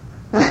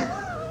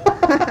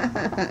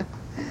 I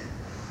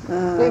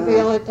think the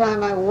only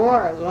time I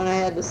wore it was when I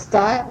had to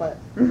style it.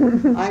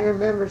 I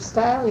remember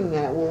styling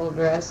that wool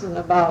dress in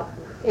about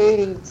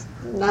 80,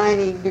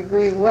 90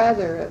 degree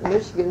weather at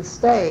Michigan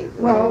State.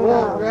 with a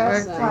wool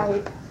dress on.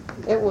 right.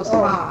 It was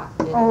hot.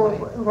 Oh,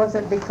 Anyway. was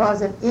it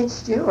because it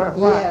itched you or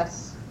what?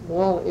 Yes,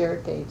 wool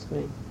irritates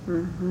me.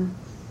 Mm-hmm.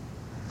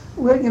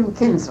 William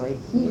Kinsley,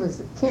 he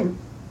was Kinley.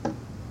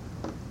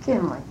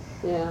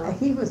 Yeah.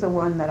 He was the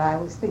one that I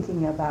was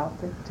thinking about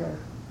that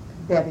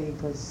Betty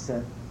was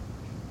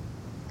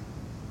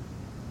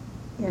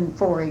in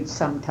 4-H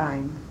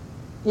sometime.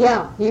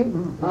 Yeah, he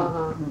Mhm,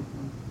 uh-huh. mhm.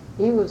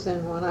 He was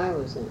in when I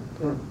was in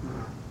too.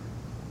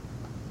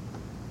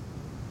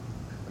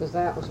 because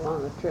that was one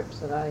of the trips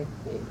that I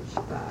made to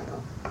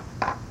Chicago.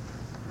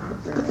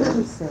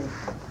 Let's see.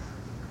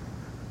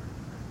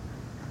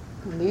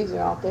 And these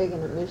are all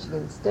taken at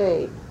Michigan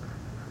State.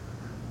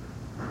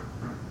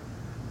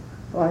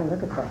 Boy,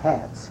 look at the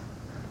hats.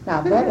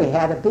 Now, Betty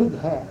had a big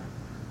hat.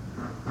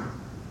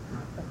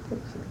 A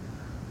picture.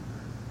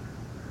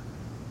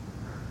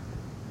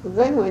 Well,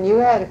 then when you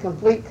had a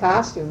complete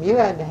costume, you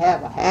had to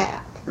have a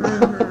hat.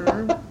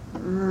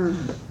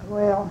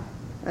 Well,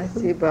 I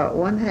see about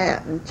one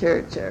hat in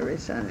church every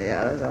Sunday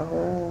out of the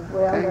whole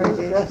well, there's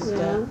just,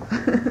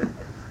 congregation.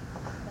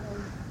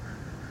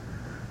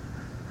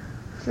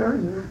 sure,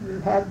 you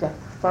had to,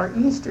 for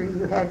Easter,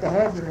 you had to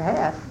have your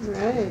hat.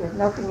 Right. There's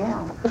nothing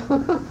else.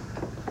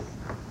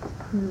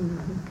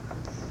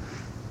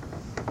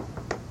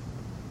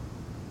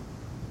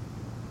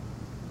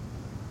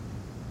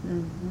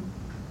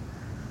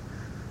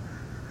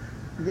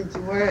 Did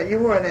you wear? You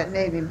wore that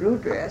navy blue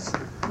dress.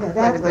 Yeah,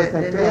 that was the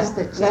Didn't dress you?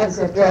 that That's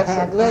the you dress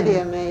had that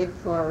Lydia made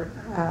for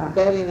Uh,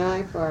 Betty and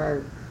I for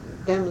our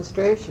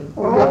demonstration.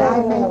 Or did I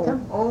make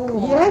them?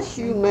 Oh, Yes,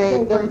 you They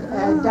made were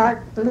them.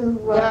 dark blue.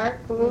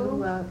 Dark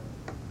blue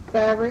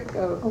fabric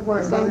of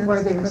Were some. they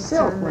were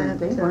silk, weren't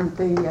they? Weren't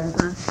they?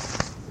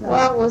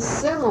 Well, it was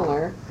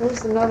similar.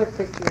 There's another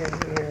picture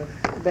in here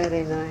of Betty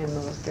and I in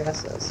those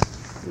dresses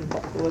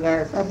with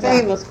our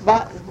famous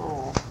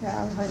buttonhole.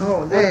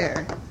 Oh,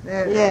 there.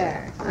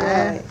 Yeah,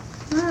 right.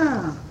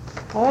 Ah.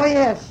 Oh,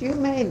 yes, you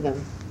made them.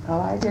 Oh,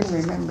 I didn't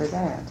remember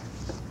that.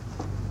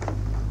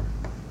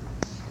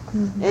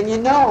 And you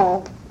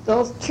know,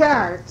 those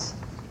charts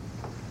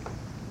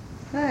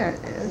There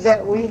it is.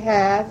 that we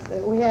had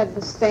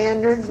the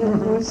standard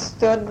and we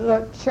stood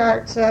the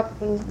charts up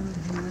and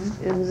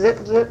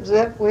zip, zip,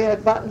 zip. We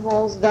had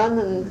buttonholes done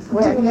in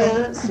 2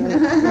 minutes. And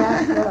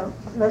Yeah, well,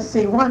 let's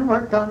see, one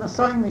worked on the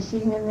sewing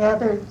machine and the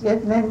other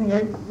did, and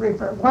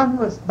then one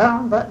was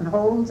bound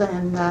buttonholes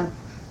and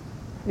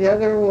the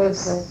other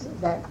was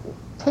that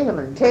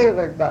tailored.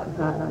 tailored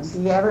buttonholes.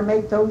 Do you ever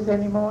make those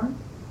anymore?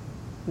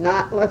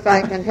 Not if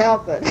I can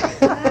help it.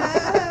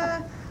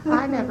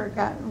 I never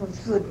was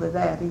good with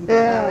that either.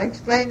 Now,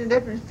 explain the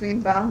difference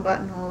between bound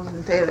buttonholes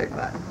and tailored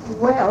buttonholes.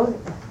 Well,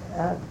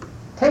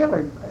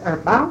 tailored or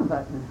bound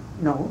button,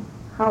 no.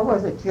 How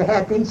was it? You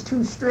had these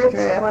two strips,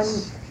 one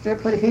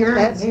strip put here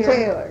That's and here.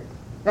 tailored.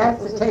 That's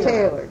That was the a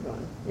tailored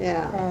one.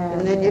 Yeah.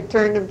 And then you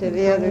turned them to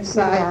the other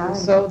side and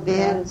sewed the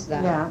ends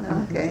down.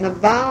 Yeah. Okay. And the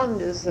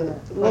bound is a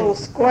little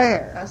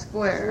square, A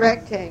square.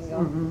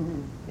 rectangle.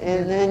 Mhm.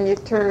 And then you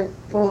turn,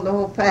 Fold the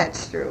whole patch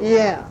through.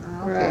 yeah,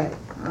 Okay. right.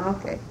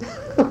 Okay.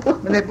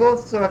 But they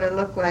both sort of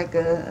look like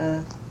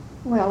a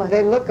Well,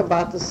 They look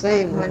about the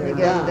same when you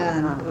they're get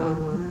them done.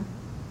 Uh-huh.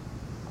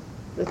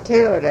 The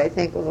tailored, I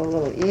think, was a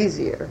little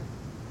easier.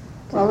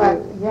 to well,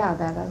 do.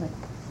 that other.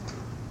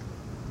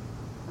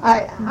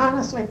 I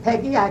honestly,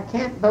 Peggy, I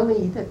can't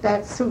believe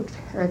that suit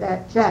or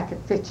that jacket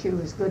fits you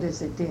as good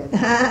as it did.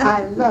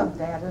 I loved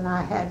that, and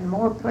I had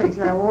more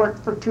pleasure. I wore it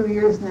for 2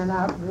 years and then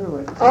outgrew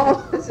it.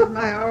 Oh, This is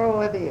my oral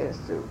Lydia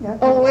suit. Yeah,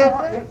 Oh,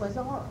 is it? It was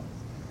oral.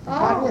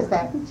 Oh. What is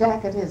that?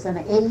 Jacket is an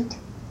 8,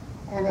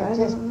 and I it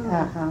just don't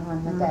know.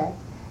 on the back,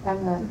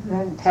 and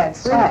then it had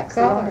slacks.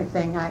 The color. only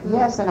thing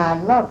yes, and I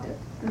loved it,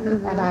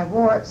 and I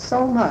wore it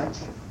so much.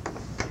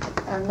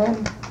 And then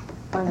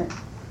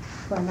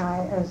when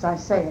I, as I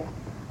say,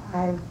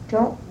 I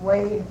don't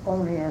weigh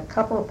only a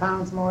couple of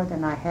pounds more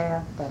than I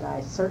have, but I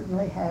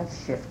certainly have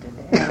shifted.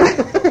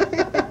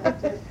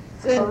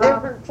 It's in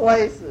different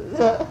places.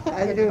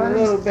 I do a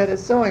little bit of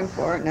sewing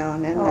for it now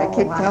and then. I Oh,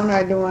 keep wow. telling her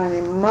I don't want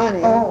any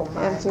money. Oh,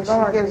 my and so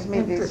Lord, she gives me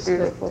the these interest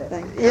beautiful rate.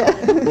 things. Yeah.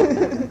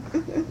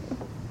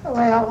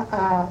 Well,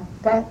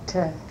 that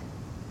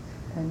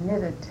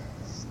knitted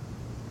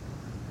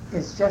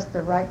is just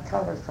the right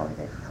color for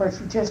it. Of course,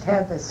 you just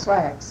have the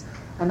slacks,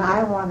 and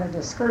I wanted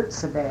a skirt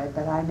so bad,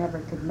 but I never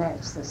could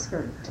match the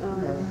skirt.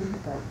 Yeah,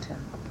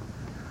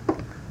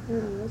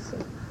 that's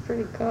a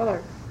pretty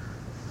color.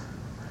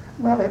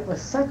 Well, it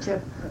was such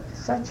a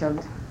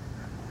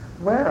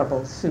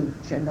wearable suit,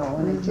 you know,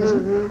 and it just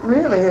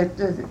really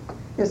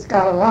it's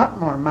got a lot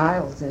more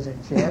miles in it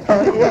yet.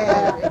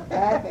 Yeah,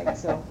 I think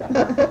so.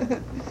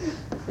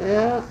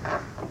 Yeah.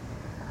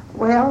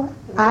 Well,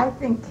 I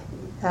think,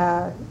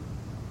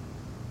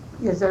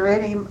 is there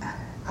any,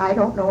 I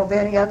don't know of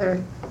any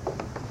other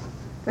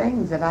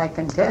things that I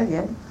can tell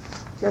you,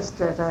 just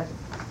that,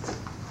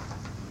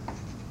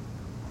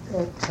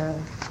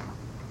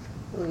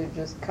 Those are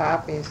just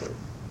copies that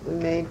we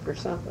made for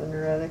something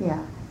or other.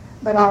 yeah.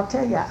 But I'll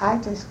tell you, I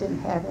just didn't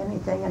have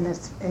anything, and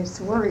it's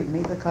worried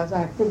me because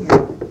I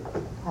figured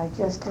I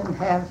just didn't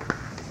have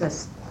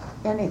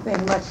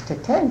anything much to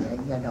tell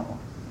you, you know.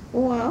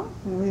 Well,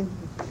 we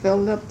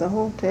filled up the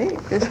whole tape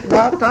just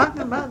about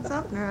talking about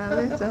something or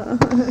other. So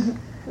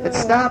it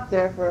stopped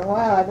there for a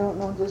while. I don't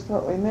know just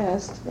what we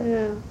missed.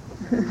 Yeah.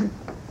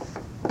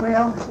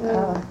 Well,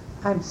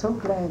 I'm so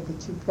glad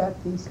that you've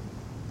got these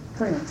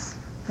prints.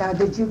 Now,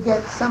 did you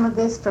get some of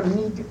this from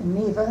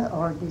Neva,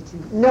 or did you?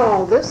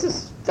 No, this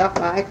is stuff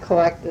I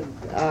collected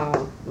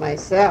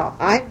myself.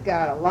 I've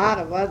got a lot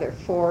of other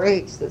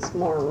 4-H that's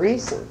more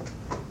recent.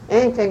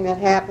 Anything that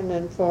happened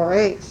in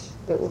 4-H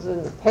that was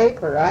in the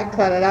paper, I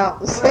cut it out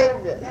and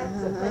saved it.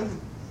 That's the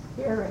thing.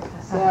 Here,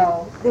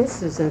 So,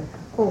 this is an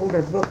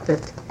older book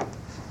that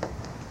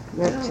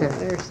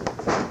there's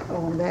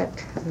oh,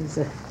 that is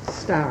a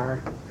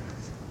star.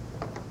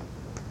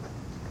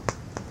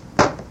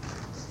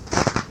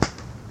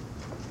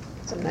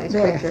 it's a nice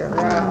There. picture of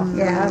Ralph.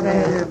 Yeah,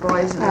 The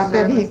boys in I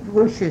bet he service.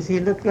 wishes he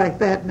looked like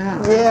that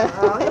now. Yeah.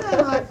 Oh, he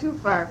doesn't look too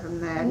far from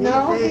that.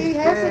 No, He's he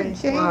hasn't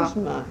very well. changed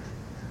much.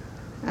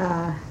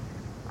 Uh,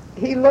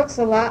 He looks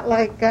a lot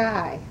like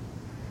Guy.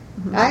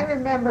 I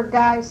remember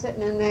Guy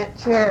sitting in that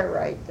chair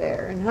right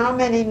there, and how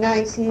many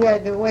nights he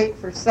had to wait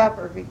for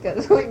supper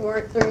because we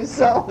weren't through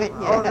sewing yet.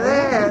 Oh,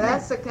 there,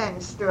 that's the kind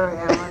of story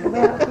I want to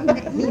well,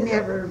 hear. he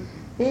never,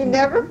 He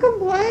never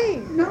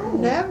complained. No.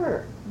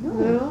 Never.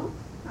 No.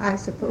 I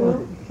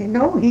suppose, he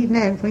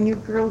never, when you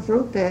girls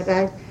wrote that,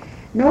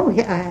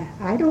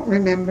 I don't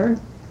remember.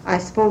 I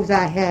suppose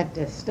I had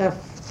the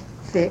stuff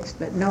fixed,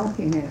 but no,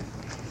 he never.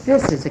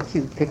 This is a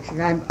cute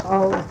picture. I've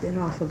always been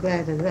awful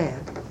glad of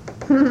that.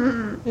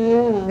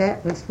 Yeah.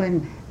 That was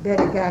when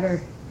Betty got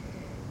her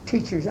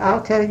teachers.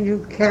 I'll tell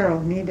you, Carol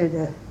needed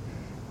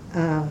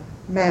a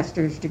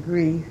master's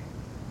degree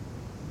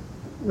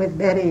with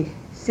Betty.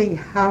 See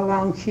how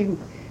long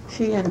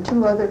she and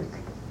two other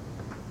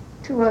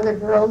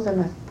girls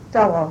and a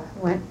fellow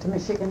went to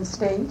Michigan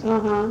State.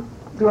 Uh-huh.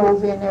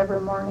 Drove in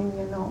every morning,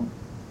 you know.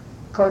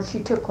 Of course, she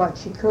took what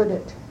she could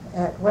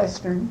at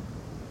Western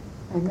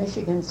and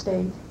Michigan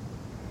State.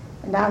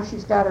 And now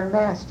she's got her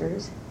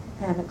master's.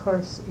 And of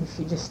course, if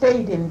she just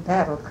stayed in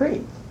Battle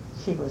Creek,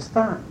 she was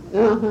fine.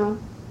 Uh-huh.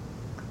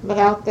 But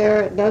out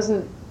there it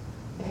doesn't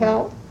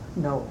help?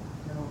 No.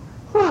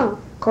 Huh.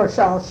 Of course,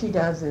 all she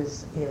does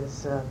is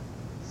sub.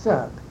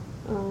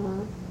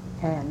 Uh-huh.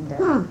 And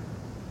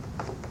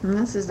And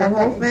this is the And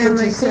whole did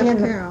family you see except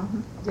in the- Carol.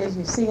 did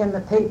you see in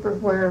the paper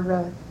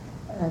where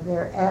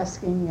they're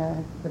asking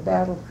the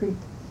Battle Creek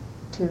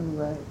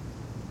to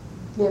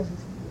give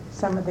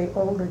some of the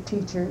older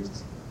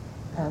teachers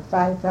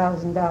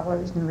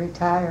 $5,000 and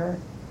retire?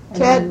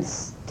 And then-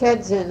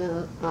 Ted's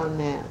in on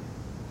that.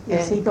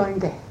 is he going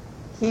to?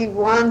 He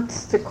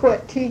wants to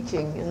quit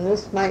teaching, and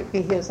this might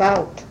be his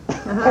out.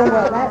 Oh,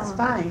 well, that's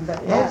fine,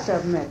 but Yeah. most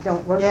of them it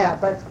don't work Yeah.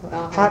 out. But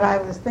Uh-huh. what I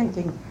was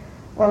thinking,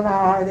 well, now,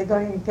 are they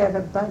going to get a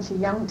bunch of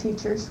young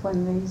teachers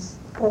when these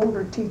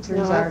older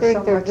teachers No, are I think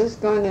so they're much?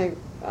 just going to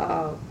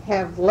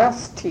have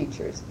less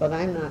teachers, but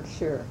I'm not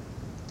sure,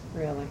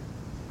 really.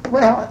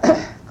 Well,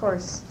 of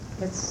course,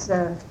 it's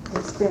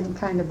been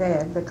kind of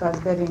bad because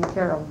Betty and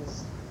Carol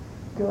was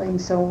doing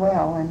so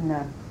well, and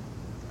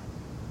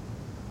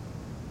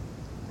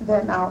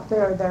then out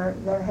there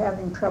they're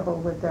having trouble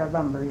with their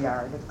lumber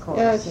yard, of course.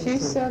 Yeah, she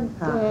said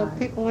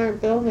people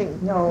aren't building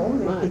No,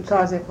 much.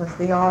 because it was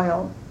the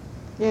oil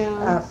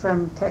Yeah,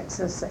 from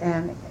Texas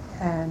and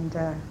and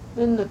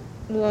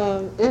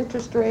the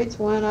interest rates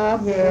went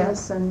up.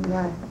 yes, and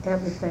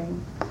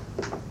everything.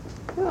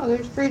 Oh,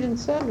 there's Frieden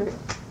Cedric.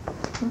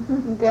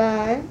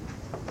 Guy.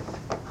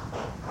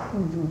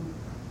 Mhm.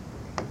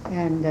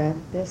 And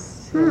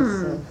this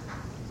is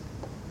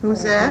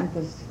Who's that?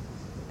 was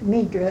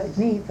Nidra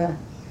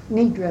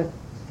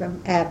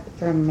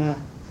from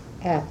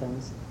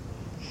Athens.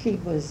 She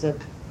was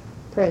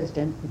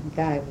president, and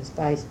Guy was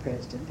vice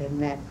president,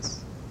 and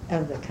that's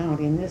of the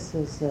county. And this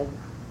is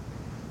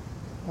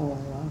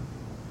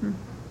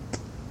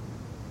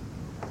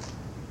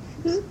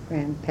she's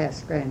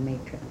past grand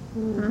matron.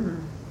 Mm-hmm.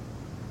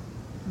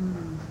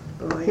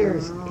 Boy,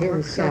 Here's oh, Guy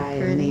looks so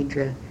and pretty.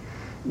 Nidra.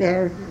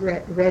 They're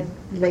red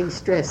lace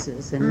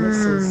dresses, and this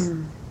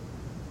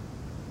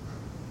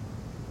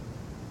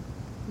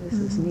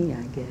is me,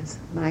 I guess.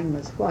 Mine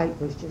was white,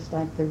 was just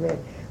like the red.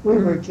 We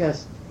were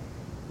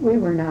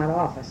not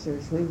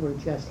officers. We were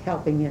just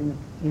helping in.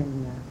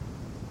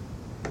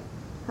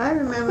 I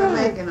remember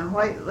making a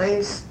white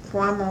lace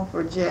formal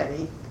for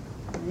Jetty.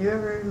 You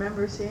ever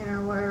remember seeing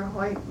her wear a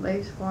white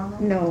lace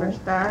formal No. for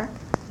Star?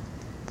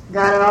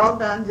 Got it all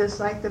done just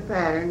like the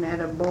pattern, had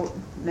a boat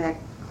neck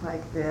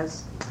like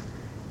this.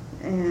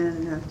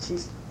 And she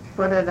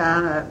put it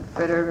on, it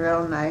fit her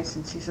real nice,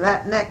 and she said,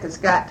 that neck has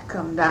got to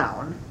come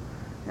down.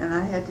 And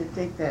I had to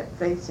take that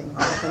facing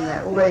off and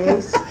that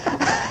lace.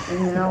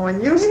 And you know,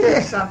 when you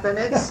stitch something,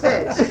 it's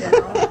stitched, you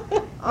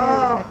know.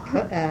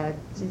 Oh,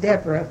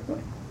 Deborah.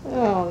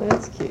 Oh,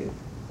 that's cute.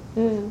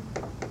 Yeah.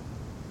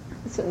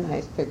 It's a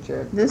nice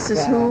picture. of this is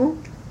Guy. who?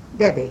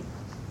 Debbie.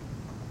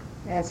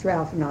 That's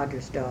Ralph and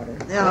Audra's daughter.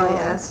 Oh,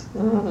 yes.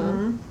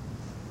 Uh-huh.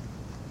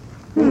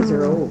 These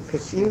are old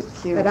pictures.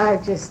 Cute. But I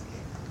just,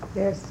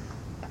 there's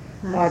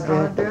That's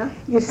Audra. Audra.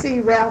 You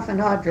see, Ralph and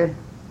Audra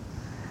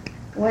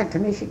went to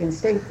Michigan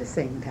State at the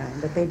same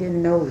time, but they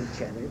didn't know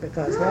each other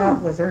because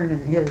Ralph was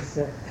earning his,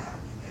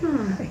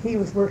 he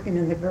was working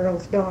in the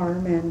girls'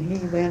 dorm, and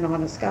he went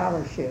on a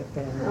scholarship,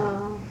 and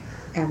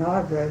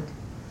Audra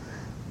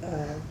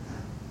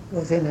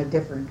was in a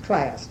different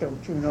class,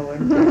 don't you know?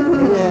 And they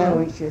didn't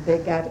know each other.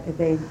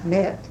 They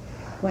met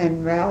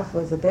when Ralph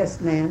was the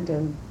best man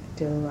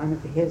to one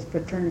of his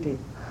fraternity,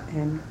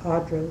 and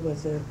Audra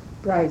was a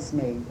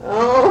bridesmaid in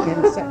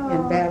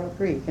Battle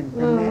Creek, and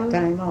from that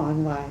time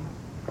on, why?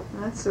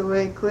 That's the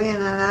way Queen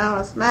and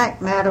Alice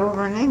Mack met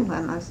over in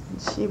England.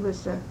 She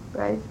was the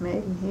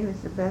bridesmaid and he was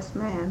the best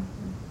man.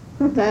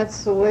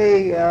 That's the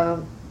way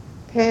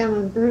Pam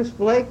and Bruce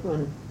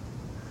Blakeman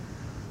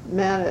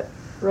met at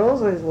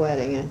Rosalie's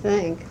wedding, I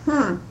think.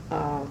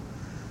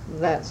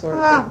 That sort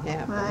of thing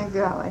happened. My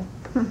golly.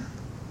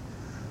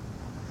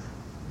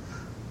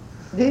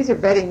 These are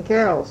Betty and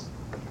Carol's,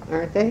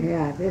 aren't they?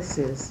 Yeah, this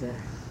is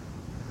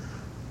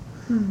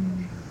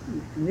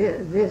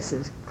this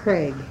is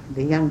Craig,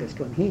 the youngest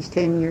one. He's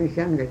 10 years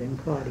younger than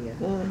Claudia.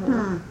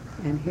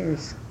 And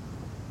here's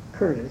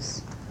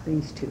Curtis,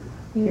 these two.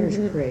 Here's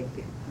Craig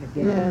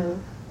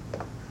again.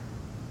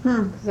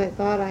 Because I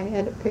thought I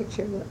had a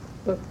picture that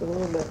looked a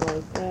little bit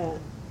like that.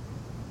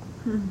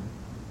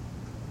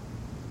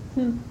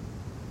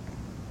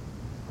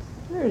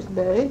 There's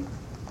Betty.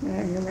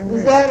 Yeah, you remember?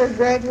 Is that her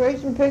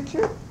graduation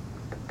picture?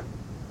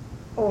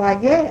 Oh, I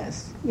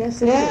guess.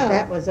 Yes, it is. Yeah.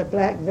 That was a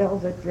black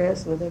velvet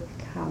dress with a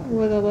collar.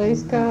 With a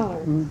lace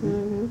collar.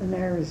 And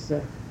there's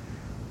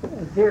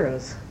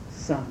Vera's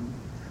son.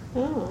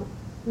 Oh.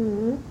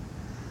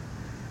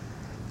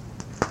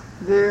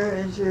 Vera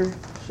is your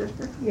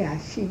sister? Yeah,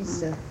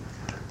 she's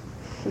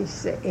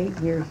 8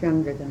 years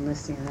younger than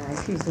Missy and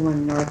I. She's the one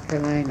in North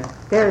Carolina.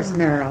 There's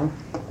Merrill,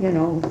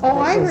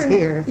 that was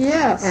here.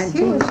 Yes, And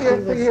he was here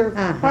he for was- your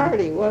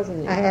party,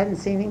 wasn't he? I hadn't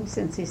seen him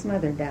since his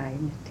mother died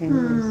 10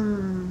 years.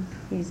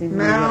 He's in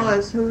Merrill New York.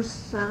 is whose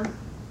son?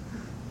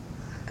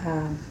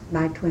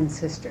 My twin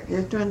sister.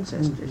 Your twin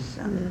sister's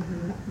son.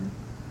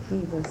 He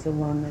was the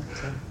one that,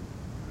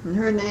 And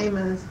her name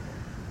is,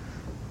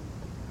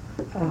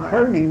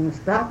 her name was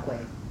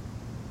Brockway,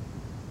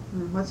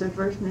 what's her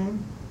first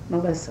name?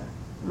 Melissa.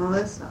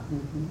 Melissa.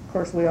 Of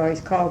course, we always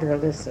called her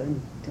Alyssa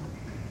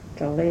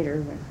until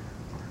later. But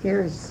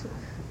here's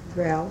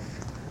Ralph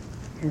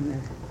and the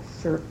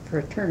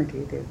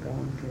fraternity they're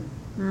going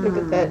to. Look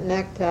at that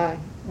necktie.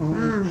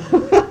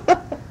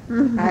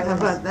 How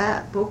about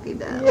that? Polka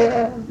dot.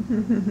 Yeah.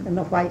 And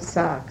the white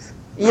socks.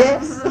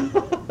 Yes.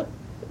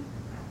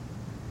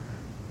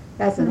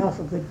 That's an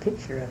awful good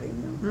picture of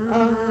him,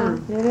 though.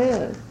 It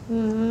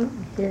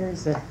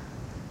is.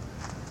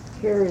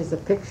 Here is a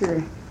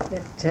picture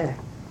that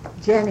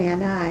Jenny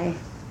and I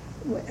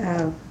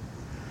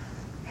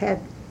had.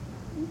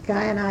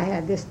 Guy and I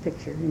had this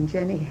picture, and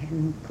Jenny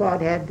and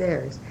Claude had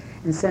theirs,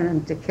 and sent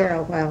them to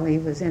Carol while he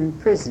was in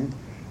prison,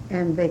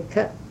 and they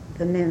cut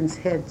the men's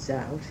heads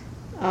out.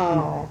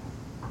 Oh.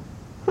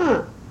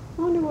 Huh.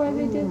 Wonder why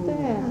they did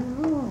that.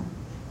 Oh.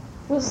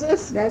 Was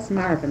this? That's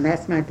Marvin.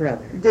 That's my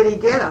brother. Did he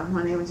get them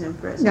when he was in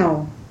prison?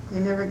 No. He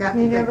never got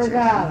He the never pictures.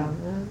 got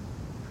them.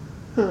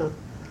 Huh.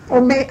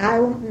 Or I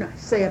won't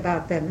say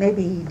about that.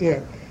 Maybe he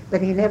did,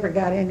 but he never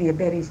got any of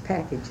Betty's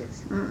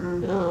packages.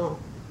 Oh.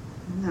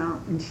 No.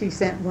 And she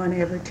sent one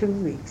every 2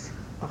 weeks.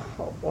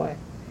 Oh boy.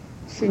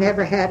 She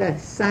never had a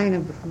sign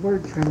of a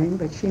word from him,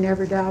 but she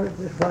never doubted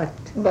with what,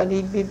 But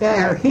he'd be or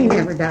back. he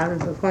never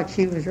doubted with what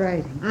she was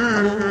writing.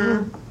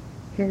 Mm-hmm.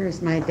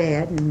 Here's my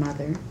dad and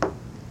mother,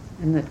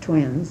 and the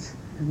twins,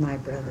 and my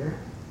brother,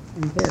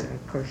 and Vera.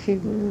 Of course, she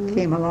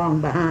came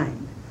along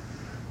behind.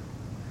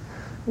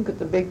 Look at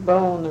the big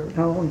bone.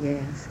 Oh,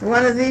 yes.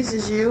 One of these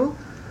is you?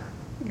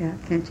 Yeah,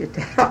 can't you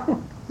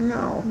tell?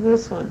 No.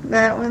 This one.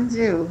 That one's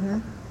you, huh?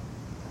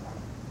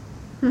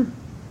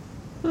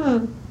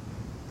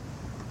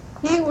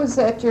 He was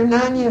at your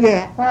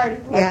 90th party,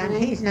 wasn't Yeah, and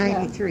he? he's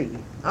 93.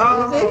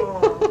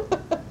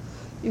 Oh.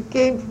 You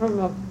came from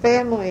a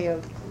family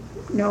of...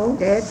 No,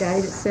 Dad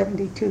died at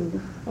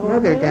 72. Oh,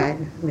 Mother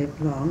really?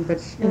 lived long, but,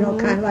 kind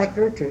of like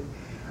Gertrude.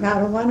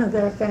 Not one of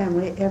their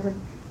family ever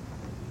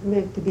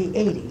lived to be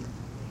 80.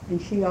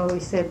 And she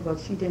always said, well,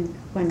 she didn't,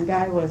 when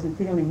Guy wasn't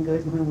feeling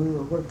good when we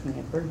were working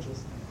at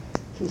Burgess,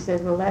 she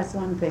said, well, that's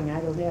one thing, I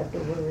don't have to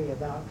worry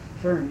about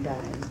Vern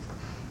dying.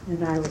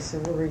 And I was so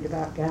worried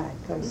about Guy.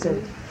 Because I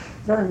said,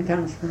 Vern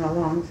comes from a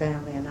long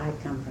family, and I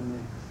come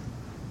from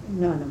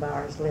none of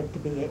ours lived to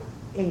be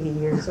 80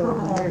 years old.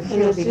 And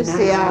she'll it's be just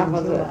 90 the in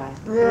opposite. July.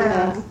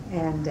 Yeah.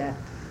 And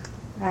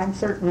I'm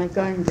certainly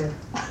going to,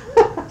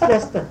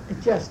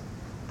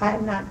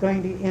 I'm not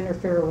going to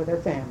interfere with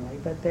her family,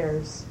 but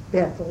there's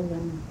Bethel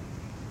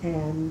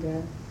and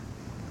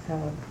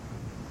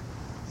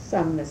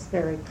some that's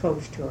very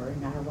close to her,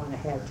 and I want to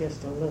have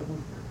just a little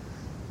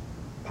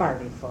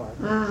party for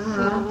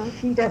her.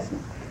 She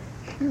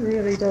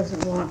really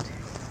doesn't want.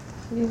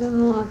 You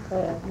didn't want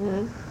that,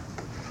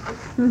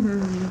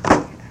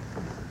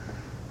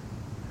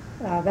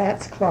 huh?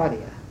 That's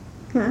Claudia.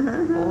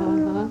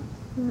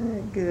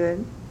 Very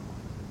good.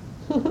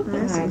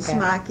 There's some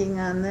smocking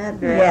on that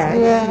dress.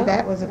 Yeah,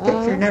 that was a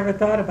picture. Never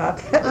thought about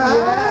that.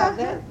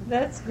 Yeah,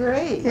 that's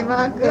great. Came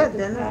out good,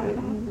 didn't it?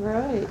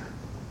 Right.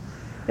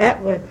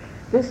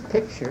 This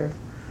picture.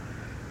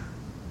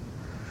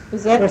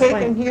 Is that Was taken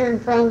when- here in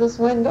front of this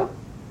window?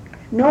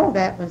 No,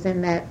 that was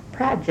in that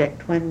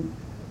project when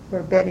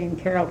where Betty and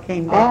Carol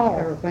came back, Oh.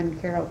 or when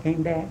Carol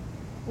came back.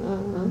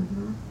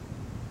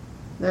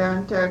 They're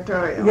on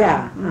territorial.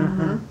 Yeah.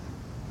 Mm-hmm.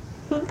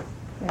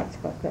 That's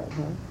what that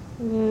was.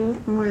 Yeah.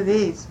 Who are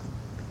these?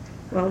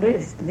 Well,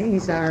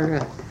 these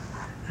are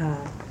the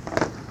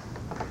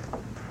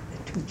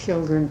two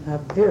children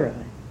of Vera,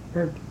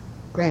 her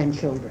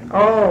grandchildren.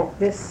 Oh,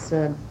 This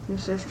your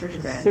sister's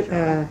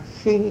grandchildren.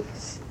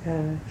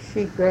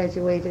 she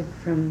graduated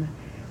from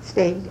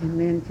state and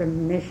then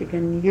from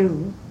Michigan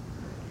U,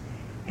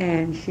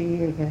 and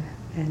she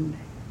and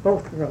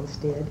both girls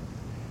did,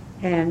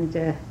 and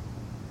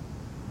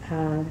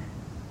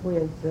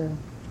with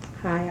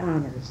high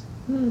honors.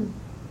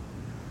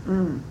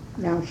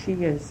 Now she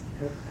is,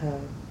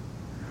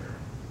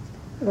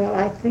 well,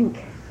 I think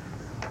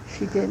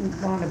she didn't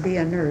want to be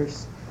a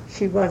nurse.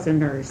 She was a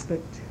nurse, but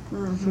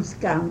she's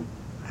gone,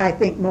 I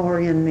think, more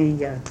in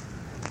the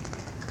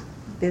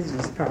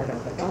business part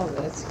of it. Oh,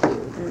 that's cute.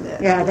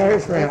 Yeah,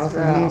 there's Ralph,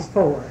 and Ralph. he's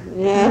 4.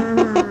 Yeah.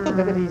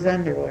 Look at his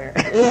underwear.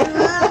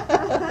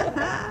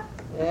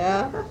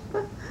 Yeah.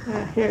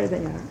 Here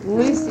they are. At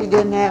least he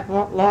didn't have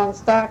long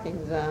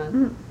stockings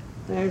on.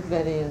 There's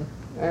Betty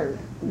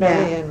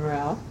and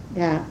Ralph.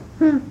 Yeah.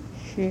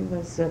 She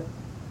was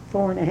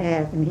 4 and a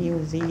half, and he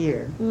was a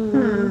year.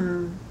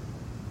 Hmm.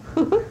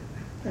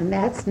 And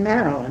that's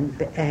Merrill and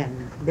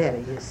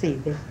Betty, you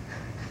see.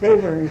 They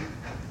were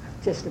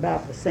just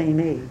about the same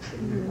age.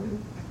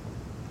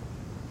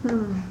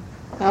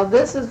 Now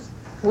this is,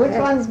 which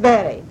one's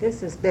Betty?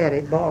 This is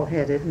Betty,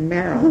 bald-headed, and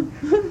Merrill.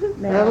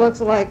 That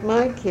looks like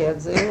my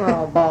kids. They were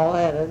all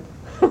bald-headed.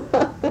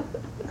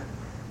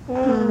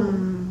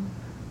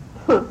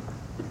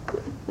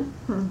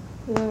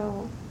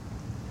 Yeah.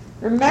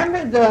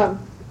 Remember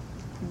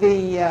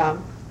the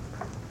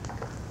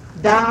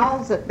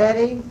dolls that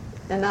Betty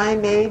and I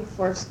made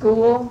for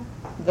school?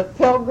 The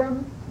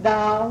Pilgrim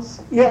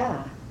dolls?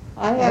 Yeah.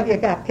 Have you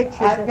got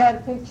pictures I've of- got a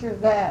picture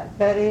of that,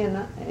 Betty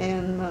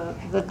and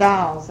the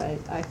dolls. I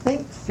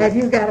think. Have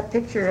you got a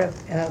picture of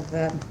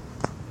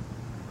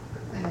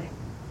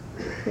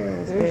here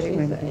was There Betty she's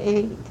when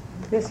 8.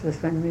 this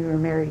was when we were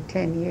married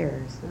 10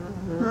 years.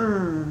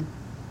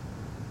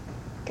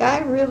 Guy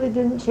really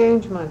didn't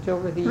change much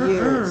over the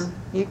years.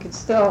 You could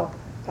still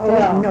Oh,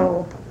 tell.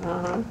 no.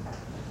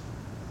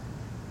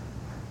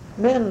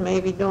 Men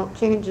maybe don't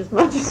change as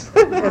much as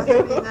women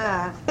Maybe do.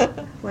 not.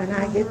 When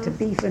I get to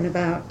beefing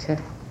about,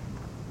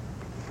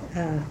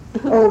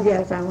 oh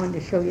yes, I wanted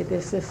to show you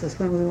this. This is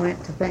when we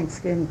went to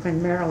Thanksgiving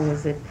when Merrill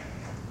was in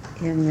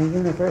the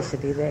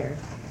university there.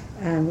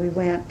 And we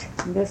went,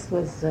 this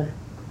was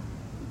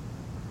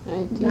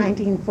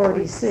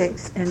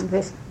 1946, and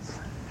this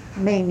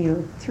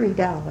menu,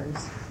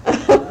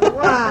 $3.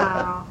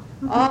 Wow.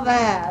 All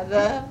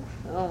that.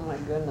 Oh my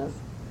goodness.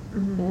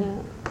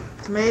 Yeah.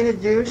 Tomato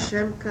juice,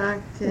 shrimp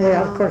cocktail.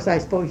 Well, of course, I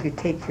suppose you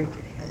take your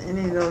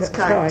Any of those choice,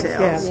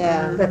 cocktails.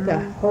 Yeah. But the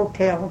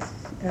Hotel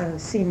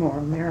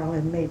Seymour,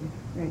 Maryland, made.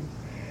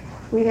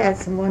 We had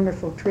some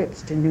wonderful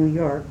trips to New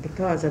York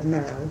because of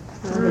Merrill.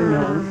 You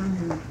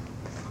know,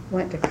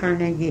 went to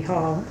Carnegie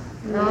Hall,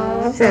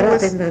 set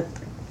up in the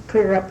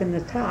clear up in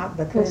the top,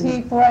 but Because then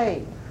he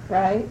played,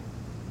 right?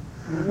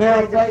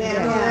 Merrill played played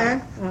piano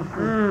piano. there?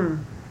 uh-huh.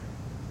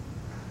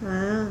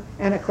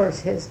 And of course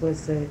his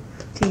was the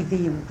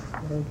TV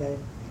or the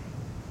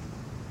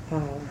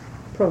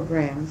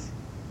programs.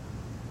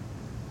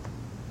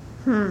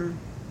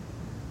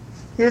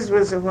 His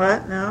was a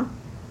what now?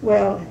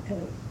 Well,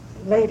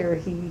 later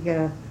he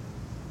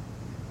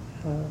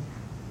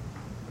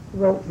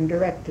wrote and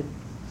directed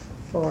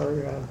for,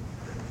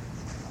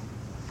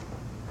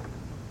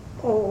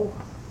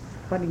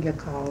 what do you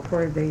call,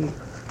 for the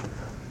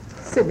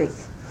civic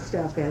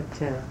stuff at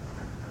the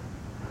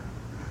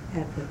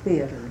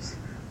theaters.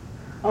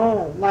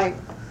 Oh, like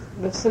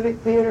the Civic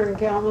Theater in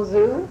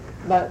Kalamazoo,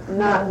 but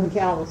not in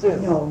Kalamazoo.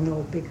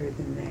 No, bigger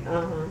than that.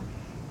 Uh-huh.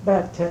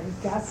 But it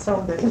got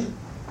so that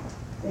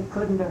they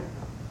couldn't,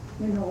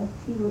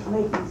 he was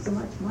making so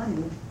much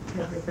money and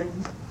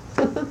everything.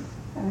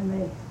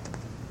 And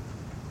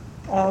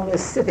all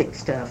this civic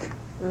stuff.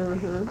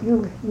 Mm-hmm.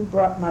 You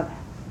brought my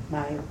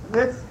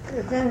It's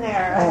in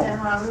there. I didn't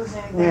want to lose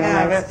anything Yeah,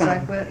 out of that's it, so I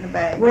fine. put it in the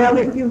bag. well,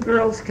 if you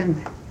girls can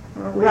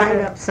Well, we write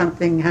did. up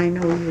something, I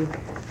know you.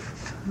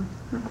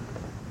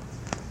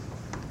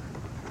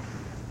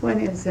 When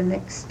is the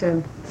next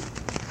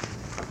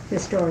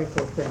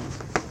historical thing?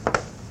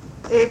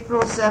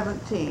 April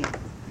 17th,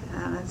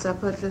 and it's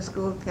up at the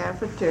school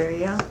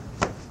cafeteria.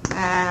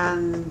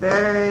 And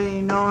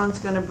Barry Nolan's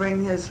going to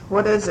bring his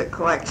what is it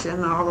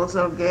collection, all those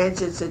little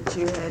gadgets that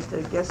you had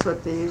to guess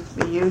what they used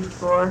to be used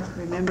for.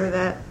 Remember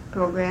that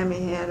program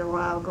he had a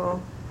while ago?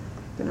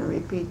 Going to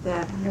repeat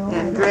that. No, I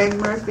And don't. Greg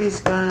Murphy's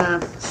going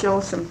to show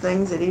some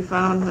things that he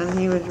found when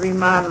he was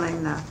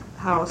remodeling the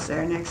house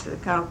there next to the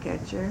cow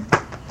catcher.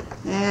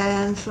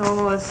 And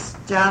so is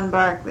John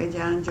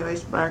and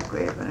Joyce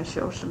Barkley are going to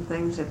show some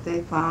things that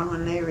they found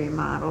when they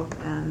remodeled.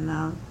 And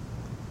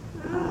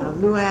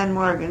Lou Ann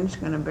Morgan's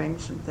going to bring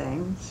some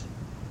things.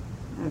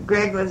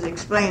 Greg was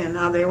explaining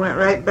how they went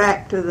right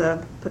back to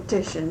the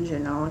petitions,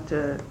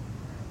 to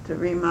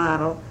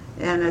remodel.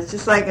 And it's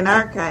just like an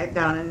archive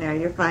down in there.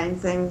 You find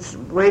things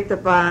way at the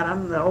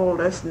bottom, the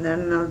oldest, and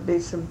then there'll be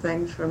some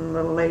things from a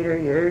little later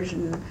years,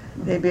 and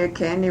maybe a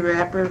candy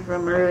wrapper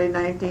from early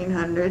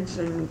 1900s,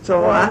 and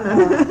so on.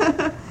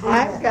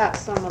 I've got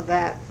some of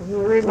that from the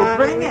Well,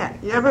 remodeling. bring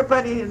it.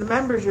 Everybody, the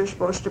members are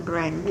supposed to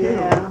bring, too.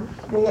 Yeah.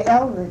 The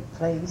Eldred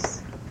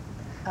place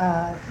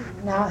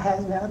now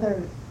has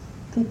other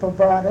people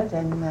bought it,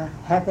 and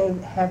have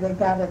they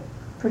got it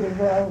pretty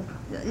well?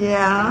 I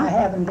Yeah.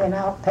 haven't been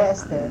out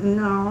past there.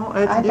 No,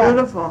 it's I got-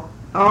 beautiful.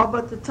 All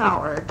but the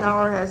tower. The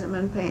tower hasn't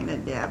been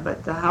painted yet,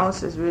 but the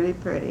house is really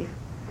pretty.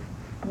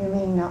 You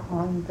mean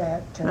on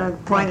that?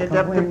 Pointed like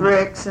a up the window.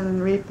 bricks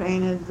and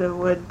repainted the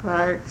wood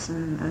parts,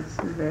 and it's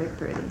very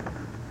pretty.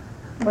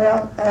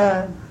 Well,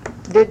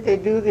 Did they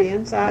do the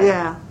inside?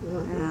 Yeah,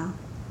 Mhm.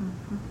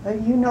 yeah.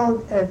 you know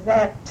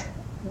that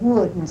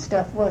wood and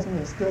stuff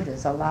wasn't as good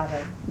as a lot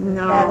of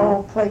No. that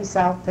old place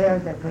out there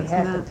that we It's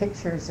have the not.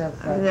 pictures of.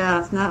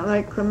 Yeah, it's not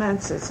like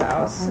Clemence's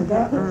house. And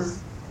that was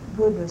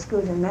wood was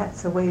good, and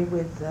that's the way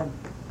with the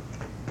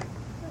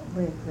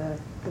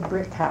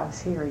brick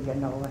house here.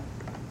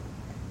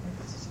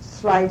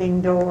 Sliding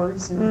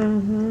doors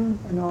Mm-hmm.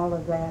 and all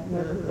of that and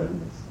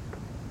everything.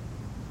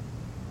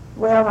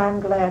 Well, I'm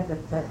glad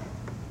that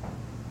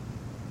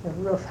the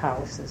roof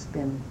house has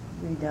been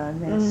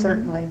redone, and Mhm.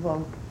 certainly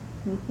will,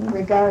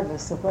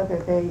 regardless of whether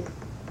they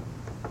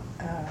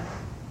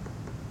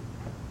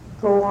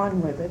go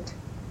on with it.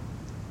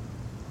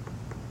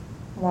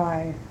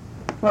 Why?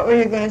 What were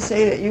you going to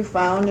say that you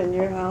found in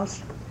your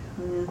house?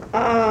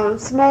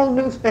 Some old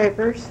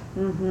newspapers,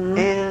 Mm-hmm.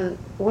 and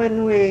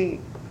when we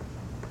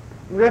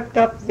ripped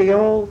up the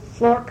old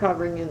floor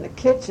covering in the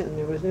kitchen,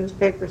 there was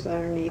newspapers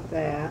underneath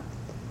that.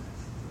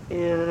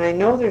 And I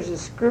know there's a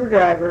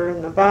screwdriver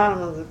in the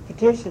bottom of the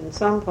petition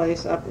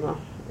someplace up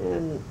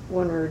in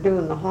when we were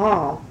doing the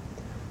hall,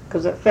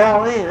 because it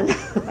fell in.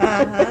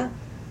 Uh-huh.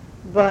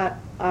 But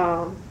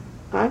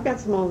I've got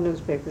some old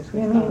newspapers.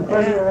 You mean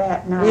where you're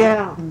at now?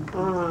 Yeah.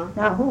 Mhm.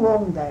 Now, who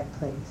owned that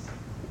place?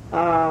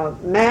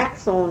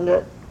 Max owned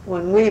it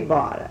when we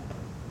bought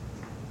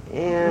it.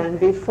 And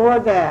before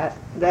that,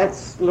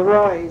 that's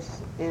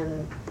Leroy's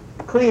and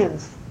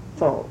Clean's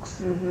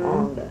folks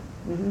owned it.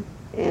 Mhm.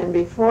 And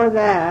before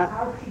that,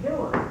 How's she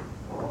doing?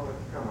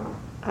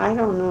 I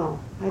don't know.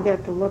 I'd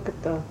have to look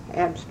at the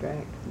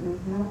abstract.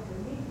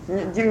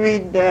 Did you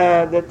read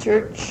the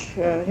church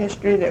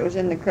history that was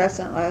in the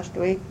Crescent last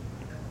week?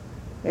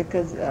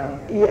 Because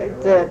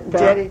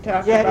Jetty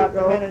talked about the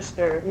wrote-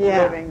 minister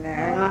Yeah. living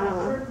there.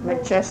 Uh-huh.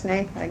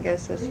 McChesney, I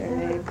guess is her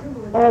name.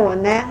 Oh,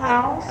 in that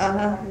house?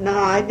 Uh-huh. No,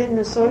 I didn't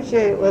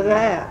associate it with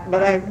that.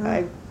 But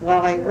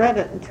I read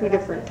it in two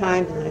different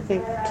times, and I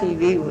think the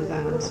TV was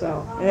on,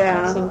 so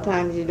Yeah.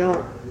 sometimes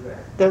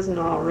doesn't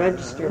all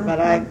register. But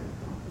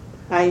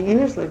I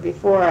usually,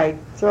 before I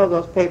throw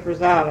those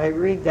papers out, I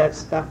read that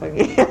stuff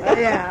again.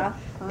 Yeah.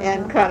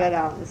 And cut it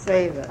out and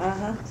save it.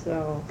 Uh-huh.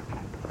 So,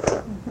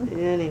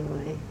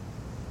 anyway.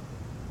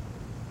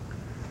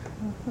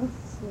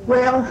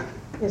 Well,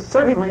 it's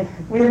certainly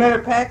We better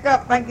pack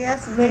up, I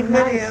guess, and leave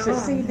nice to video.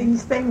 see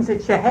these things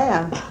that you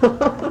have.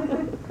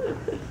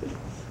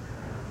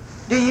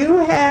 Do you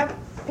have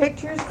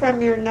pictures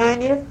from your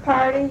 90th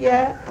party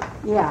yet?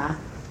 Yeah.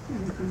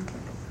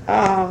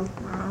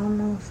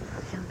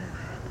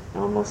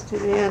 Almost to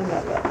the end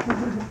of it.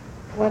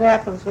 What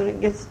happens when it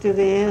gets to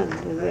the end?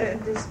 Does it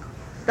It just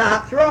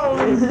stops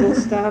rolling.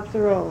 just stops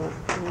rolling?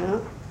 Yeah.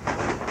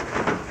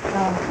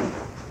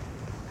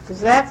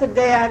 Because that's the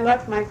day I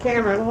left my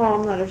camera at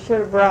home that I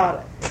should have brought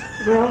it.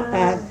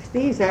 Well,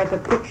 these are the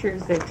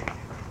pictures that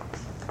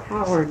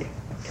Howard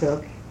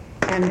took,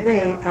 and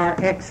they are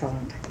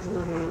excellent.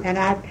 And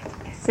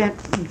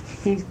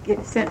he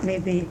sent me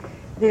The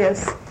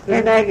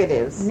and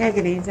negatives.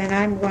 negatives, and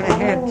I'm going to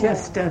have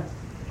just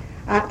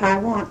I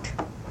want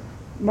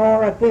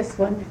more of this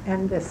one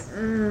and this.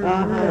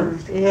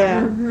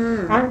 Yeah.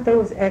 Aren't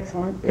those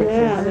excellent pictures?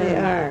 Yeah, they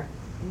are.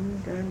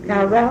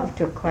 Now, Ralph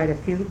took quite a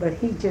few, but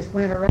he just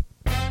went around.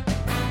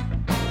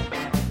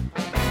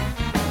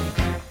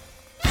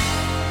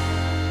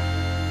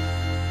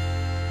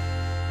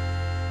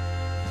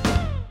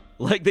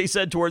 Like they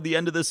said toward the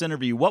end of this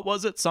interview, what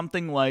was it?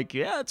 Something like,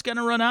 yeah, it's going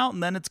to run out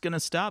and then it's going to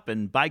stop.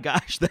 And by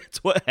gosh,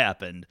 that's what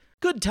happened.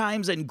 Good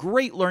times and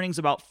great learnings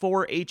about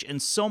 4-H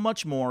and so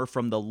much more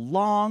from the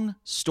long,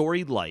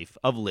 storied life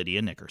of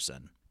Lydia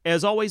Nickerson.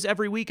 As always,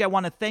 every week, I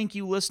want to thank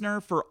you,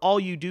 listener, for all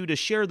you do to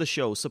share the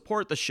show,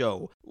 support the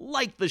show,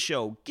 like the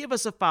show, give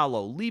us a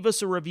follow, leave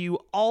us a review.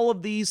 All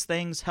of these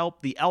things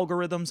help the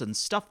algorithms and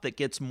stuff that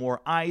gets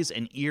more eyes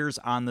and ears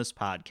on this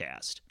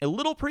podcast. A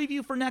little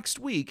preview for next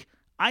week.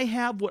 I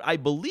have what I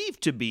believe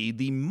to be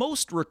the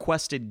most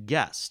requested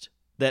guest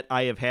that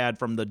I have had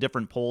from the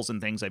different polls and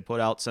things I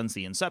put out since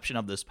the inception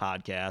of this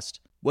podcast.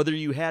 Whether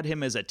you had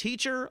him as a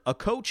teacher, a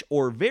coach,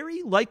 or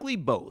very likely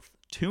both,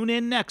 tune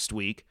in next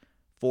week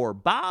for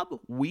Bob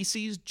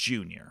Weese's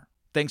Jr.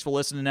 Thanks for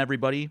listening,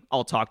 everybody.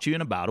 I'll talk to you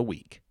in about a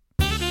week.